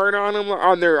the N-word on them,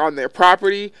 on their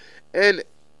property, and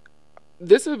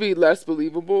this would be less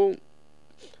believable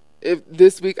if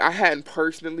this week I hadn't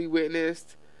personally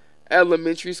witnessed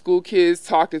elementary school kids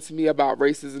talking to me about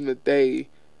racism that they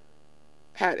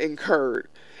had incurred.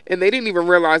 And they didn't even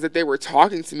realize that they were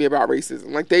talking to me about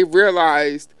racism. Like, they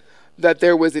realized that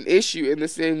there was an issue in the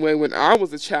same way when I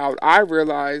was a child. I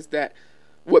realized that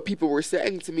what people were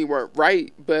saying to me weren't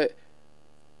right. But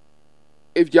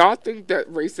if y'all think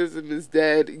that racism is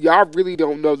dead, y'all really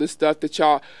don't know the stuff that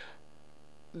y'all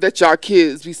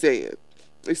kids be saying.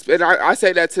 And I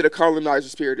say that to the colonizer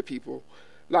spirited people.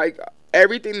 Like,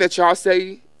 everything that y'all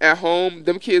say at home,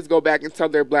 them kids go back and tell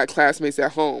their black classmates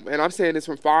at home. And I'm saying this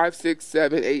from 5, 6,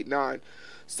 7, 8, 9.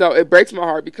 So it breaks my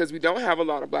heart because we don't have a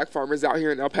lot of black farmers out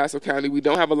here in El Paso County. We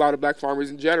don't have a lot of black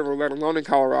farmers in general, let alone in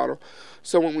Colorado.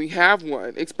 So when we have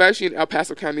one, especially in El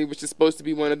Paso County, which is supposed to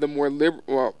be one of the more liberal,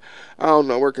 well, I don't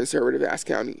know, we're conservative-ass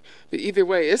county. But either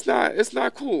way, it's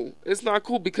not cool. It's not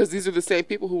cool because these are the same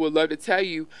people who would love to tell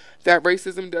you that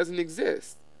racism doesn't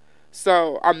exist.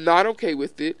 So I'm not okay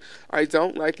with it. I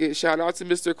don't like it. Shout out to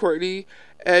Mr. Courtney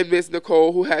and Miss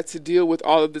Nicole who had to deal with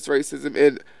all of this racism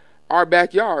in our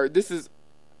backyard. This is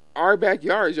our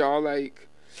backyard, y'all. Like,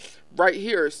 right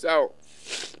here. So,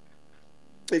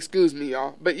 excuse me,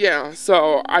 y'all. But yeah,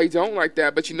 so I don't like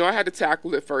that. But I had to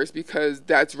tackle it first because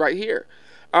that's right here.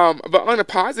 But on a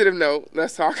positive note,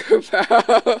 let's talk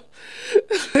about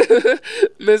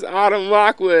Miss Autumn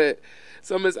Lockwood.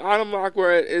 So Miss Autumn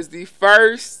Lockwood is the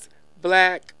first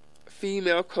black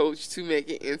female coach to make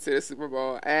it into the Super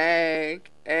Bowl. And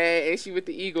she with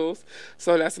the Eagles.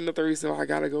 So that's another reason why I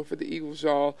gotta go for the Eagles,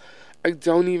 y'all. I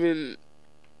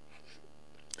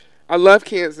love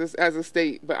Kansas as a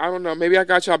state, but I don't know. Maybe I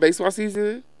got y'all baseball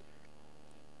season.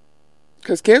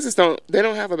 Because Kansas don't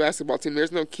have a basketball team.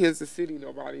 There's no Kansas City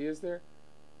nobody, is there?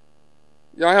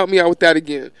 Y'all help me out with that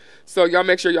again. So y'all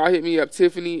make sure y'all hit me up.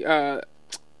 Tiffany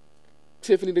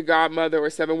the Godmother, or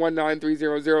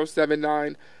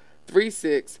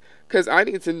 719-300-7936, because I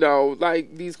need to know,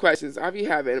 like, these questions. I be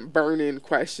having burning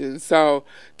questions. So,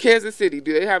 Kansas City,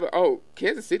 do they have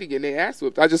Kansas City getting their ass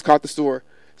whooped. I just caught the story.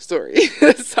 Sorry,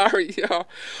 y'all.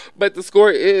 But the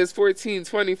score is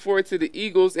 14-24 to the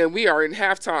Eagles, and we are in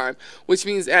halftime, which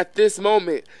means at this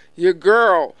moment, your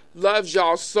girl loves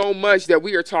y'all so much that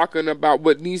we are talking about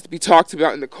what needs to be talked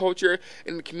about in the culture,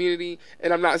 in the community,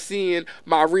 and I'm not seeing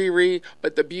my Riri,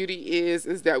 but the beauty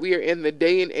is that we are in the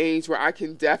day and age where I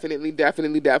can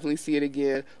definitely see it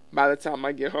again by the time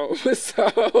I get home.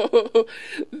 So,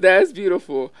 that's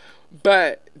beautiful.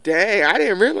 But, dang, I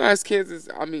didn't realize Kansas,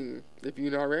 if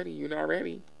you're not ready, you're not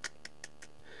ready.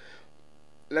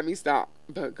 Let me stop.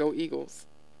 But go Eagles.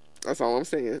 That's all I'm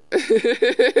saying.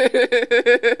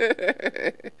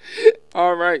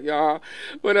 All right, y'all.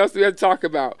 What else do we have to talk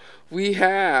about? We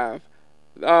have,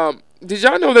 did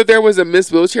y'all know that there was a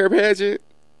Miss Wheelchair pageant?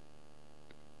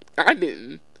 I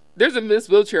didn't. There's a Miss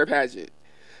Wheelchair pageant.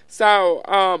 So,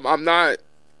 I'm not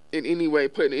in any way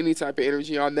putting any type of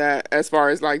energy on that as far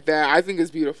as like that. I think it's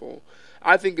beautiful.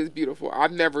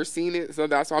 I've never seen it, so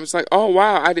that's why I'm just like, oh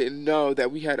wow, I didn't know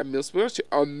that we had a Miss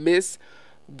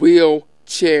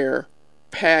Wheelchair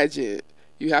pageant.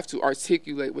 You have to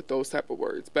articulate with those type of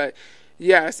words. But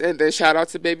yes, and then shout out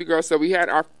to baby girl. So we had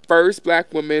our first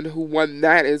black woman who won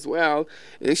that as well,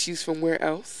 and she's from where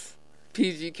else?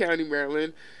 PG County,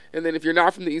 Maryland. And then if you're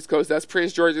not from the East Coast, that's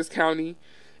Prince George's County.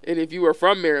 And if you are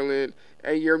from Maryland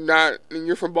and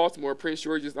you're from Baltimore, Prince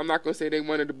George's, I'm not going to say they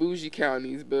one of the bougie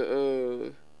counties, but,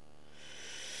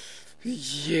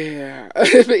 yeah.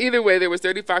 But either way, there was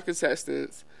 35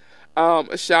 contestants.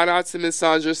 A shout out to Miss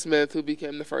Sandra Smith, who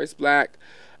became the first black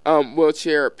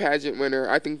wheelchair pageant winner.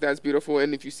 I think that's beautiful,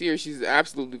 and if you see her, she's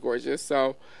absolutely gorgeous.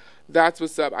 So that's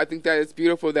what's up. I think that it's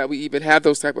beautiful that we even have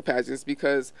those type of pageants,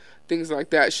 because things like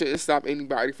that shouldn't stop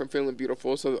anybody from feeling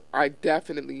beautiful. So I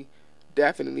definitely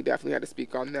had to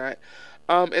speak on that.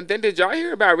 And then did y'all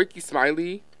hear about Ricky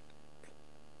Smiley?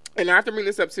 And I have to bring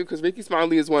this up too, because Ricky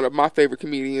Smiley is one of my favorite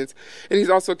comedians, and he's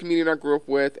also a comedian I grew up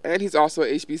with, and he's also an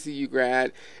HBCU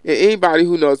grad. And anybody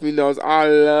who knows me knows I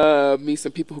love me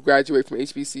some people who graduate from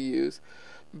HBCUs.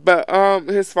 But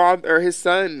his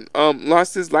son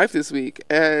lost his life this week,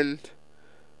 and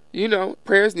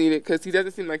prayers needed, because he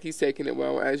doesn't seem like he's taking it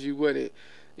well, as you wouldn't.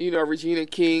 Regina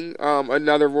King,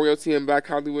 another royalty in Black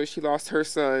Hollywood, she lost her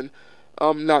son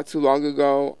not too long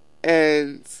ago,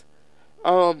 and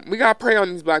we gotta pray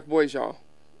on these black boys, y'all.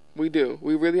 We do.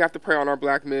 We really have to pray on our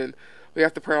black men. We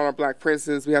have to pray on our black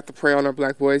princes. We have to pray on our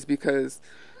black boys, because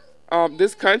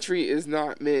this country is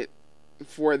not meant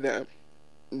for them.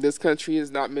 This country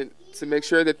is not meant to make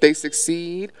sure that they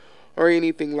succeed or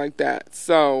anything like that.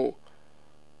 So,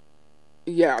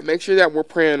 yeah, make sure that we're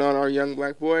praying on our young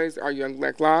black boys, our young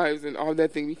black lives, and all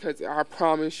that thing, because I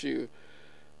promise you,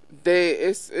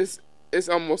 it's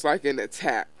almost like an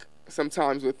attack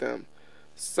sometimes with them.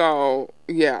 So,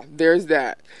 yeah, there's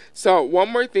that. So, one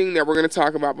more thing that we're going to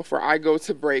talk about before I go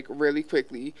to break really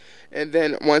quickly. And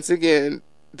then, once again,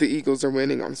 the Eagles are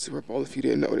winning on the Super Bowl, if you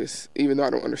didn't notice, even though I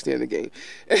don't understand the game.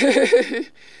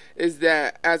 Is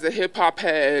that, as a hip-hop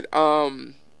head,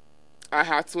 I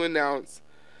have to announce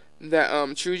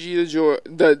that True G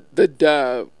the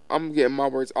Dub, I'm getting my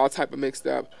words all type of mixed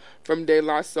up, from De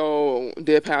La Soul,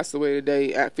 did pass away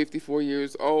today at 54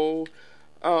 years old.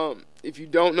 If you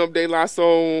don't know De La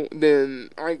Soul, then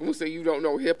I ain't gonna say you don't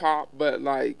know hip-hop, but,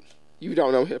 you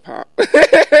don't know hip-hop.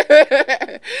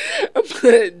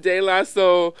 But De La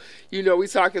Soul, we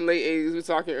talking late 80s, we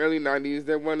talking early 90s.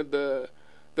 They're one of the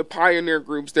pioneer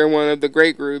groups. They're one of the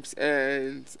great groups,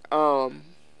 and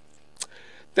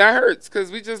that hurts,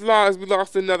 because we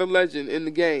lost another legend in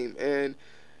the game. And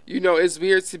it's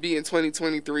weird to be in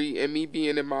 2023 and me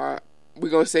being in my, we're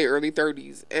gonna say, early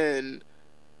 30s, and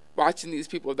watching these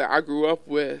people that I grew up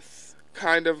with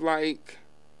kind of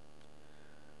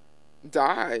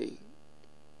die.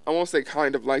 I won't say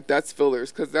kind of, that's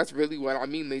fillers, because that's really what I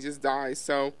mean. They just die.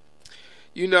 So,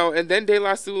 and then De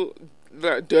La Soul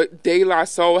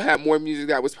had more music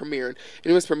that was premiering. And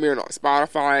it was premiering on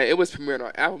Spotify. It was premiering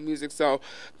on Apple Music. So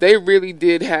they really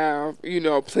did have,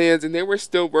 plans, and they were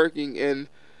still working. And,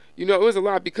 it was a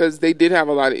lot, because they did have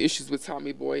a lot of issues with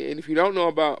Tommy Boy. And if you don't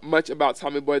know much about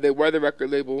Tommy Boy, they were the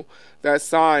record label that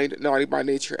signed Naughty by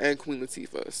Nature and Queen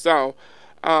Latifah. So,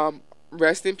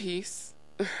 rest in peace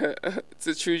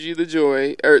to True G the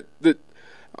Joy,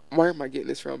 where am I getting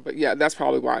this from? But yeah, that's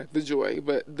probably why, the Joy,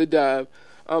 but the Dub,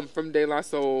 from De La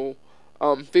Soul.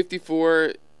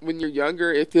 54, when you're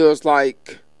younger, it feels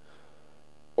like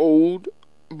old,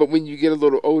 but when you get a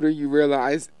little older, you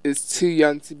realize it's too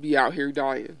young to be out here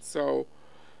dying. So,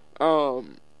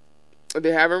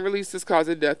 they haven't released his cause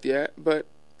of death yet, but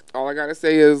all I gotta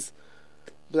say is,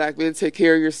 black men, take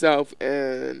care of yourself,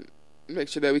 and make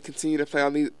sure that we continue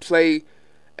to play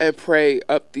and pray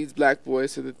up these black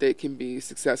boys so that they can be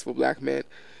successful black men.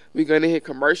 We're going to hit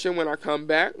commercial. When I come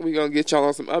back, we're going to get y'all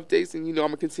on some updates, and I'm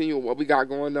going to continue with what we got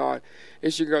going on.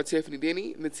 It's your girl Tiffany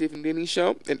Deni, the Tiffany Deni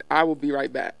Show, and I will be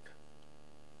right back.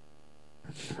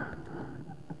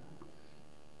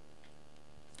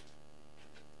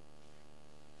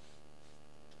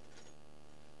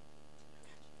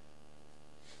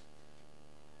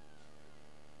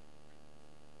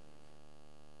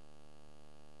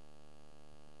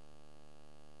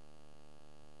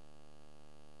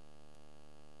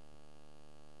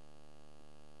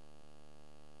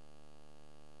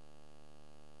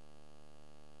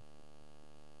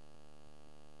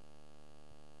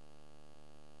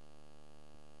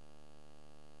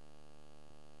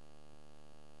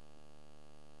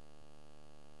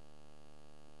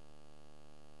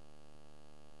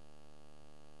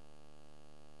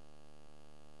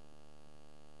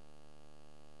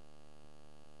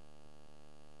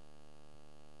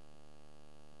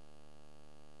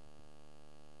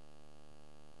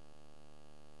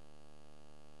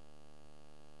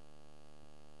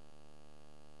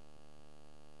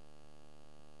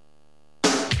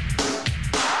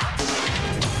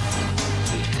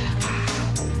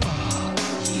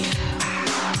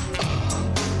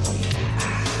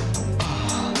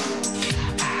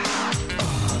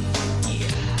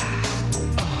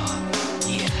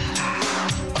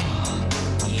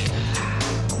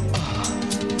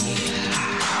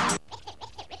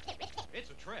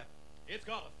 It's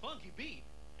got a funky beat,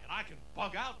 and I can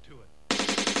bug out to it.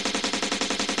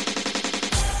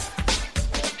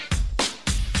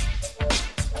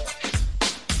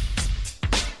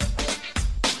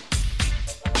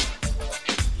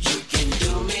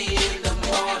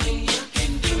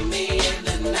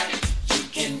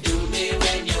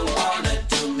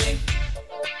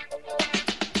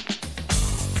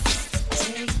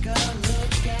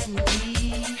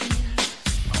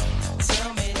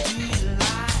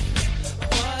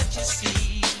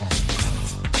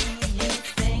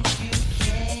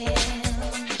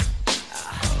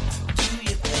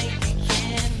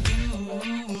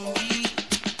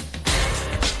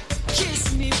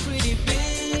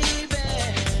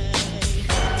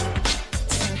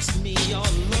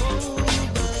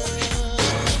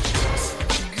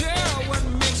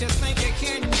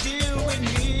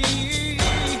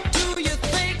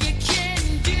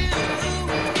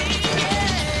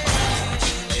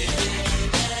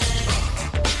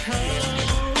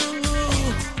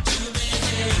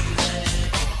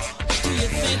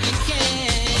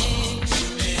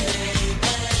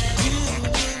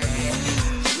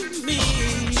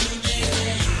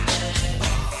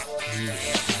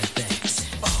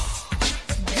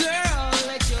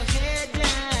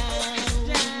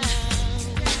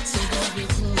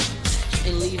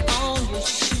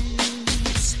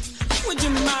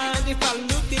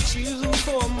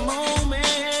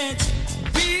 moment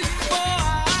before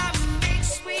I make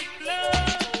sweet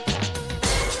love.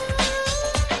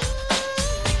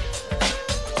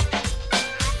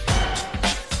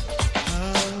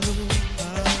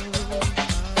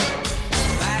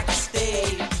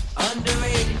 Backstage,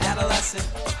 underage adolescent,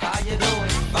 how you doing?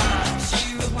 Fine.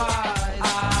 She replies,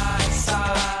 I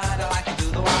sighed, I can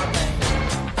do the wild thing.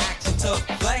 Action took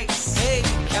place. Hey,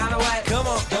 kinda wet. Come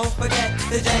on, don't forget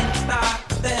the J, stop,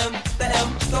 the M,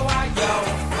 the Y, yo.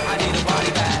 I need a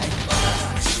body bag.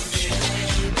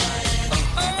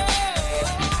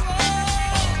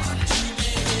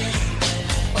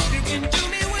 You can do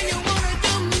me when you wanna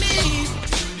do me.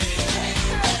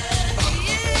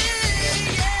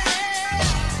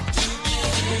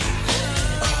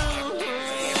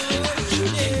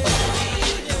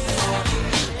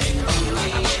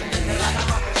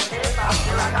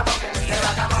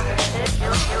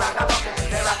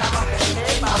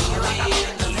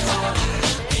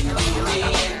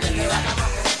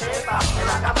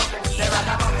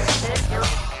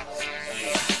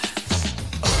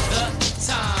 The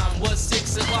time was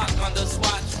 6 o'clock on the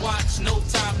swatch watch. No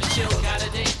time to chill, got a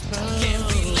date. Can't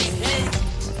be late. Hey,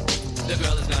 the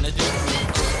girl is gonna do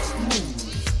move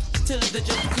to the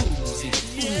jacuzzi.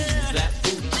 Move that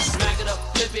booty, smack it up,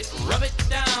 flip it, rub it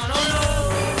down. Oh no!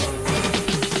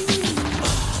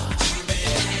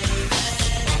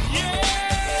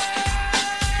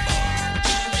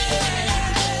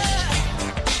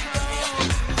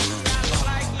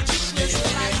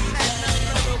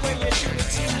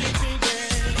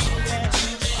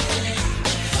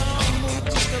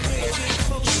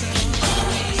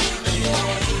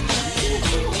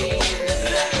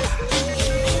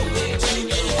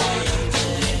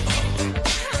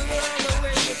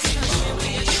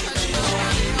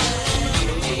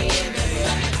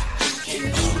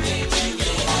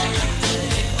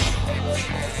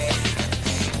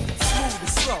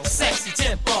 Sexy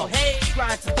tempo, hey,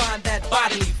 trying to find that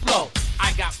bodily flow.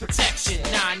 I got protection,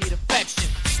 now I need affection.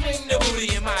 Swing the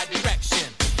booty in my direction.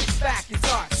 Back is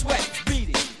hard, sweat is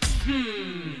beating.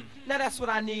 Now that's what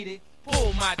I needed.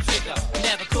 Pull my trigger,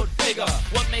 never could figure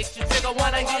what makes you trigger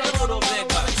wanna get a little bigger.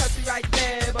 Touch me right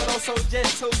there, but also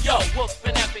gentle. Yo, woof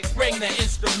and epic, bring the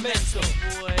instrumental.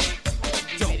 Boy,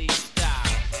 DVD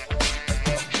style,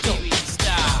 DVD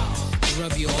style.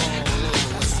 Rub your all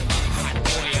over with some hot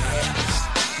oil.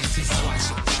 And just watch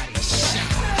your body shine.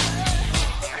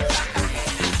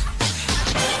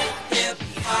 Hip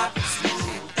hop,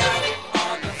 smooth out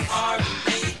on the R&B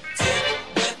tip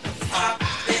with the pop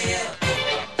feel.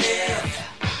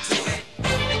 To it.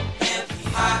 Hip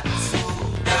hop,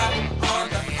 smooth out on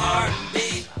the R&B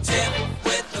tip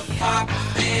with the pop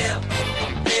feel.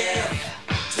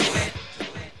 To it.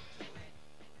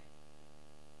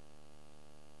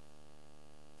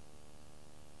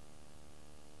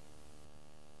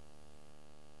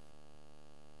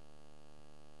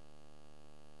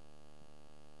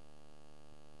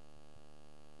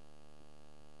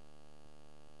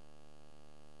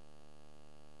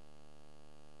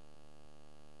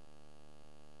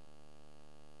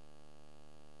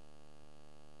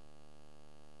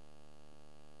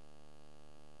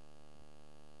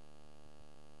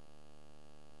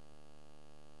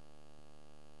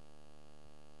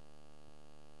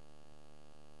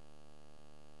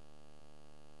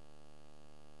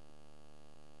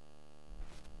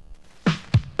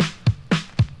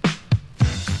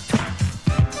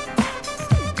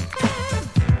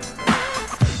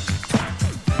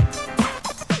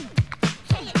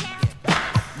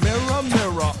 Mirror,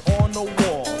 mirror on the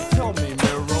wall, tell me,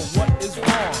 mirror, what is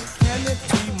wrong? Can it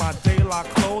be my daylight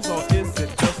clothes or is it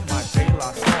just my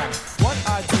daylight song? What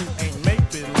I do ain't make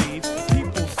believe.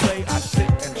 People say I sit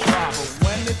and try, but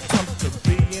when it comes to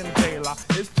being daylight,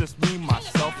 it's just me,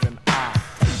 myself, and I.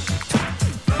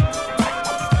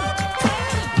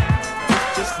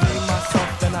 It's just me,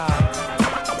 myself, and I.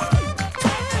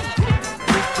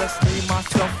 It's just me,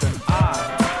 myself, and I.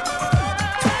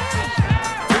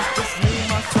 Just me,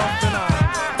 myself, and I.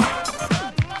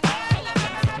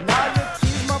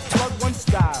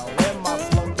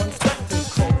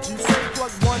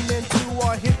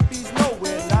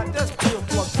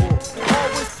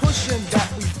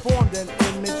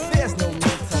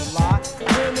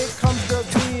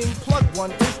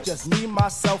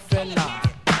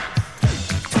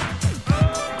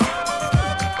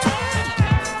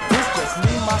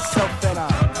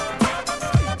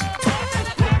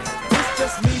 It's just me, myself, and I. It's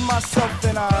just me, myself,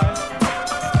 and I.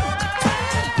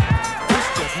 It's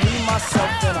just me,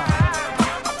 myself, and I.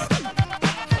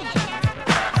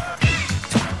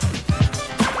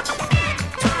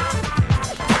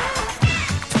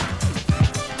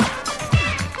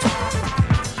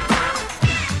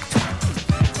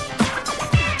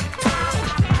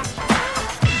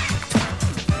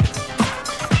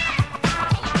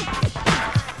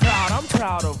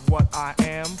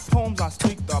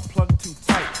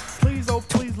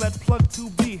 that plug to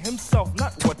be himself,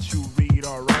 not what you read,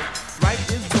 alright? Right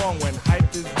is wrong when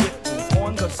hype is written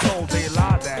on the soul, they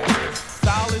lie that is.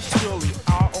 Style is surely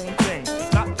our own thing,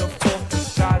 not the false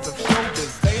disguise of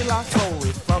showbiz. They lie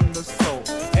solely from the soul,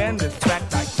 and this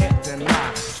fact I can't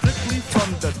deny. Strictly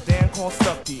from the Dan called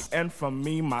Stucky, and from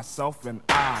me, myself, and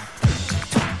I.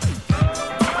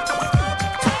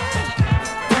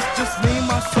 It's just me,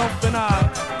 myself, and I.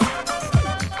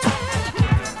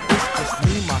 It's just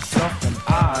me, myself, and I.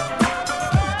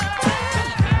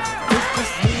 It's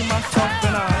just me, myself,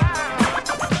 and I.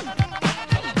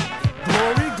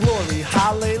 Glory, glory,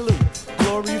 hallelujah.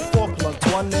 Glory for plug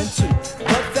 1 and 2.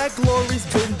 But that glory's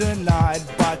been denied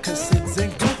by cassids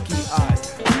and gookie eyes.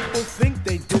 People think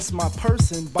they diss my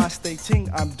person by stating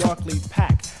I'm darkly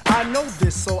packed. I know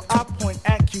this, so I point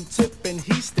at Q-tip and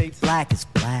he states black is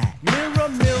black. Mirror,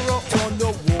 mirror on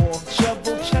the wall,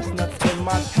 shovel chestnuts in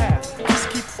my path. Just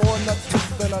keep all nuts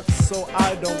with the nuts so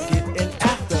I don't get an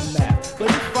aftermath. But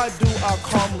if I do, I'll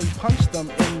calmly punch them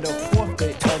in the 4th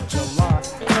day of July.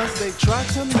 Cause they try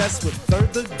to mess with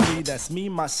 3rd degree, that's me,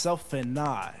 myself, and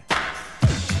I.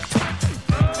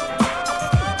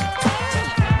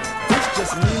 It's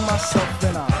just me, myself,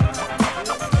 and I.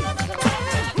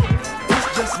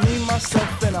 Me,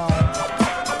 myself, and I.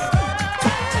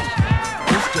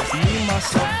 It's just me,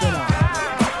 myself, and I.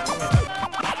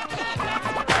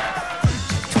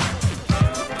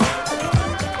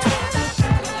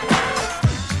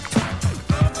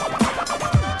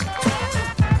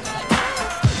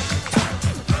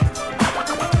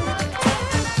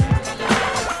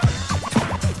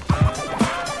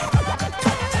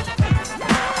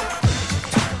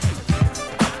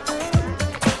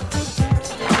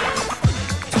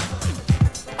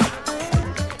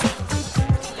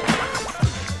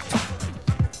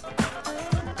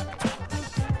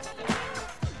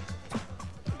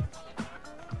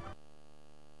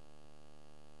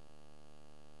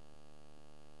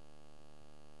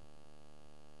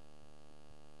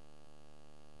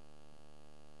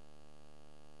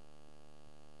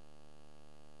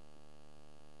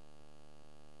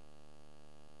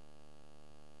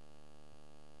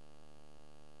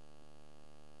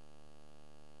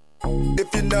 If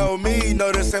you know me,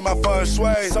 know this ain't my first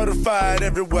way. Certified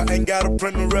everywhere, ain't got a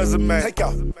print a resume. Take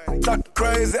off, talk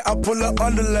crazy, I pull up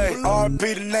underlay.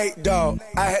 RP to Nate, dog,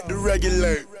 I had to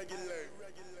regulate.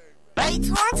 Wait,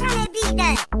 turn that beat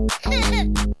down.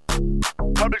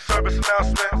 Public service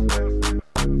announcement.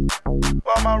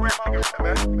 Why my rich niggas,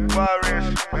 man? Why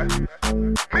rich, man?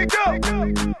 Me go!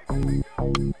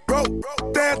 Bro,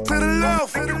 stand to the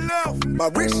left. My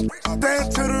wrist,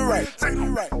 stand to the right.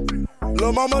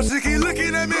 Lil' mama, she keep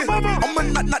looking at me. I'ma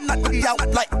knock you out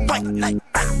like fight night.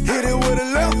 Hit it with a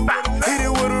left, hit it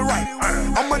with a right.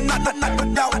 I'ma knock you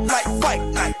out like fight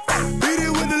night. Hit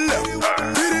it with the left,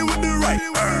 hit it with the right.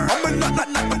 I'ma knock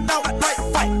you out like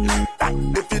fight night.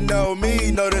 If you know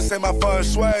me, know this ain't my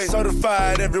first way.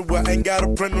 Certified everywhere, ain't got a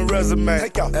print a resume.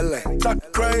 Take out LA, talk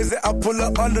crazy, I pull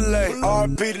up underlay.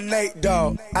 RP to Nate,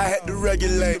 dog, I had to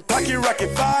regulate. Pocket rocket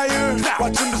fire,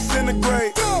 watch him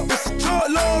disintegrate. It's a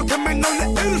short long, coming on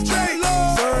the illustrate.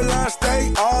 Sirloin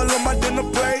steak, all on my dinner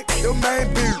plate. Your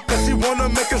main beat, cause she wanna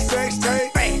make a sex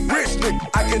tape. Rich nigga,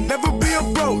 I can never be a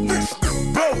broke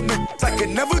nigga. Broke nigga, I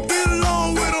can never get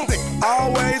along with them.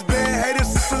 Always been hated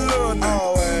since a little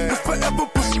nigga. It's forever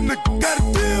push a nigga, gotta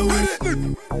deal with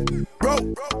it. Bro,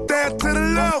 stand to the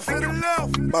left.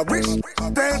 My wrist,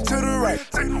 stand to the right.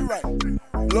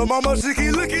 Lil' mama, she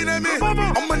keep looking at me.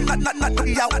 I'ma knock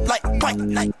you out like fight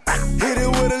night. Hit it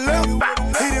with a left,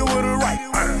 hit it with a right.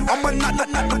 I'ma knock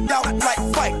you out like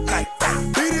fight night.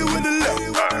 Hit it with the left,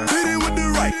 hit it with the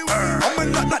right. I'ma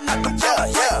knock you out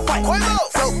like fight night.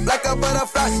 Float like a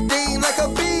butterfly, sting like a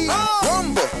bee.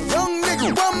 Rumble, young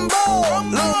nigga, rumble.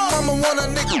 Lil' mama want a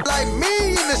nigga like me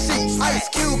in the sheets. Ice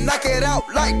Cube, knock it out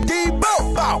like Debo.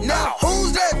 Now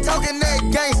who's that talking that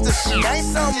gangsta shit? Ain't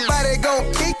somebody gon'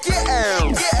 kick you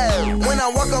out. When I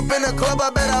walk up in the club, I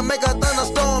better make a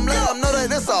thunderstorm. Let them know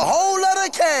that it's a whole lot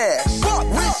of cash. Fuck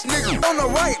rich nigga on the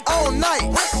right all night.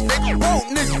 Rich nigga, broke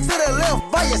nigga to the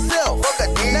left by yourself.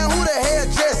 Now who the hell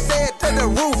just said that the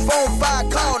roof on fire?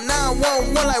 Call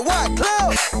 911 like what?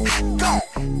 Club? Go.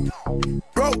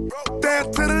 Bro,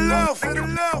 stand to the left.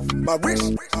 My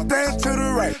wrist, stand to the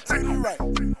right.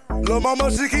 Lil'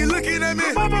 mama, she keep looking at me.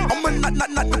 I'ma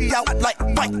knock you out like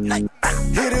fight night.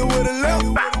 Hit it with a left,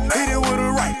 hit it with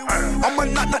a right. I'ma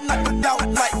knock you out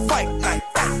like fight night.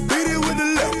 Hit it with the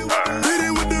left, hit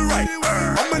it with the right.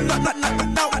 I'ma knock you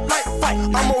out like fight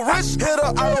night. I'm a rich hitter,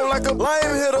 I don't like a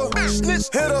lame hitter. Snitch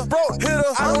hitter, broke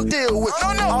hitter, I don't deal with you.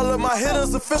 All of my my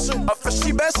hitters official.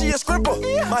 She bad, she a scribble.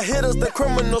 My hitters, the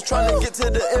criminals trying to get to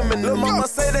the imminent. Lil' mama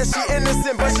say that she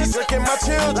innocent, but she tricking my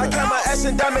children. Like how my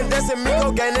action diamond dancing,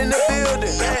 Miko gang in the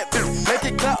building. Bad bitch, make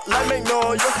it clap like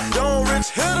Magnolia. Young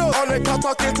rich hitter on the couch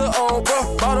talking to old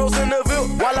bro. Bottles in the view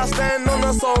while I stand on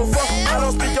the sofa. I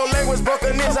don't speak your language,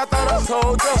 Buccaneers, I thought I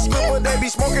told you. Scribble, they be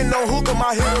smoking no hookah,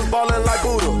 my hitters ballin' like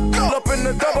Buddha. Pull up in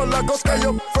the double, like go scare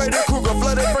your Freddy Krueger,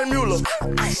 flooded Frank Mueller.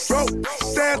 Bro,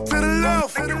 stand to the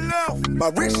left. My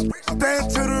wrist,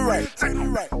 stand to the right.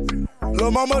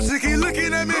 Lil' mama, she keep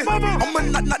looking at me. I'ma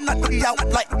knock you out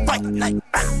like fight night.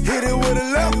 Hit it with a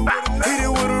left, hit it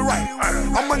with a right.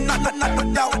 I'ma knock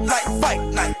you out like fight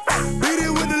night. Hit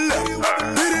it with the left,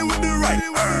 hit it with the right.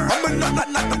 I'ma knock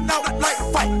you out like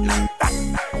fight night.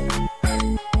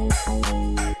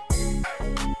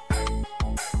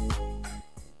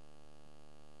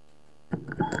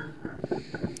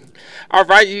 All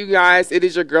right, you guys, it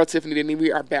is your girl, Tiffany Deni.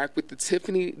 We are back with the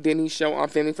Tiffany Deni Show on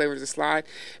Family Flavors of Slide.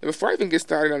 And before I even get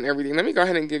started on everything, let me go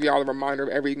ahead and give y'all a reminder of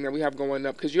everything that we have going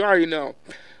up. Because you already know,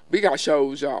 we got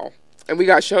shows, y'all. And we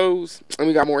got shows, and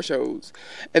we got more shows.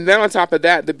 And then on top of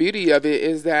that, the beauty of it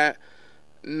is that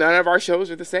none of our shows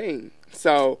are the same.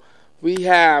 So we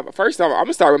have, first off, I'm going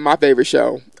to start with my favorite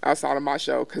show outside of my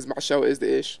show, because my show is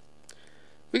the ish.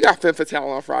 We got Femme Fatale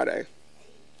on Friday.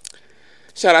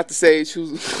 Shout out to Sage,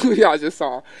 who y'all just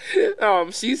saw.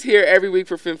 She's here every week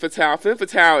for Femme Fatale. Femme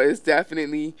Fatale is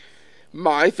definitely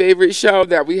my favorite show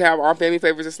that we have on Family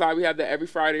Flavors of Slide. We have that every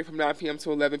Friday from 9 p.m.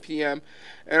 to 11 p.m.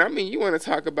 And I mean, you want to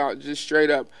talk about just straight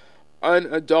up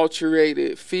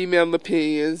unadulterated female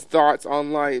opinions, thoughts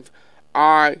on life.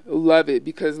 I love it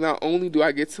because not only do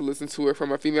I get to listen to it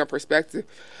from a female perspective,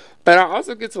 but I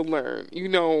also get to learn. You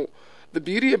know, the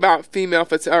beauty about Femme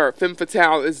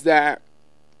Fatale is that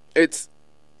it's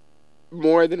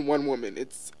more than one woman.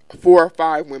 It's 4 or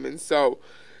 5 women. So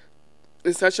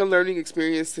it's such a learning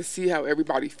experience to see how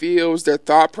everybody feels, their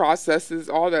thought processes,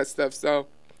 all that stuff. So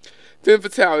Femme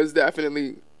Fatale is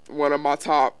definitely one of my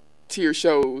top tier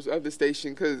shows of the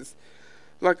station because,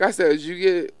 like I said,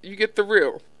 you get the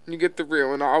real. You get the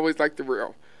real, and I always like the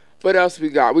real. What else we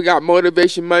got? We got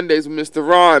Motivation Mondays with Mr.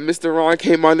 Ron. Mr. Ron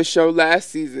came on the show last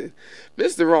season.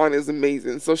 Mr. Ron is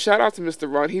amazing. So shout out to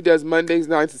Mr. Ron. He does Mondays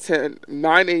 9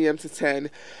 a.m. to 10.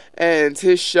 And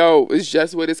his show is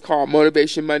just what it's called,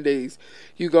 Motivation Mondays.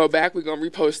 You go back, we're going to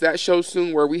repost that show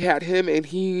soon where we had him and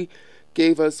he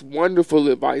gave us wonderful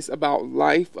advice about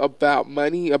life, about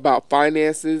money, about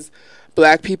finances,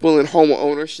 Black people in home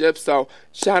ownership. So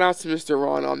shout out to Mr.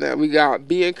 Ron on that. We got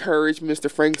Be Encouraged,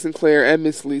 Mr. Frank Sinclair, and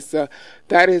Miss Lisa.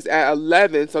 That is at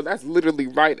 11. So that's literally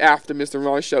right after Mr.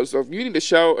 Ron's show. So if you need a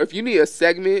show, if you need a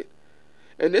segment,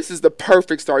 and this is the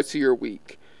perfect start to your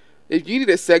week. If you need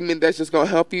a segment that's just going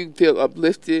to help you feel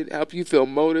uplifted, help you feel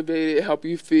motivated, help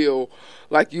you feel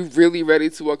like you're really ready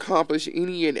to accomplish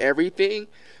any and everything,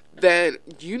 then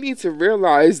you need to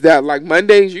realize that, like,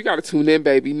 Mondays, you got to tune in,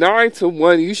 baby. 9 to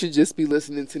 1, you should just be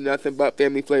listening to nothing but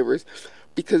Family Flavors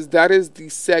because that is the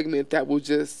segment that will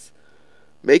just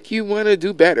make you want to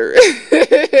do better.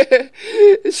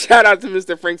 Shout out to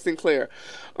Mr. Frank Sinclair.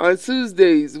 On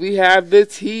Tuesdays, we have The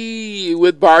Tea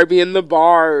with Barbie and the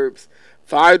Barbs.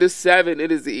 5 to 7.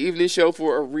 It is the evening show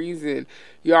for a reason.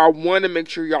 Y'all want to make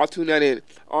sure y'all tune that in.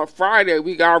 On Friday,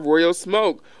 we got Royal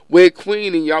Smoke with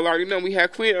Queen. And y'all already know we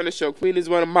had Queen on the show. Queen is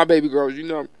one of my baby girls. You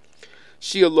know,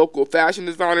 she a local fashion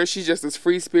designer. She's just as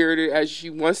free-spirited as she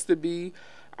wants to be.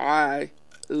 I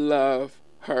love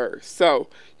her. So,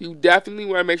 you definitely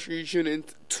want to make sure you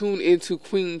tune into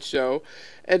Queen's show.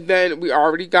 And then we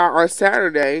already got on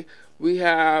Saturday, we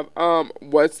have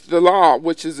What's the Law,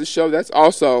 which is a show that's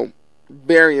also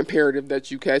very imperative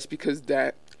that you catch because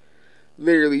that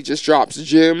literally just drops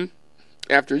gym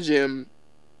after gym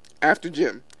after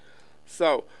gym.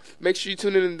 So make sure you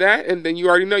tune in to that, and then you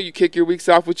already know you kick your weeks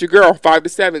off with your girl, 5 to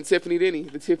 7, Tiffany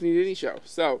Deni, the Tiffany Deni Show.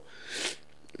 So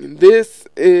this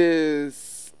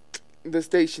is the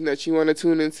station that you want to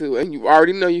tune into, and you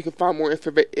already know you can find more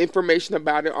information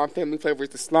about it on Family Flavors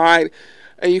The Slide,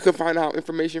 and you can find out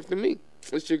information from me.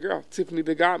 It's your girl, Tiffany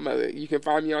the Godmother. You can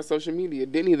find me on social media,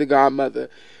 Deni the Godmother.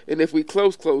 And if we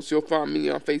close, you'll find me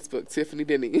on Facebook, Tiffany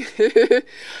Deni.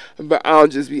 But I'll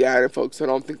just be adding folks, so I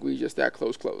don't think we just that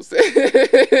close.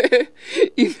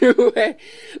 Either way,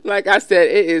 like I said,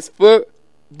 it is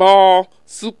football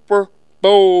Super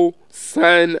Bowl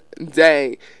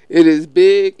Sunday. It is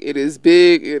big. It is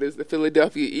the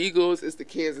Philadelphia Eagles. It's the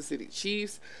Kansas City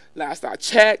Chiefs. Last I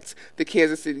checked, the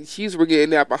Kansas City Chiefs were getting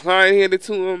that behind handed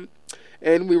to them.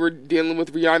 And we were dealing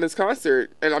with Rihanna's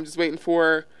concert. And I'm just waiting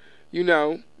for,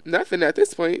 nothing at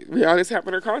this point. Rihanna's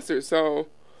having her concert. So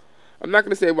I'm not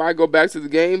going to say why go back to the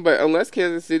game, but unless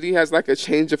Kansas City has like a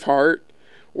change of heart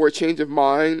or a change of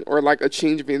mind or like a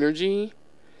change of energy,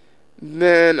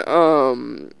 then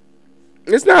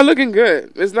it's not looking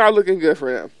good. It's not looking good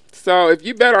for them. So if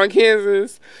you bet on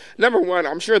Kansas, number one,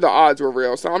 I'm sure the odds were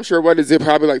real. So I'm sure, what is it,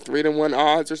 probably like 3-1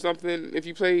 odds or something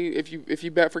if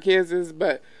you bet for Kansas,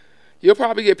 but you'll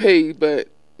probably get paid, but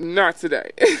not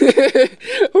today.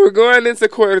 We're going into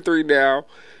quarter 3 now.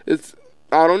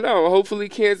 I don't know. Hopefully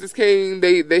Kansas came.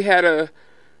 They had a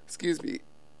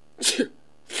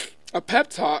pep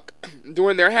talk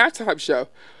during their halftime show.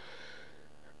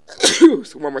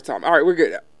 So one more time. All right, we're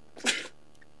good now.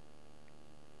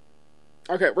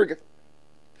 Okay, we're good.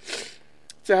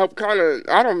 To help kind of,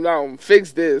 I don't know,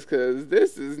 fix this, because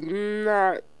this is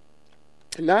not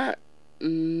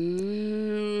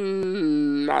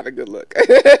a good look.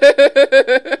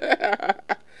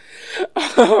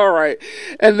 All right.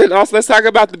 And then also, let's talk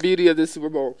about the beauty of this Super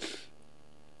Bowl.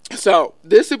 So,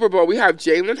 this Super Bowl, we have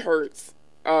Jalen Hurts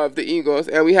of the Eagles,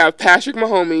 and we have Patrick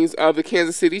Mahomes of the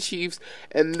Kansas City Chiefs,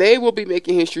 and they will be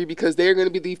making history because they are going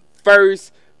to be the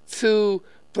first 2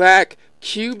 black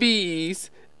QBs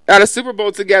at a Super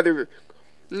Bowl together.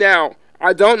 Now,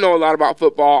 I don't know a lot about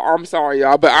football. I'm sorry,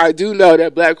 y'all, but I do know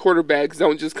that black quarterbacks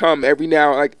don't just come every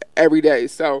day.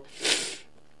 So,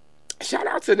 shout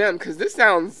out to them, because this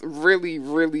sounds really,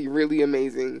 really, really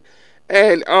amazing.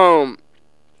 And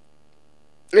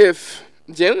if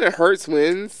Jalen Hurts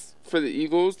wins for the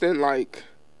Eagles, then like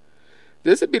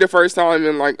this would be the first time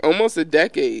in like almost a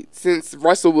decade since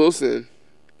Russell Wilson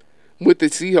with the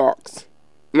Seahawks,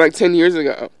 like 10 years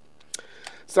ago.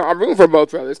 So I'm rooting for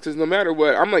both brothers, because no matter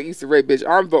what, I'm like Issa Rae, bitch.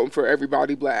 I'm voting for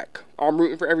everybody black. I'm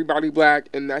rooting for everybody black,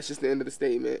 and that's just the end of the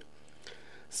statement.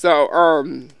 So,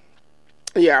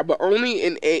 yeah, but only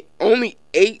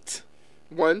 8,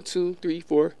 1, 2, 3,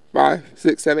 4, 5,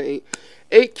 6, 7, 8.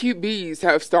 8 QBs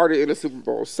have started in a Super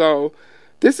Bowl. So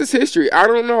this is history. I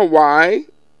don't know why.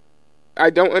 I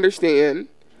don't understand.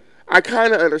 I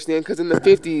kind of understand, because in the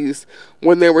 50s,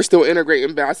 when they were still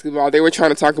integrating basketball, they were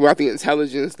trying to talk about the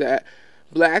intelligence that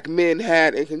black men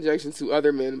had in conjunction to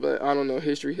other men, but I don't know.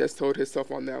 History has told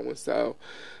itself on that one, so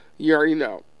you already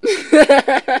know.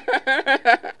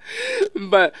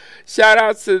 But shout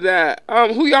out to that.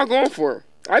 Who y'all going for?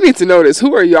 I need to know this.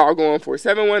 Who are y'all going for?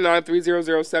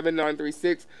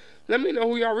 719-300-7936. Let me know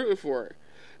who y'all rooting for.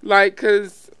 Like,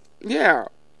 cause yeah,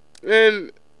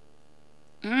 and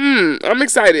I'm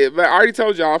excited. But I already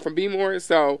told y'all from Be More,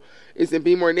 so it's in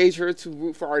Be More nature to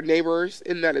root for our neighbors,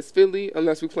 and that is Philly,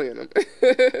 unless we playing them.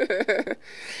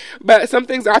 But some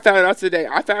things I found out today.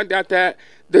 I found out that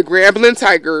the Grambling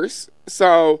Tigers,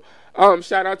 so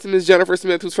shout out to Miss Jennifer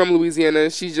Smith, who's from Louisiana.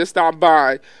 She just stopped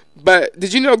by. But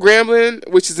did you know Grambling,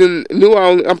 which is in New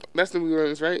Orleans, that's New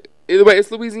Orleans, right? Either way,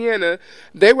 it's Louisiana.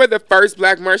 They were the first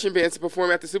black marching band to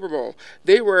perform at the Super Bowl.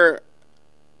 They were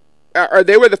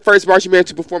the first marching band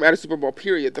to perform at a Super Bowl,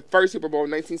 period. The first Super Bowl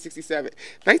in 1967.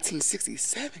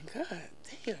 1967? God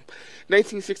damn.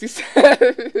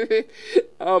 1967.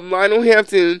 Lionel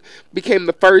Hampton became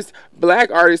the first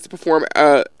black artist to perform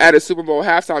at a Super Bowl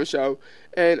halftime show.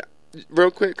 And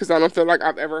real quick, because I don't feel like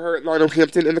I've ever heard Lionel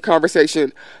Hampton in the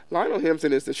conversation, Lionel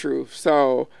Hampton is the truth.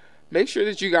 So make sure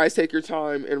that you guys take your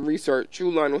time and research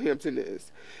who Lionel Hampton is.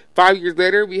 5 years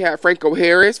later, we have Franco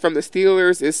Harris from the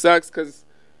Steelers. It sucks because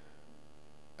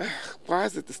why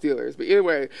is it the Steelers? But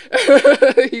anyway,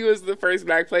 he was the first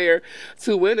black player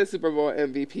to win a Super Bowl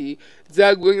MVP.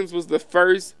 Doug Williams was the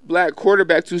first black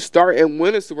quarterback to start and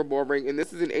win a Super Bowl ring, and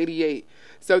this is in '88.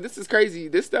 So this is crazy.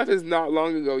 This stuff is not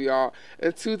long ago, y'all.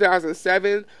 In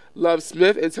 2007, Love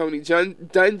Smith and Tony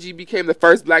Dungy became the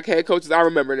first black head coaches. I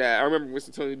remember that. I remember when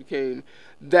Tony became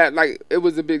that. Like, it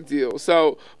was a big deal.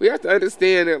 So we have to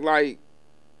understand that, like,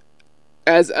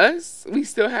 as us, we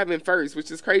still haven't first, which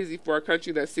is crazy for a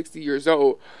country that's 60 years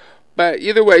old. But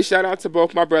either way, shout out to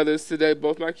both my brothers today,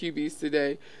 both my QBs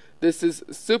today. This is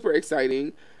super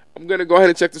exciting. I'm going to go ahead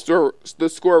and check the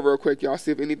score real quick, y'all,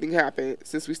 see if anything happened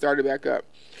since we started back up.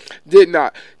 Did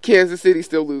not. Kansas City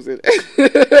still losing.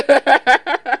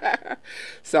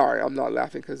 Sorry, I'm not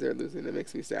laughing because they're losing. It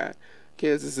makes me sad.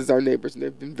 Kansas is our neighbors, and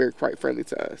they've been very quite friendly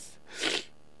to us.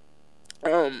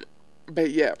 But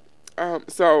yeah.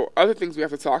 So, other things we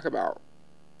have to talk about.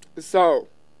 So,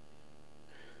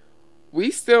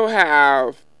 we still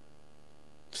have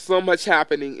so much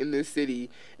happening in this city,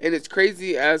 and it's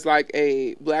crazy as like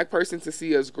a black person to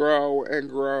see us grow and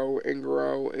grow and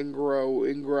grow and grow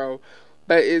and grow.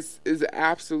 But it's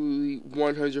absolutely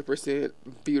 100%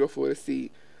 beautiful to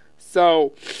see.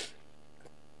 So,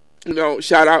 you know,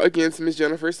 shout out again to Miss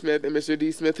Jennifer Smith and Mr.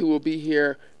 D. Smith, who will be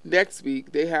here next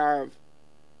week. They have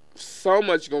so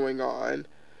much going on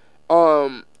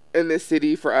in this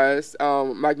city for us.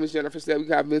 Like Ms. Jennifer said, we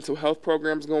have mental health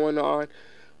programs going on.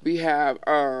 We have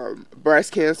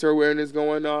breast cancer awareness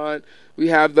going on. We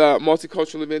have the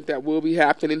multicultural event that will be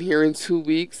happening here in 2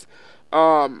 weeks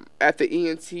at the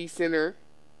ENT Center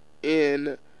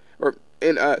in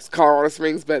Colorado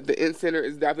Springs, but the Ent Center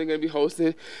is definitely going to be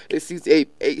hosting. It seats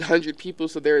 800 people,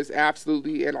 so there is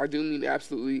absolutely, and I do mean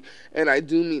absolutely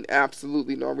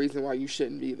no reason why you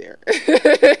shouldn't be there.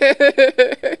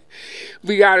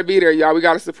 We got to be there, y'all. We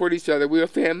got to support each other. We're a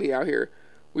family out here.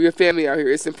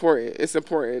 It's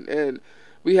important. And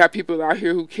we have people out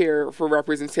here who care for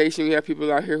representation. We have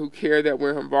people out here who care that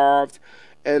we're involved.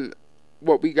 And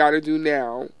what we got to do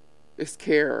now is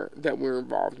care that we're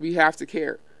involved. We have to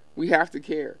care.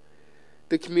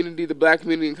 The community, the black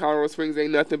community in Colorado Springs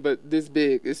ain't nothing but this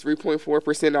big. It's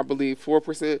 3.4%, I believe,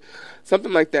 4%,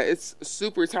 something like that. It's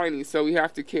super tiny, so we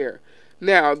have to care.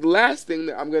 Now, the last thing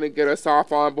that I'm going to get us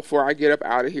off on before I get up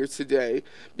out of here today,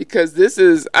 because this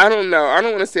is, I don't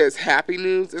want to say it's happy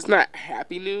news. It's not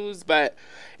happy news, but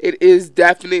it is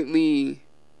definitely,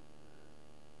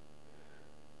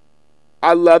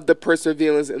 I love the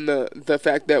perseverance and the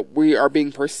fact that we are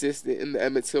being persistent in the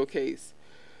Emmett Till case.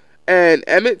 And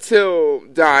Emmett Till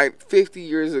died 50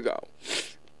 years ago.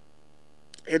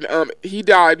 And he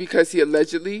died because he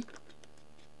allegedly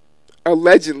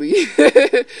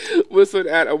whistled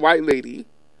at a white lady.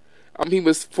 He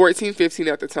was 14, 15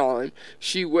 at the time.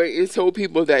 She went and told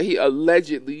people that he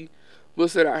allegedly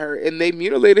whistled at her. And they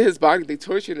mutilated his body. They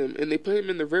tortured him. And they put him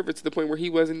in the river to the point where he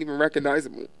wasn't even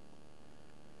recognizable.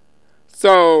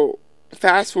 So,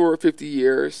 fast forward 50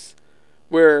 years,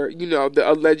 where, the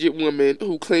alleged woman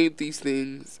who claimed these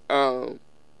things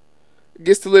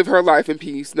gets to live her life in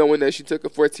peace, knowing that she took a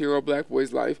 14-year-old black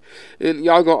boy's life. And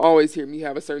y'all gonna always hear me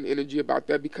have a certain energy about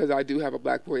that because I do have a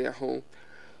black boy at home.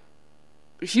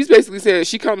 She's basically saying,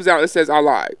 she comes out and says, I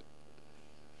lied.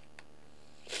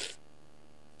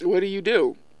 What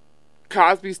do?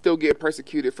 Cosby still get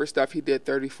persecuted for stuff he did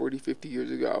 30, 40, 50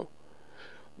 years ago.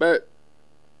 But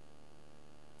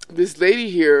this lady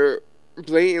here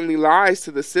blatantly lies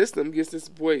to the system, gets this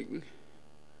boy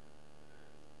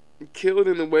killed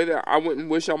in a way that I wouldn't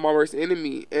wish on my worst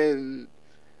enemy. And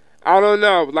I don't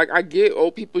know, I get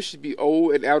old people should be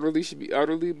old and elderly should be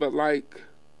elderly, but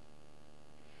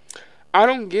I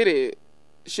don't get it.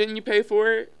 Shouldn't you pay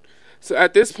for it? So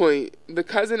at this point, the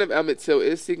cousin of Emmett Till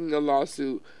is seeking a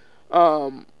lawsuit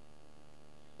for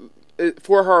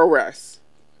her arrest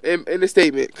in a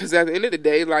statement, because at the end of the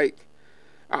day,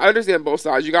 I understand both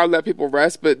sides. You gotta let people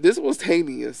rest, but this was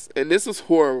heinous and this was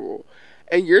horrible.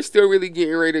 And you're still really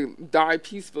getting ready to die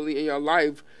peacefully in your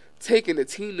life, taking a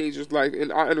teenager's life. And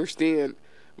I understand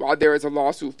why there is a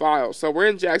lawsuit filed. So we're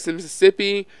in Jackson,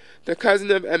 Mississippi. The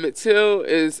cousin of Emmett Till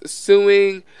is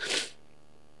suing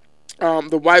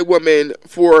the white woman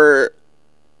for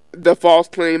the false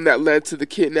claim that led to the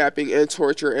kidnapping and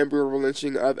torture and brutal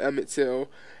lynching of Emmett Till.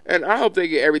 And I hope they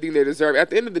get everything they deserve. At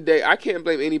the end of the day, I can't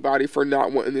blame anybody for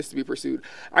not wanting this to be pursued.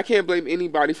 I can't blame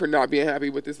anybody for not being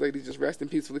happy with this lady just resting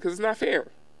peacefully, because it's not fair.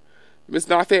 It's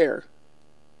not fair.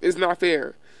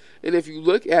 And if you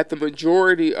look at the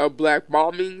majority of black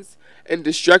bombings and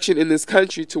destruction in this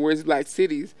country towards black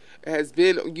cities, it has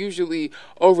been usually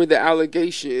over the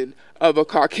allegation of a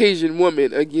Caucasian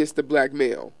woman against a black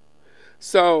male.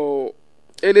 So,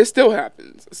 and it still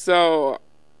happens. So,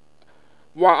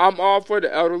 while I'm all for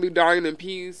the elderly dying in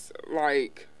peace,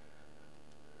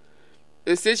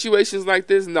 in situations like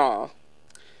this, nah.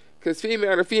 Because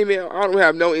female to female, I don't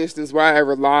have no instance where I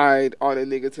ever lied on a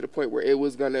nigga to the point where it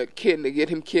was gonna get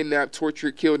him kidnapped,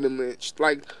 tortured, killed, and lynched.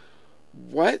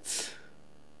 What?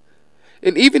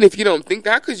 And even if you don't think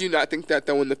that, could you not think that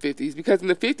though in the 50s? Because in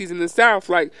the 50s in the South,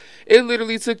 it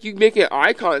literally took you making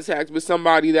eye contact with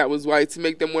somebody that was white to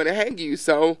make them want to hang you.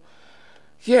 So,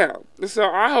 yeah. So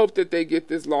I hope that they get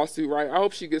this lawsuit right. I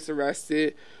hope she gets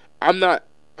arrested. I'm not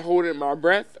holding my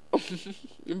breath,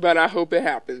 but I hope it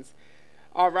happens.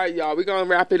 All right, y'all. We're going to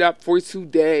wrap it up for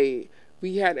today.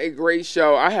 We had a great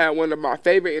show. I had one of my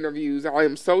favorite interviews. I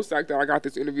am so psyched that I got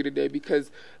this interview today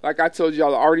because, like I told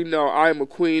y'all, I already know I am a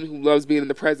queen who loves being in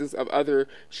the presence of other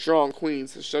strong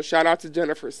queens. So shout out to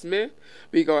Jennifer Smith.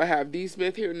 We're going to have D.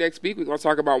 Smith here next week. We're going to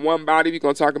talk about One Body. We're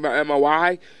going to talk about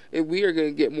MOI. And we are going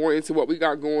to get more into what we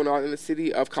got going on in the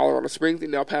city of Colorado Springs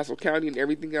and El Paso County and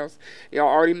everything else. Y'all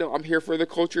already know I'm here for the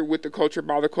culture, with the culture,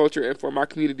 by the culture, and for my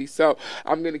community. So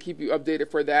I'm going to keep you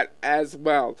updated for that as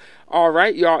well. All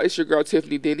right, y'all. It's your girl,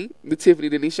 Tiffany Deni, the Tiffany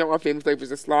Deni Show on Family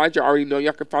Flavors and Slides. You already know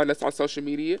y'all can find us on social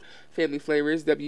media. Family Flavors,